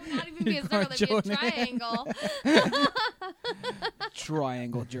 That would not even be a circle. That'd be a triangle.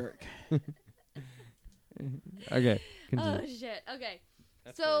 Triangle jerk. Okay. Continue. Oh, shit. Okay.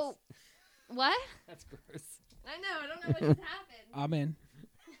 That's so, gross. What? That's gross. I know. I don't know what just happened. I'm in.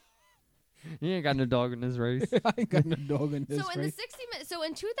 You ain't got no dog in this race. I ain't got no dog in this race. So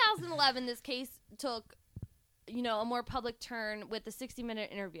in 2011, this case took a more public turn with the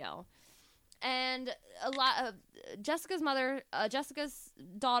 60-minute interview. And a lot of Jessica's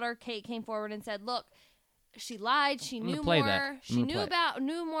daughter, Kate, came forward and said, "Look, she lied. She knew more. She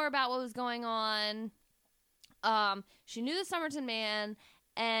knew more about what was going on. She knew the Somerton Man,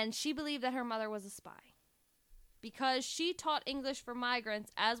 and she believed that her mother was a spy because she taught English for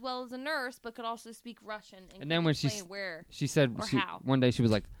migrants as well as a nurse, but could also speak Russian." And then when she said one day she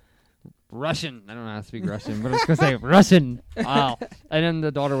was like, "Russian." I don't know how to speak Russian, but I was going to say Russian. Wow. And then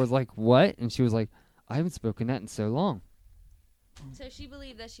the daughter was like, "What?" And she was like, "I haven't spoken that in so long." So she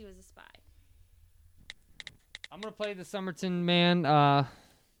believed that she was a spy. I'm going to play the Somerton Man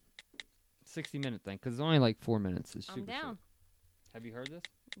 60-minute thing because it's only like 4 minutes. It's I'm down. Short. Have you heard this?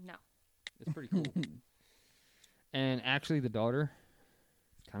 No. It's pretty cool. And actually, the daughter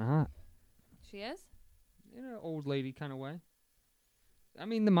is kind of hot. She is? In an old lady kind of way. I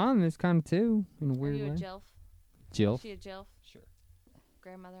mean, the mom is kind of too, in a weird way. Are you a jilf? Jilf? Is she a jilf? Sure.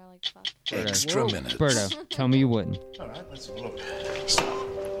 Grandmother I like to fuck. Extra minutes. Berto, tell me you wouldn't. All right, let's have a look.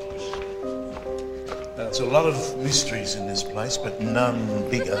 There's a lot of mysteries in this place, but none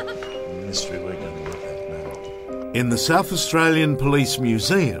bigger than the mystery we're going to look at now. In the South Australian Police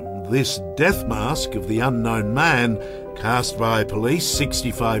Museum, this death mask of the unknown man, cast by police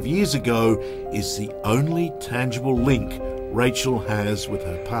 65 years ago, is the only tangible link Rachel has with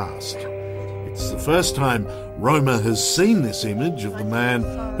her past. It's the first time Roma has seen this image of the man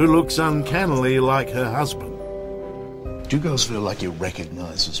who looks uncannily like her husband. Do you girls feel like you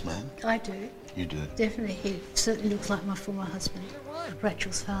recognise this man? I do. You do? Definitely. He certainly looks like my former husband,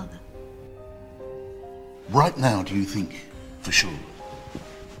 Rachel's father. Right now, do you think for sure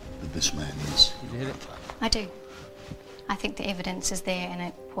that this man is? I do. I think the evidence is there and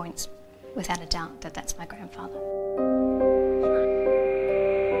it points without a doubt that that's my grandfather.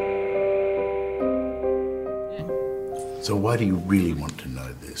 So why do you really want to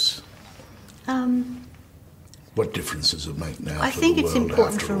know this? What difference does it make now? I to think the it's world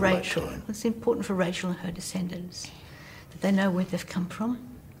important after for all that Rachel. time? It's important for Rachel and her descendants that they know where they've come from,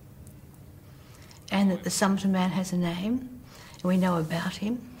 and that the Somerton Man has a name, and we know about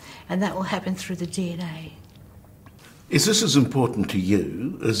him, and that will happen through the DNA. Is this as important to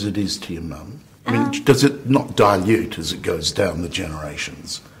you as it is to your mum? I mean, does it not dilute as it goes down the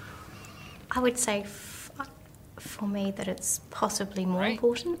generations? I would say for me that it's possibly more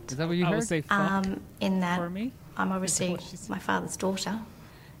important. Is that what you heard? I would say fuck in that for me. I'm obviously my father's daughter,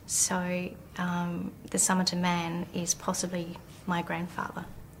 so the Somerton Man is possibly my grandfather.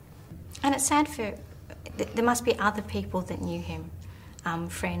 And it's sad for... There must be other people that knew him,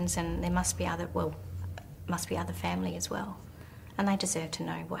 friends, and there must be other family as well. And they deserve to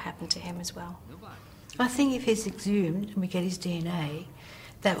know what happened to him as well. I think if he's exhumed and we get his DNA,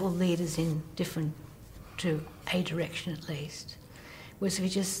 that will lead us in to a direction at least. Whereas if he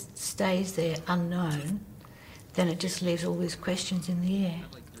just stays there unknown, then it just leaves all these questions in the air.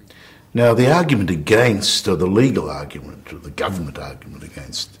 Now, the argument against, or the legal argument, or the government argument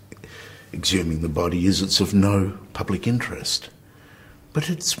against exhuming the body is it's of no public interest. But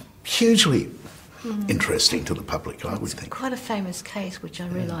it's hugely interesting to the public, I would think. It's quite a famous case, which I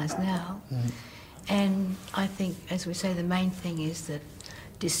realise now. And I think, as we say, the main thing is that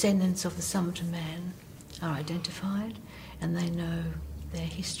descendants of the Somerton Man are identified and they know their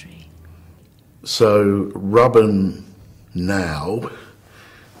history. So, Robin now,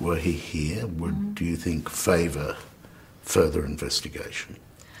 were he here, would, do you think, favour further investigation?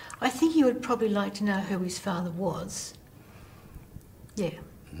 I think he would probably like to know who his father was. Yeah,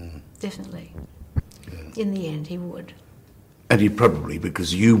 definitely. Yeah. In the end, he would. And he probably,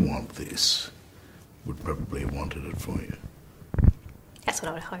 because you want this, would probably have wanted it for you. That's what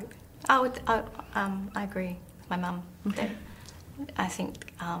I would hope. I agree with my mum. That I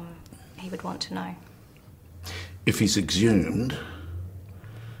think he would want to know. If he's exhumed,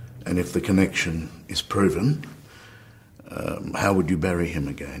 and if the connection is proven, how would you bury him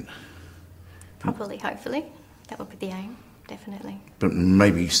again? Properly, hopefully. That would be the aim, definitely. But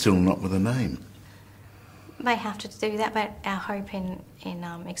maybe still not with a name. They have to do that, but our hope in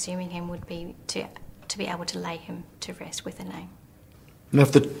exhuming him would be to be able to lay him to rest with a name. Now,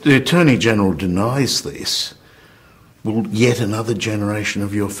 if the Attorney-General denies this, will yet another generation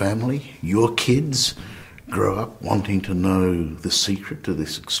of your family, your kids, grow up wanting to know the secret to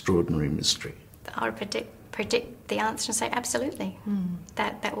this extraordinary mystery? I would predict the answer and say absolutely.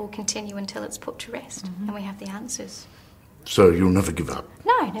 That will continue until it's put to rest and we have the answers. So you'll never give up?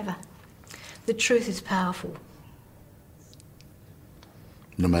 No, never. The truth is powerful.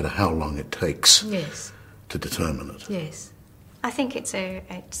 No matter how long it takes to determine it? Yes. I think it's a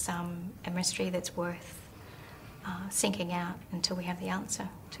mystery that's worth sinking out until we have the answer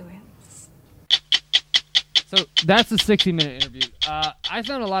to it. So that's the 60-minute interview. I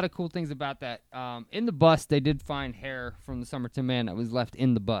found a lot of cool things about that. In the bust, they did find hair from the Somerton Man that was left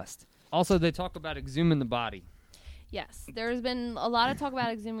in the bust. Also, they talk about exhuming the body. Yes, there's been a lot of talk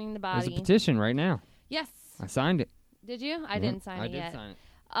about exhuming the body. There's a petition right now. Yes. I signed it. Did you? I didn't sign it yet. I did sign it.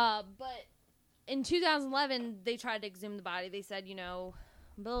 But in 2011, they tried to exhume the body. They said, blah,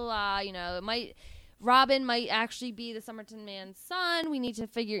 blah, blah, Robin might actually be the Somerton Man's son. We need to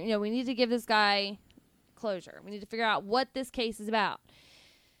we need to give this guy closure. We need to figure out what this case is about.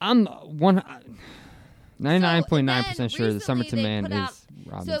 I'm 99.9% sure the Somerton Man is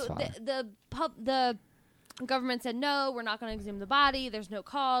Robin's father. The government said, no, we're not going to exhume the body. There's no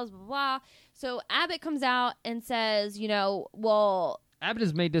cause, blah, blah, blah. So Abbott comes out and says, Abbott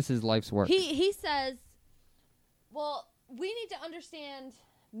has made this his life's work. He says, well, we need to understand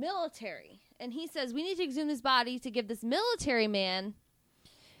military. And he says, we need to exhume this body to give this military man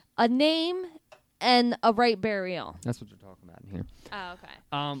a name and a right burial. That's what you're talking about in here. Oh, okay.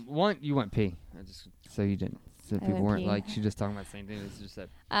 One, you went pee. So you didn't. So people weren't like, she just talking about the same thing. It's just that.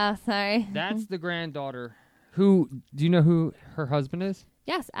 Oh, sorry. That's the granddaughter who, do you know who her husband is?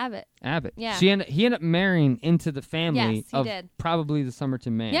 Yes, Abbott. Yeah. He ended up marrying into the family of did. Probably the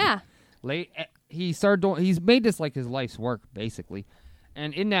Somerton Man. Yeah. He's made this like his life's work, basically.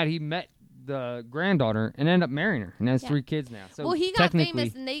 And in that, he met the granddaughter and ended up marrying her, and has 3 kids now. So he got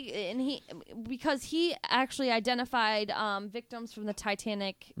famous, because he actually identified victims from the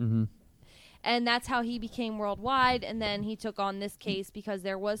Titanic, and that's how he became worldwide. And then he took on this case because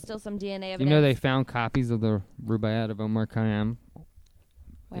there was still some DNA evidence. They found copies of the Rubaiyat of Omar Khayyam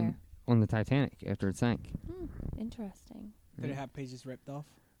on the Titanic after it sank. Interesting. Did it have pages ripped off?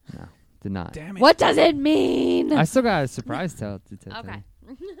 No, did not. Damn it! What does it mean? I still got a surprise tale to tell. Okay.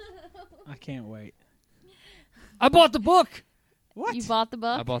 I can't wait. I bought the book. What? You bought the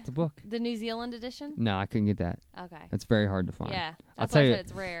book? I bought the book. The New Zealand edition? No, I couldn't get that. Okay. It's very hard to find. Yeah. I'll tell you.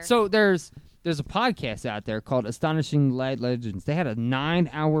 It's rare. So there's a podcast out there called Astonishing Legends. They had a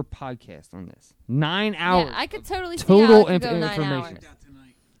 9-hour podcast on this. 9 hours. Yeah, I could totally see total how it could go 9 information. hours.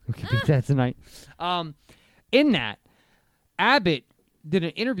 We could do that tonight. In that, Abbott did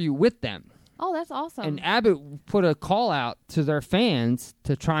an interview with them. Oh, that's awesome. And Abbott put a call out to their fans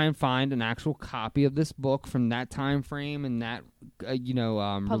to try and find an actual copy of this book from that time frame and that,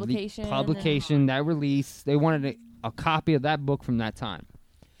 publication, that release. They wanted a copy of that book from that time.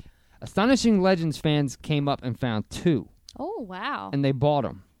 Astonishing Legends fans came up and found 2. Oh, wow. And they bought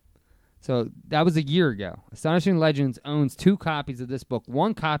them. So that was a year ago. Astonishing Legends owns 2 copies of this book.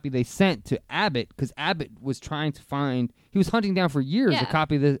 1 copy they sent to Abbott because Abbott was trying to find. He was hunting down for years a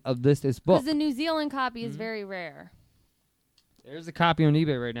copy of this book. Because the New Zealand copy is very rare. There's a copy on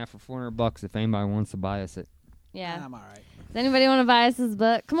eBay right now for $400 if anybody wants to buy us it. Yeah. I'm all right. Does anybody want to buy us this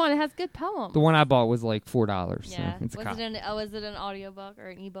book? Come on, it has good poems. The one I bought was like $4. Yeah. So it's was it an audiobook or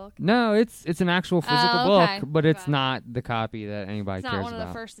an ebook? No, it's an actual physical book, but it's Okay. not the copy that anybody cares about. It's not one of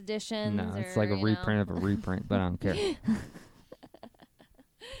the first editions. No, it's like a reprint of a reprint, but I don't care.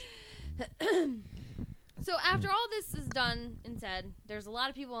 So after all this is done and said, there's a lot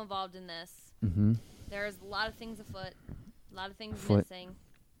of people involved in this. Mm-hmm. There's a lot of things afoot, a lot of things Afoot. missing.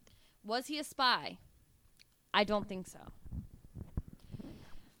 Was he a spy? I don't think so.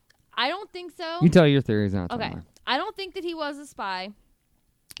 I don't think so. You tell your theories now. Okay. I don't think that he was a spy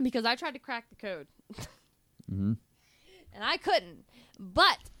because I tried to crack the code. Mm-hmm. And I couldn't.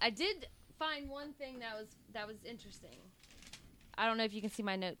 But I did find one thing that was interesting. I don't know if you can see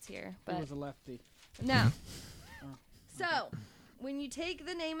my notes here, but He was a lefty. no. So, when you take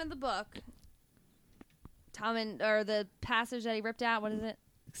the name of the book, or the passage that he ripped out, what is it?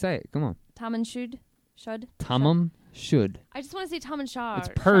 Say it. Come on. Tamam Shud? Tamam Shud. I just want to say Tamam Shud. It's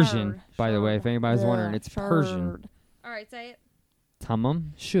Persian, by the way, if anybody's wondering. It's Persian. All right, say it.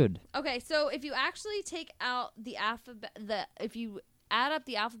 Tamam Shud. Okay, so if you actually take out the if you add up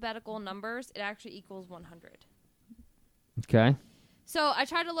the alphabetical numbers, it actually equals 100. Okay. So I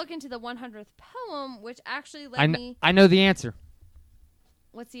tried to look into the 100th poem, which actually led me. I know the answer.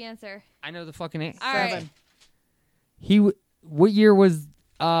 What's the answer? I know the fucking answer. All right. What year was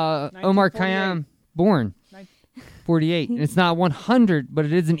Omar Khayyam born? 48. And it's not 100, but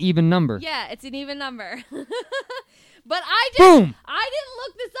it is an even number. Yeah, it's an even number. But I Boom! I didn't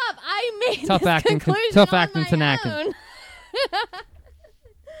look this up. I made Tough this acting, conclusion tough on acting, my Tanaka. own.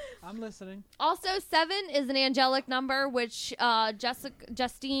 I'm listening. Also, 7 is an angelic number, which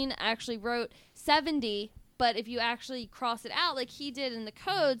Justine actually wrote 70. But if you actually cross it out like he did in the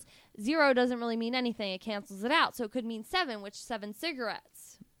codes, 0 doesn't really mean anything. It cancels it out. So it could mean 7, which 7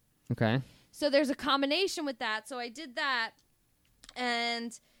 cigarettes. Okay. So there's a combination with that. So I did that.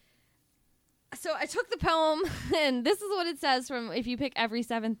 And so I took the poem, and this is what it says from if you pick every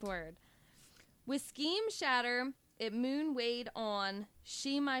seventh word. With scheme shatter, it moon weighed on,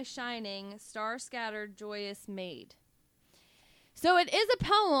 she my shining, star scattered, joyous maid. So it is a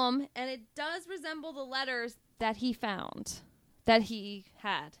poem, and it does resemble the letters that he found, that he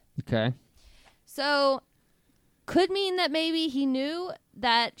had. Okay. So could mean that maybe he knew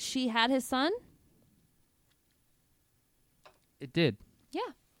that she had his son. It did. Yeah.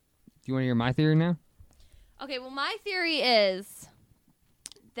 Do you want to hear my theory now? Okay, well, my theory is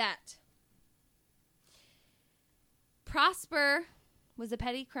that Prosper was a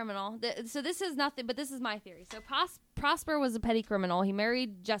petty criminal. So this is nothing, but this is my theory. So Prosper was a petty criminal. He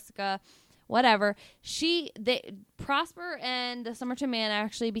married Jessica, whatever. Prosper and the Somerton Man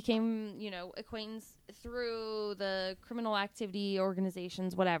actually became, acquaintance through the criminal activity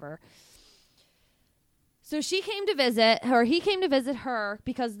organizations, whatever. So she came to visit, or he came to visit her,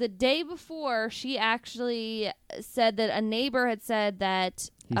 because the day before she actually said that a neighbor had said that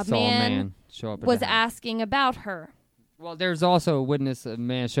a man show up was asking about her. Well, there's also a witness, a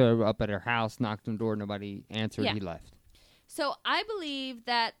man showed up at her house, knocked on the door, nobody answered, he left. So I believe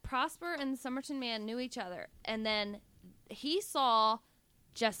that Prosper and the Somerton Man knew each other, and then he saw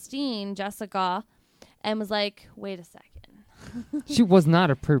Jessica, and was like, wait a second. She was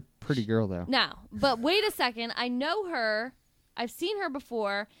not a pretty girl, though. No, but wait a second. I know her. I've seen her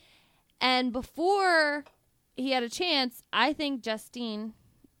before. And before he had a chance, I think Justine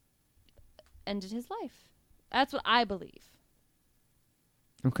ended his life. That's what I believe.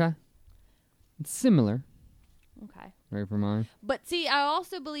 Okay. It's similar. Okay. Right for mine. But see, I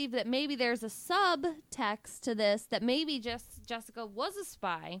also believe that maybe there's a subtext to this, that maybe Jessica was a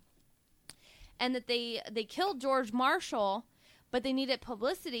spy, and that they killed George Marshall, but they needed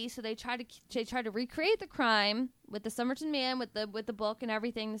publicity, so they tried to recreate the crime with the Somerton Man, with the book and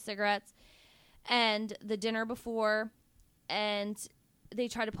everything, the cigarettes, and the dinner before, and they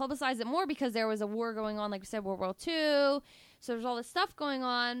tried to publicize it more because there was a war going on, like we said, World War II. So there's all this stuff going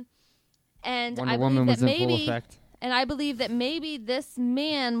on, and Wonder Woman was in full effect. And I believe that maybe this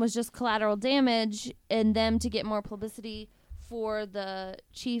man was just collateral damage in them to get more publicity for the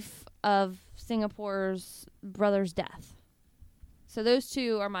chief of Singapore's brother's death. So those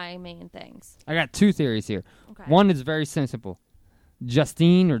two are my main things. I got two theories here. Okay. One is very simple.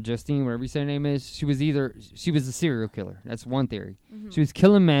 Justine, whatever you say her name is, she was a serial killer. That's one theory. Mm-hmm. She was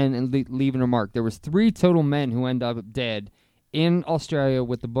killing men and leaving a mark. There was 3 total men who ended up dead in Australia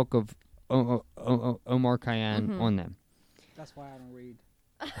with the book of Omar Khayyam on them. That's why I don't read.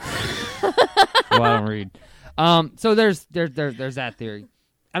 Well, I don't read. So there's that theory.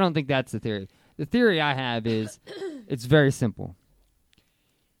 I don't think that's the theory. The theory I have is it's very simple.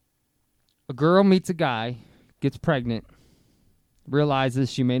 A girl meets a guy, gets pregnant, realizes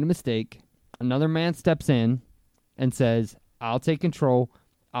she made a mistake. Another man steps in and says, I'll take control.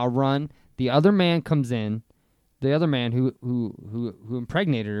 I'll run. The other man comes in. The other man who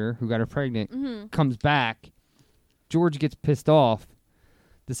impregnated her, who got her pregnant, comes back. George gets pissed off,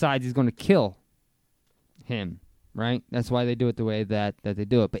 decides he's going to kill him, right? That's why they do it the way that they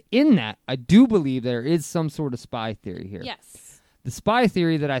do it. But in that, I do believe there is some sort of spy theory here. Yes. The spy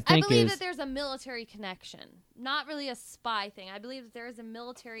theory that I think I believe that there's a military connection. Not really a spy thing. I believe that there is a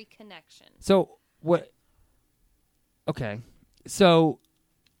military connection. So, what... Okay. So,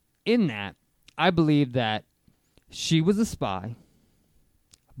 in that, I believe that she was a spy.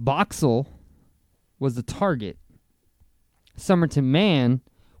 Boxall was the target. Somerton Man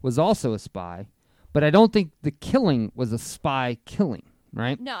was also a spy. But I don't think the killing was a spy killing,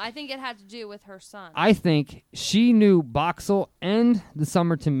 right? No, I think it had to do with her son. I think she knew Boxall and the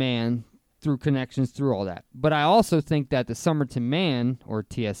Somerton Man through connections, through all that. But I also think that the Somerton Man, or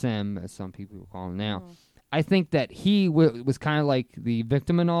TSM, as some people call him now, I think that he was kind of like the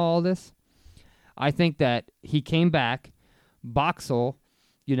victim in all this. I think that he came back, Boxall,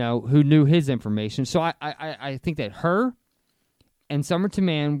 who knew his information. So I think that her and Somerton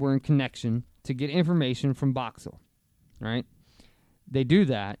Man were in connection to get information from Boxall, right? They do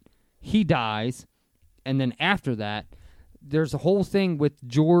that. He dies, and then after that, there's a whole thing with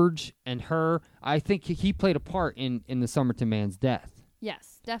George and her. I think he played a part in the Somerton Man's death.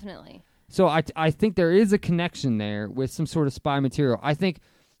 Yes, definitely. So I think there is a connection there with some sort of spy material. I think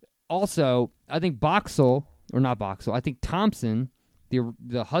Boxall, or not Boxall, I think Thompson,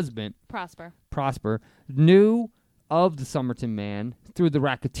 the husband, Prosper, knew of the Somerton Man through the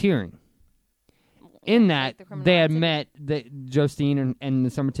racketeering. In that, they had met, Justine and the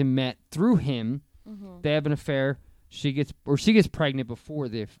Somerton met through him. Mm-hmm. They have an affair she gets pregnant before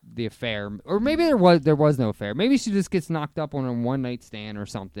the affair, or maybe there was no affair. Maybe she just gets knocked up on a one night stand or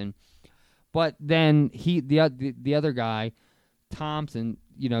something. But then the other guy, Thompson,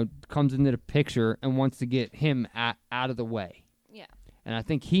 comes into the picture and wants to get him out of the way. Yeah. And I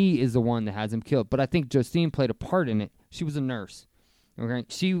think he is the one that has him killed. But I think Justine played a part in it. She was a nurse. Okay,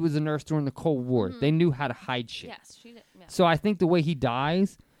 she was a nurse during the Cold War. Mm-hmm. They knew how to hide shit. Yes, she did. Yeah. So I think the way he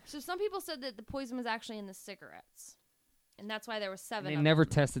dies. So some people said that the poison was actually in the cigarettes, and that's why there were 7. They of never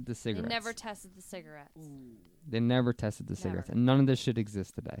them. tested the cigarettes. They never tested the cigarettes. They never tested the cigarettes, and none of this shit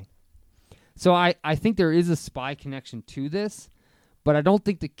exists today. So I think there is a spy connection to this, but I don't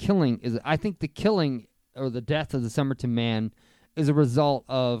think the killing is. I think the killing or the death of the Somerton Man is a result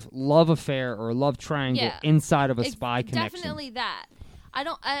of love affair or love triangle inside of a spy connection. Definitely that. I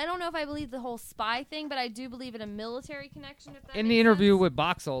don't know if I believe the whole spy thing, but I do believe in a military connection. If that in the interview with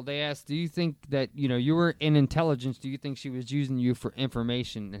Boxall, they asked, "Do you think that you were in intelligence? Do you think she was using you for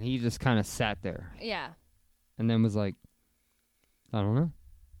information?" And he just kind of sat there. Yeah. And then was like, "I don't know."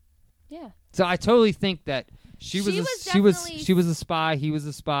 Yeah. So I totally think that she was a spy. He was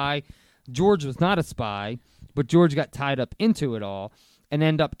a spy. George was not a spy, but George got tied up into it all and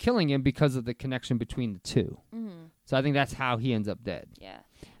ended up killing him because of the connection between the two. Mm-hmm. So I think that's how he ends up dead. Yeah.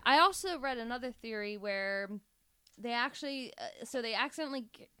 I also read another theory where they actually, they accidentally,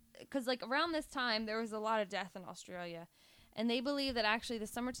 because like around this time there was a lot of death in Australia, and they believe that actually the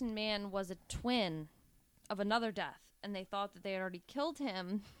Somerton Man was a twin of another death, and they thought that they had already killed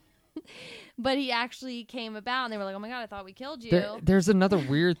him. But he actually came about, and they were like, "Oh my god, I thought we killed you." There's another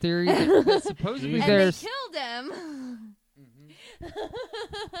weird theory that supposedly and they killed him.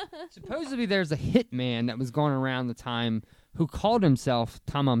 Supposedly there's a hitman that was going around the time who called himself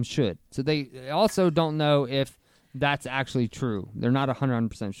Tamam Shud. So they also don't know if that's actually true. They're not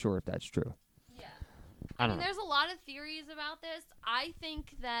 100% sure if that's true. Yeah. I don't know. There's a lot of theories about this. I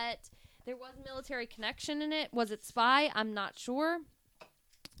think that there was a military connection in it. Was it spy? I'm not sure.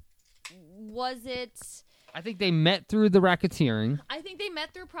 Was it... I think they met through the racketeering. I think they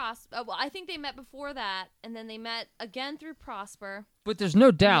met through Prosper. I think they met before that, and then they met again through Prosper. But there's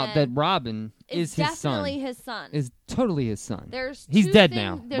no doubt that Robin is his son. Definitely his son. Is totally his son. He's dead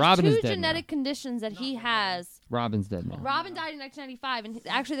now. There's Robin is two dead genetic conditions that he has. Robin's dead now. Robin died in 1995, and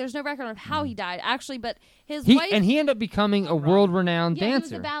actually there's no record of how he died. Actually, but his wife... And he ended up becoming a world-renowned dancer.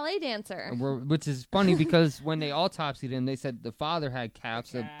 He was a ballet dancer. Which is funny because when they autopsied him, they said the father had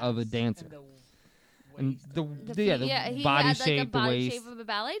calves of a dancer. And the body shape, like a body shape of a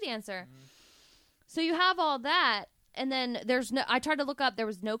ballet dancer. Mm-hmm. So you have all that, and then I tried to look up. There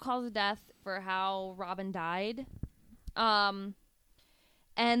was no cause of death for how Robin died. And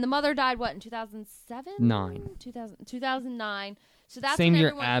the mother died in 2007? 2009. So that's same when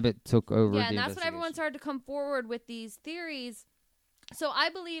year Abbott took over. Yeah, and that's when everyone started to come forward with these theories. So I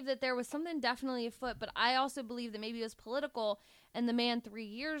believe that there was something definitely afoot, but I also believe that maybe it was political. And the man 3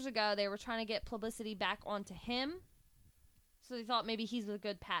 years ago, they were trying to get publicity back onto him. So they thought maybe he's a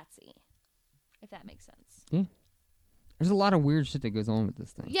good patsy, if that makes sense. Yeah. There's a lot of weird shit that goes on with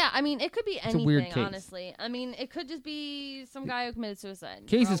this thing. Yeah, I mean, it could be It's a weird anything, case. honestly. I mean, it could just be some guy who committed suicide.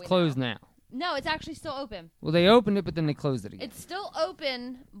 Case is closed now. No, it's actually still open. Well, they opened it, but then they closed it again. It's still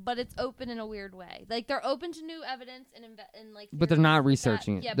open, but it's open in a weird way. Like, they're open to new evidence and like. But they're not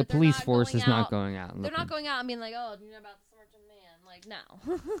researching it. Yeah, the police force is not going out. They're not going out and being like, "Oh, do you know about the Somerton Man?" Like, no.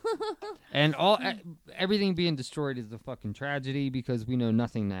 And everything being destroyed is a fucking tragedy because we know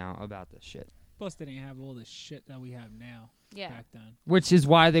nothing now about this shit. Plus, they didn't have all the shit that we have now. Yeah. Back then. Which is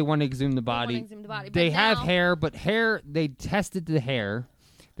why they want to exhume the body. They but have now- hair, but hair. They tested the hair.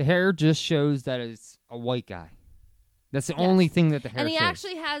 The hair just shows that it's a white guy. That's the only thing that the hair And he shows.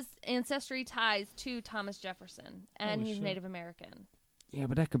 actually has ancestry ties to Thomas Jefferson, and he's Native American. Yeah,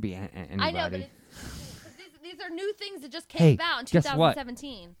 but that could be anybody. I know, but these are new things that just came about in guess what?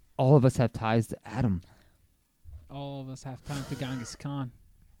 2017. All of us have ties to Adam. All of us have time to Genghis Khan.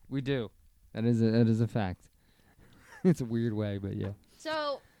 We do. That is a fact. It's a weird way, but yeah.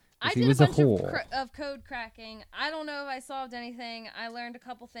 So I he did was a a bunch whore. of code cracking. I don't know if I solved anything. I learned a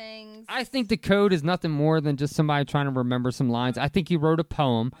couple things. I think the code is nothing more than just somebody trying to remember some lines. I think he wrote a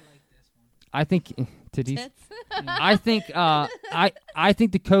poem. I think titties. I think I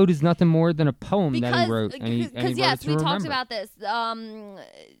think the code is nothing more than a poem that he wrote. Because yes, we talked about this.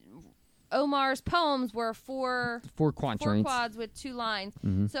 Omar's poems were four quads with 2 lines.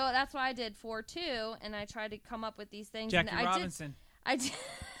 Mhm. So that's what I did 4-2, and I tried to come up with these things. Jackie and Robinson. I did.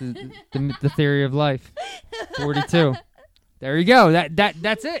 the theory of life. 42. There you go. That's it.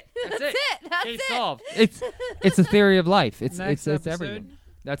 That's it. That's Case it. solved. It's a theory of life. It's Next it's episode. everything.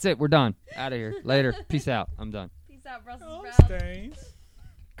 That's it. We're done. Out of here. Later. Peace out. I'm done. Peace Peace out, Brussels sprouts.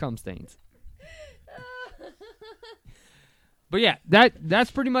 Cum stains. But yeah, that's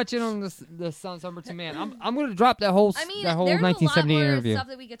pretty much it on the Somerton Man. I'm going to drop that whole I mean, that whole there's 1978 a lot more interview. stuff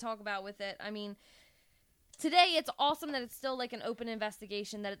that we could talk about with it. I mean, today it's awesome that it's still like an open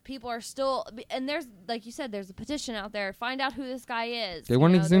investigation, that people are still, and there's, like you said, there's a petition out there. Find out who this guy is. They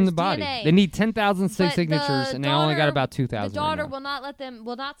want to exhume the body. DNA. They need 10,000 But signatures, and they only got about 2,000. The daughter right now. will not let them.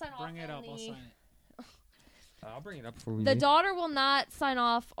 Will not sign off. Bring it up. I'll sign it. I'll bring it up for you. The daughter will not sign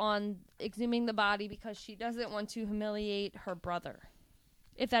off on exhuming the body because she doesn't want to humiliate her brother.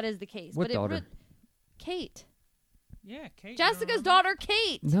 If that is the case. What but daughter? Kate. Yeah, Kate. Jessica's daughter,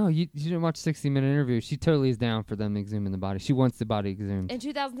 Kate. No, you didn't watch 60-minute interview. She totally is down for them exhuming the body. She wants the body exhumed. In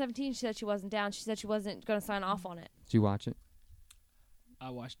 2017, she said she wasn't down. She said she wasn't going to sign off on it. Did you watch it? I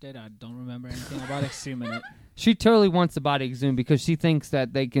watched it. I don't remember anything about exhuming it. She totally wants the body exhumed because she thinks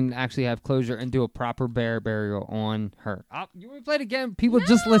that they can actually have closure and do a proper burial on her. You want to play it again? People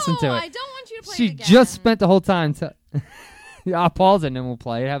just listen to it. I don't want you to play She it again. just spent the whole time. I'll pause it and then we'll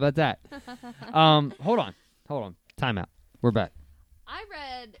play it. How about that? Hold on. Time out. We're back. I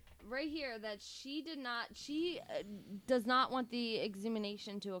read right here that she does not want the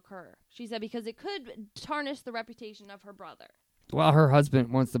exhumation to occur. She said because it could tarnish the reputation of her brother. Well, her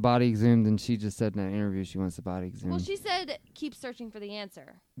husband wants the body exhumed, and she just said in that interview she wants the body exhumed. Well, she said keep searching for the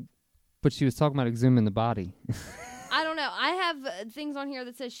answer. But she was talking about exhuming the body. I don't know. I have things on here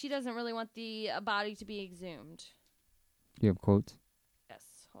that says she doesn't really want the body to be exhumed. You have quotes? Yes.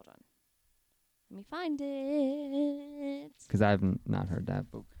 Hold on. Let me find it. Because I haven't not heard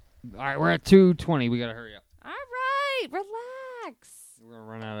that. But all right, we're at 2:20. We got to hurry up. All right. Relax. We're going to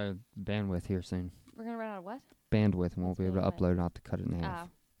run out of bandwidth here soon. We're going to run out of what? Bandwidth, and we'll be able to upload. I'll have to cut it in half.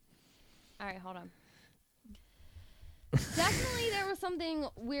 All right, hold on. Definitely there was something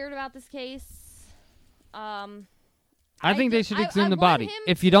weird about this case. I think they should exhume the body.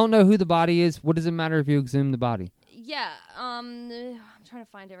 If you don't know who the body is, what does it matter if you exhume the body? Yeah, I'm trying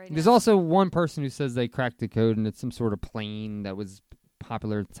to find it right now. There's also one person who says they cracked the code, and it's some sort of plane that was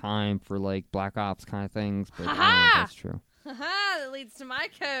popular at the time for, like, Black Ops kind of things, but I don't know if that's true. Haha, that leads to my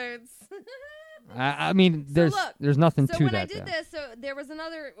codes. I mean, there's nothing to that. So when I did this, there was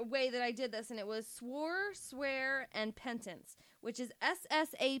another way that I did this, and it was swore, swear, and penance, which is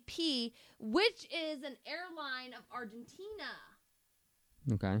SSAP, which is an airline of Argentina.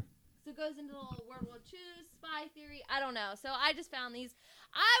 Okay. So it goes into the little World War II, spy theory. I don't know. So I just found these.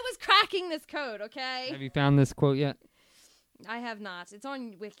 I was cracking this code, okay? Have you found this quote yet? I have not. It's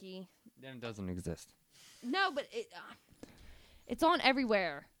on Wiki. Then it doesn't exist. No, but it's on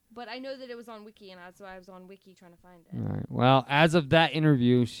everywhere. But I know that it was on Wiki, and that's why I was on Wiki trying to find it. All right. Well, as of that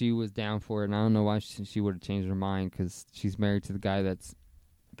interview, she was down for it, and I don't know why she would have changed her mind, because she's married to the guy that's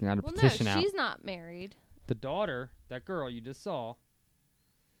got a petition out. No, she's not married. The daughter, that girl you just saw,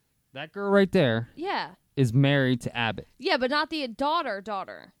 that girl right there, is married to Abbott. Yeah, but not the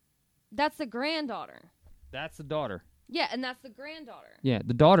daughter. That's the granddaughter. That's the daughter. Yeah, and that's the granddaughter. Yeah,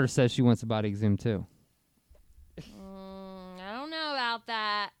 the daughter says she wants the body exhumed too. I don't know about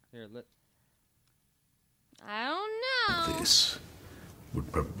that. Here, I don't know. This would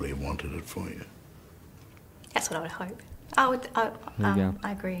probably have wanted it for you. That's what I would hope.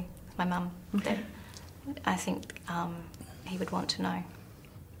 I agree with my mum. I think he would want to know.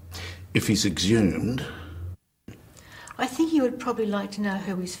 If he's exhumed... I think he would probably like to know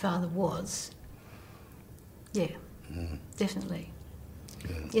who his father was. Yeah, definitely.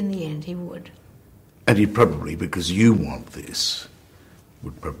 Yeah. In the end, he would. And he probably, because you want this,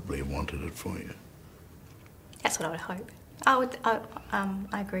 would probably have wanted it for you. That's what I would hope.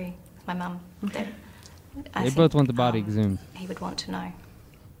 I agree with my mum. They both want the body exhumed. He would want to know.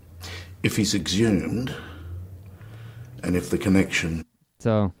 If he's exhumed, and if the connection...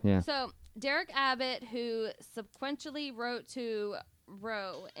 So, yeah. So, Derek Abbott, who subsequently wrote to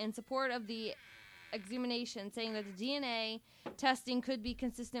Roe in support of the exhumation, saying that the DNA testing could be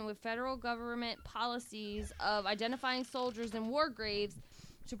consistent with federal government policies of identifying soldiers in war graves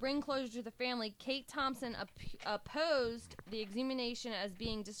to bring closure to the family, Kate Thompson opposed the exhumation as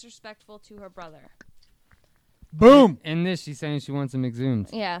being disrespectful to her brother. Boom! In this, she's saying she wants him exhumed.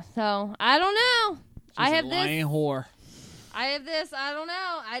 Yeah, so, I don't know. I have this. Lying whore. I have this. I don't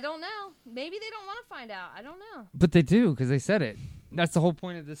know. Maybe they don't want to find out. I don't know. But they do, because they said it. That's the whole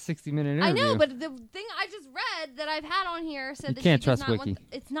point of this 60-minute interview. I know, but the thing I just read that I've had on here said that can't she does trust not Wiki. want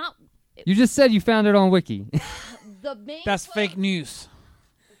it's not. You just said you found it on Wiki. That's fake news.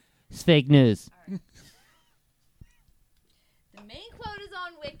 It's fake news. The main quote is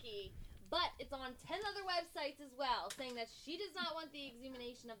on Wiki, but it's on 10 other websites as well, saying that she does not want the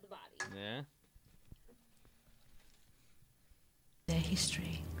exhumation of the body. Yeah. their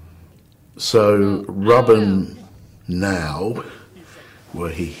history. So, Robin, now, were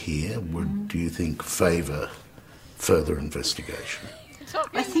he here, do you think favour further investigation?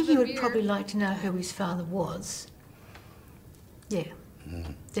 I think he would probably like to know who his father was. Yeah,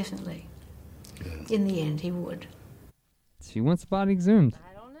 definitely. Yeah. In the end, he would. She wants the body exhumed.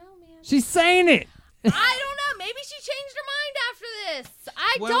 I don't know, man. She's saying it. I don't know. Maybe she changed her mind after this.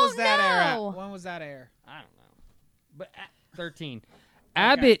 I when don't was that know. Air? When was that air? I don't know. But 13.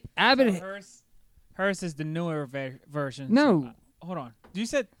 Abbott. So hers is the newer version. No. So, hold on. You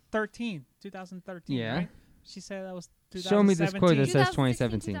said 2013, Yeah. right? She said that was 2017. Show me this quote that says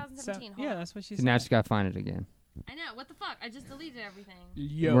 2017. 2017. Yeah, that's what she So said. now she's got to find it again. I know. What the fuck? I just deleted everything.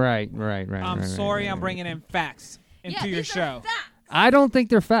 Yo. Right. I'm sorry I'm bringing in facts into your show. I don't think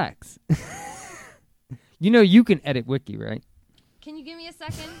they're facts. You know you can edit Wiki, right? Can you give me a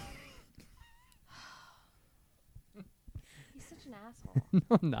second? He's such an asshole. No,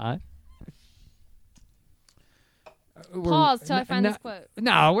 I'm not. Pause till I find this quote.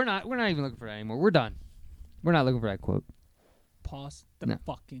 No, we're not. We're not even looking for that anymore. We're done. We're not looking for that quote. Pause the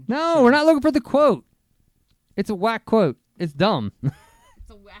fucking No, show. we're not looking for the quote. It's a whack quote. It's dumb.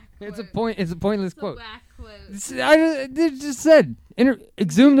 It's a whack quote. It's a pointless quote. It's a whack quote. I just said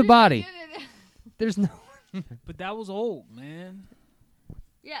exhume the body. There's no. But that was old, man.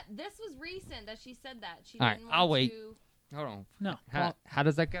 Yeah, this was recent that she said that. She All didn't right, want I'll wait. to... Hold on. No. How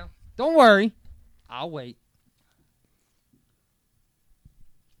does that go? Don't worry. I'll wait.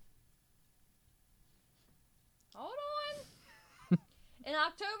 Hold on. In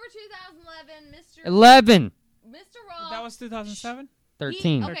October 2011, Mr. 11. Mr. Ross... That was 2007?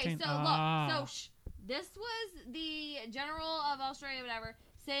 13. Okay, 13. so look. So this was the General of Australia, whatever,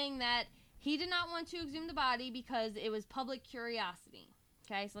 saying that he did not want to exhume the body because it was public curiosity.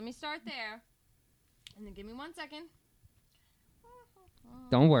 Okay, so let me start there. And then give me 1 second.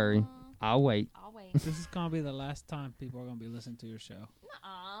 Don't worry. I'll wait. I'll wait. This is going to be the last time people are going to be listening to your show.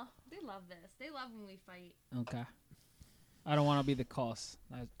 Nuh-uh. They love this. They love when we fight. Okay. I don't want to be the cause.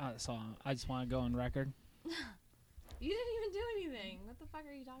 I just want to go on record. You didn't even do anything. What the fuck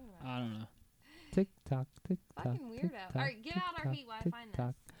are you talking about? I don't know. Tick tock, tick tock. Fucking weirdo. All right, get out our heat while I find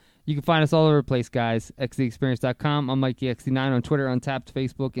this. You can find us all over the place, guys. xdexperience.com. I'm Mikey XD9 on Twitter, Untapped,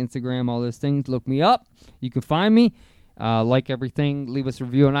 Facebook, Instagram, all those things. Look me up. You can find me. Like everything. Leave us a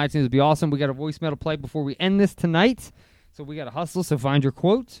review on iTunes. It'd be awesome. We got a voicemail to play before we end this tonight. So we got to hustle. So find your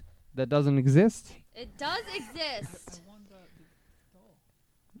quote that doesn't exist. It does exist.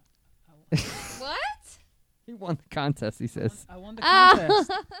 What? He won the contest, he says. I won the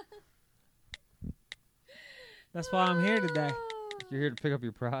contest. That's why I'm here today. You're here to pick up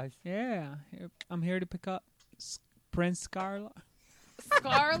your prize? Yeah. I'm here to pick up Prince Scarlord.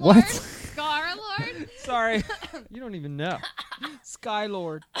 Scarlord? What? Scarlord? Sorry. You don't even know.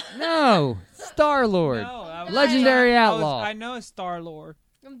 Skylord. No. Star-Lord. No, Legendary outlaw. I know it's Star-Lord.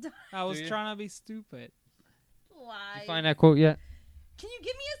 I'm done. I was trying to be stupid. Why? Did you find that quote yet? Can you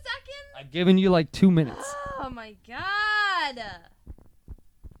give me a second? I've given you like 2 minutes. Oh my god.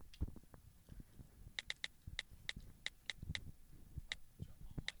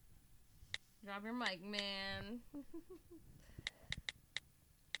 Drop your mic, man.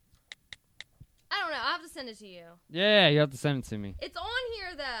 I don't know. I'll have to send it to you. Yeah, you have to send it to me. It's on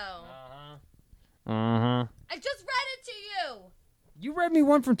here, though. Uh-huh. I just read it to you. You read me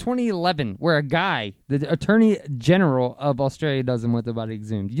one from 2011 where a guy, the Attorney General of Australia, doesn't want the body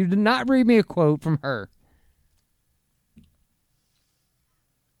exhumed. You did not read me a quote from her.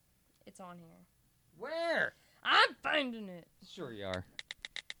 It's on here. Where? I'm finding it. Sure you are.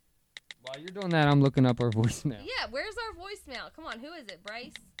 While you're doing that, I'm looking up our voicemail. Yeah, where's our voicemail? Come on, who is it?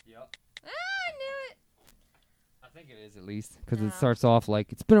 Bryce? Yep. I knew it. I think it is at least, because it starts off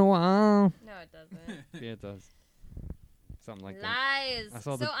like, it's been a while. No, it doesn't. Yeah, it does. Something like Lies. that.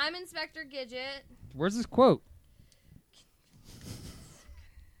 So I'm Inspector Gidget. Where's this quote?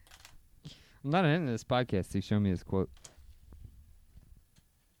 I'm not into this podcast. He showed me his quote.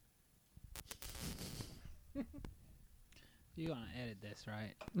 You're going to edit this,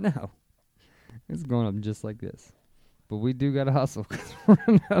 right? No. It's going up just like this. But we do got to hustle because we're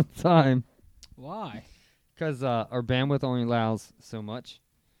running out of time. Why? Because our bandwidth only allows so much.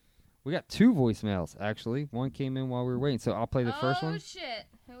 We got 2 voicemails, actually. One came in while we were waiting. So I'll play the first one. Oh, shit.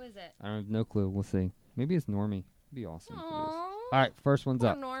 Who is it? I have no clue. We'll see. Maybe it's Normie. It'd be awesome. Aww. All right, first one's Poor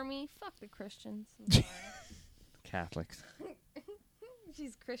up. Normie. Fuck the Christians. I'm sorry. Catholics.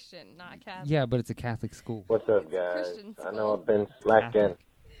 She's Christian, not Catholic. Yeah, but it's a Catholic school. What's up, guys? Christian I know school. I've been slacking.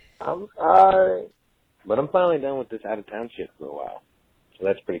 I'm alright. But I'm finally done with this out-of-town shit for a while. So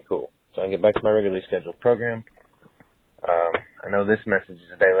that's pretty cool. So I can get back to my regularly scheduled program. I know this message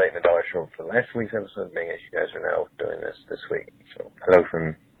is a day late and $1 short for last week's episode, being as you guys are now doing this week. So, hello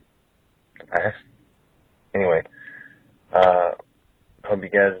from the past. Anyway, hope you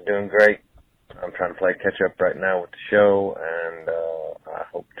guys are doing great. I'm trying to play catch up right now with the show, and I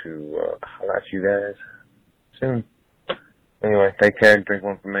hope to holler at you guys soon. Anyway, take care and drink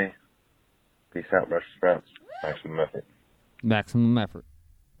one for me. Peace out, Brussels Sprouts. Maximum effort. Maximum effort.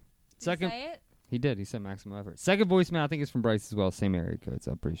 Second. Did he say it? He did. He said maximum effort. Second voicemail, I think, is from Bryce as well. Same area code,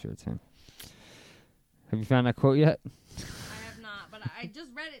 so I'm pretty sure it's him. Have you found that quote yet? I have not, but I just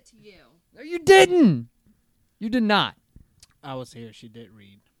read it to you. No, you didn't. You did not. I was here. She did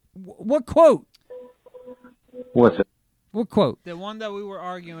read. What quote? What's it? What quote? The one that we were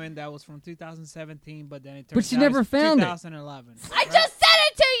arguing that was from 2017, but then it turned But she out never it's found 2011. I just said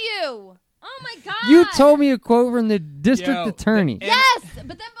it to you. Oh my god. You told me a quote from the district attorney. Yes, but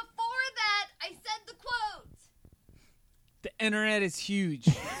then before that, I said the quote. The internet is huge.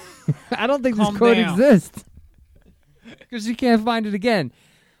 I don't think Calm this quote down. exists. Because you can't find it again.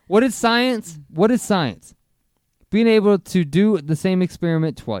 What is science? What is science? Being able to do the same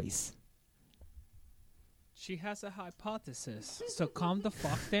experiment twice. She has a hypothesis, so calm the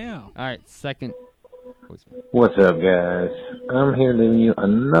fuck down. All right, second voicemail. What's up, guys? I'm here leaving you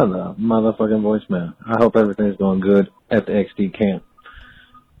another motherfucking voicemail. I hope everything's going good at the XD camp.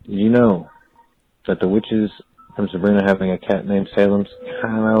 Did you know that the witches from Sabrina having a cat named Salem's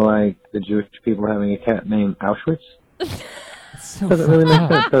kind of like the Jewish people having a cat named Auschwitz? So doesn't really make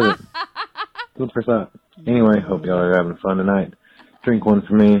sense, does it? Food for thought. Anyway, hope y'all are having fun tonight. Drink one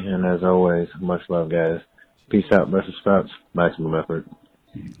for me, and as always, much love, guys. Peace out, Brussels Sprouts. Maximum effort.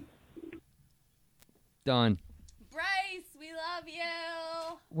 Done. Bryce, we love you.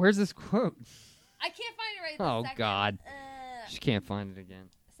 Where's this quote? I can't find it right this Oh, second. God. She can't find it again.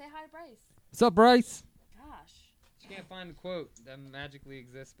 Say hi to Bryce. What's up, Bryce? Gosh. She can't find the quote that magically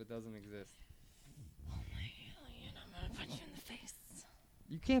exists but doesn't exist. Oh my alien, I'm going to punch you in the face.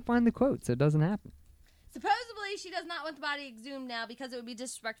 You can't find the quote, so it doesn't happen. Supposedly, she does not want the body exhumed now because it would be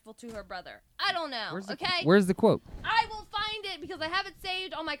disrespectful to her brother. I don't know, Where's the quote? I will find it because I have it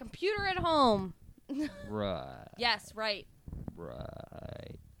saved on my computer at home. Right. Yes, right.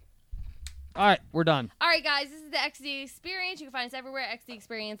 Right. All right, we're done. All right, guys, this is the XD Experience. You can find us everywhere at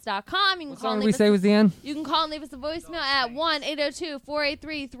xdexperience.com. You can What call song and did leave we us say was the end? You can call and leave us a voicemail at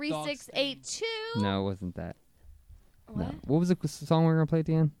 1-802-483-3682. No, it wasn't that. What? No. What was the song we were going to play at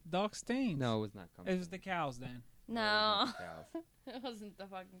the end? Dog stains. No, it was not coming. It was the cows then. No. It wasn't the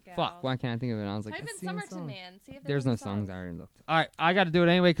fucking cow. Fuck, why can't I think of it? I was like, Type that's in the end Somerton song. Man. See if There's no a songs. I already looked. All right, I got to do it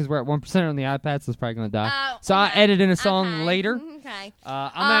anyway because we're at 1% on the iPad, so it's probably going to die. So I'll edit in a song later. Okay.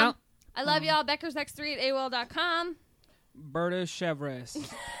 I'm out. I love y'all. BeckersX3 at AOL.com. Berta Chevres. There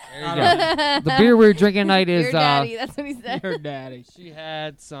you go. The beer we're drinking tonight is... Your daddy, that's what he said. Your daddy. She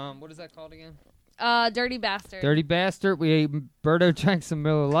had some... What is that called again? Dirty Bastard. Dirty Bastard. We ate... Berto drank some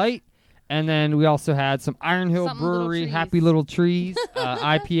Miller Lite. And then we also had some Iron Hill Something Little Brewery Trees. Happy Little Trees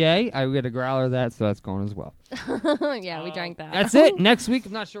IPA. We had a growler of that, so that's going as well. Yeah, we drank that. That's it. Next week,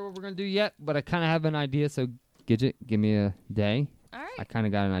 I'm not sure what we're going to do yet, but I kind of have an idea, so Gidget, give me a day. All right. I kind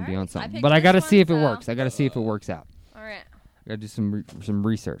of got an idea on something. picked But I got to this see if it one, so- works. I got to see if it works out. All right. I got to do some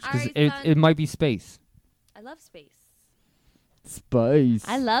research. All Because right, son. it might be space. I love space. Space.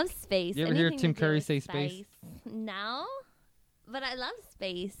 I love space. You ever hear Anything Tim to do Curry with say space? No, but I love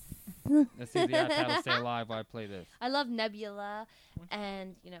space. Let's see if the iPad will stay alive while I play this. I love Nebula,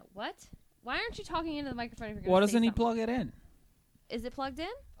 and you know what? Why aren't you talking into the microphone if you're going Why to doesn't he something? plug it in? Is it plugged in?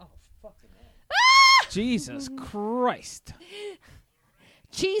 Oh, fucking Jesus Christ.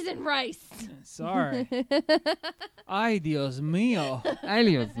 Cheese and rice. Sorry. Ay, Dios mío. Ay,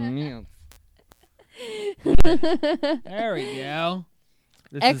 Dios mío. There we go.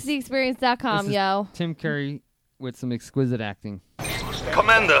 XDExperience.com, This is yo. Tim Curry with some exquisite acting.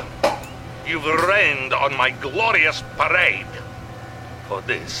 Commander, you've rained on my glorious parade. For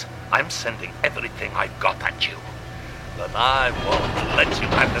this, I'm sending everything I've got at you. But I won't let you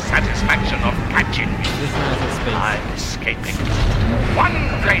have the satisfaction of catching me. I'm escaping. One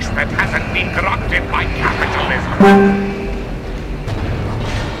place that hasn't been corrupted by capitalism.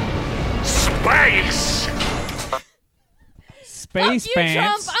 Space! Space Fuck you,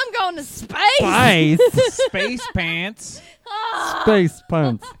 pants. Trump. I'm going to space. Space pants. Space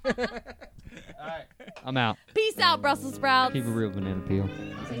punts. I'm out. Peace out, Brussels sprouts. Keep a real banana peel.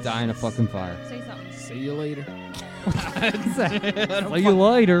 Die in a fucking fire. Say something. See you later. See you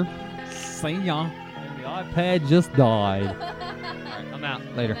later. See ya. The iPad just died. All right, I'm out.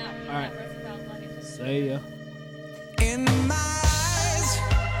 Later. All right. See ya. In my eyes,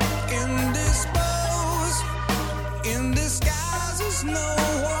 indisposed, in the sky. face no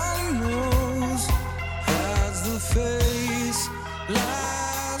one knows, has the face,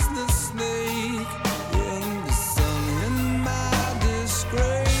 lies the snake in the sun in my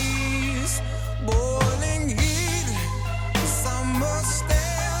disgrace. Boiling heat, summer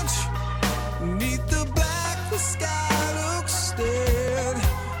stench, neath the black the sky looks dead.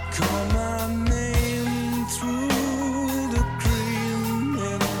 Call my name through the cream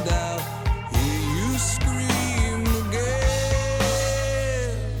and I'll hear you scream again.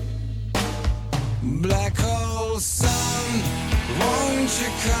 Black hole sun, won't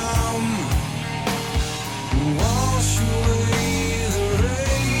you come? Wash away the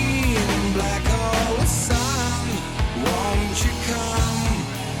rain. Black hole sun, won't you come?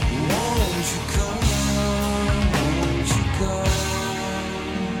 Won't you come? Won't you come?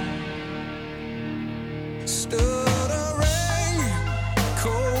 Stuttering,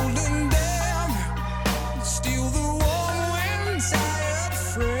 cold and damp, steal the warm wind, tired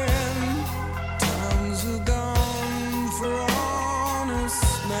friend. Times are gone for honest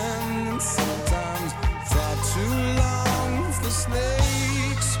men, and sometimes far too long for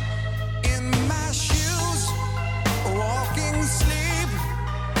snakes. In my shoes, walking sleep.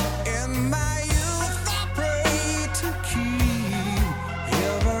 In my youth, I pray to keep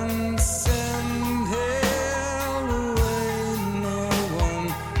heaven send hell away. No one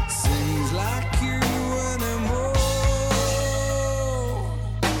sings like you anymore.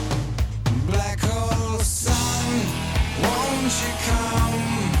 Black hole sun, won't you come?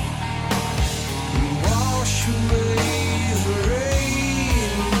 Wash away the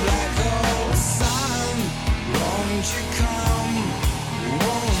rain. Black hole sun, won't you come?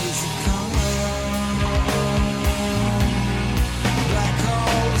 Won't you come? Black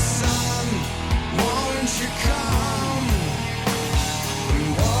hole sun, won't you come?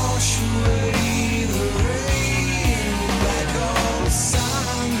 Wash away the rain. Black hole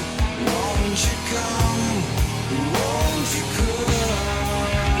sun, won't you come? Won't you come?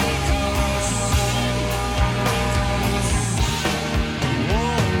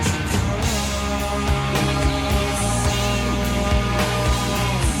 Won't you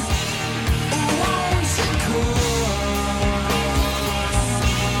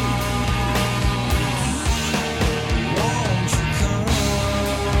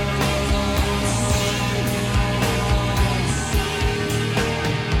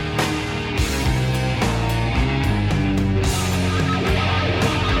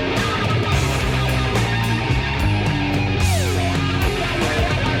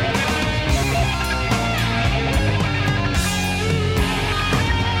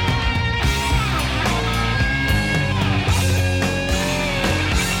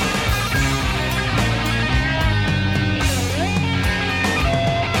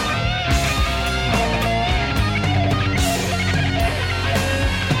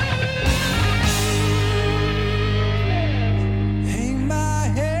Hang my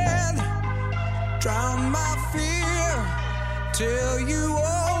head, drown my fear, till you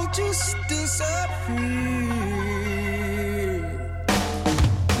all just disappear.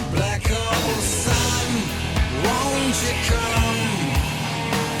 Black hole sun, won't you come?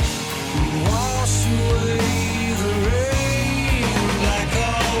 Wash away the rain. Black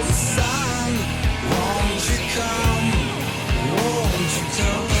hole sun, won't you come? Won't you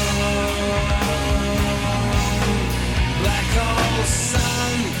come? Black hole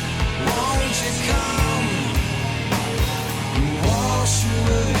sun, won't you come? Wash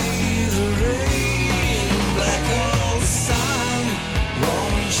away the rain.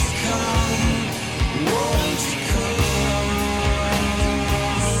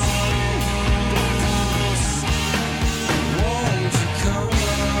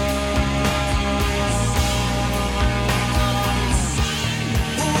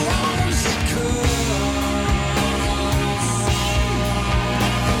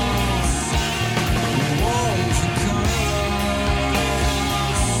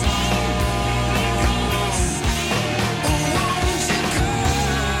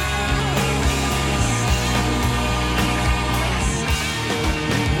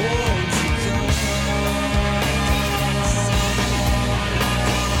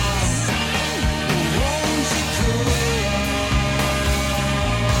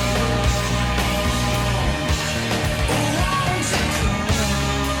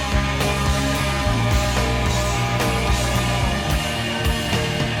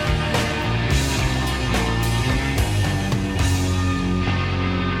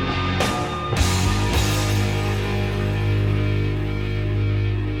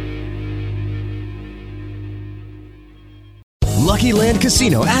 Lucky Land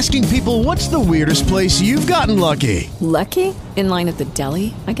Casino, asking people, what's the weirdest place you've gotten lucky? Lucky? In line at the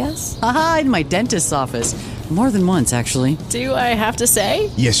deli, I guess? Aha, in my dentist's office. More than once, actually. Do I have to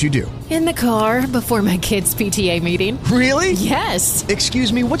say? Yes, you do. In the car before my kids' PTA meeting. Really? Yes.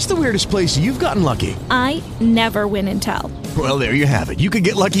 Excuse me, what's the weirdest place you've gotten lucky? I never win and tell. Well, there you have it. You can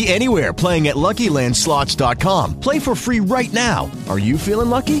get lucky anywhere, playing at LuckyLandSlots.com. Play for free right now. Are you feeling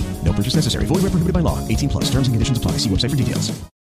lucky? No purchase necessary. Void where prohibited by law. 18+. Terms and conditions apply. See website for details.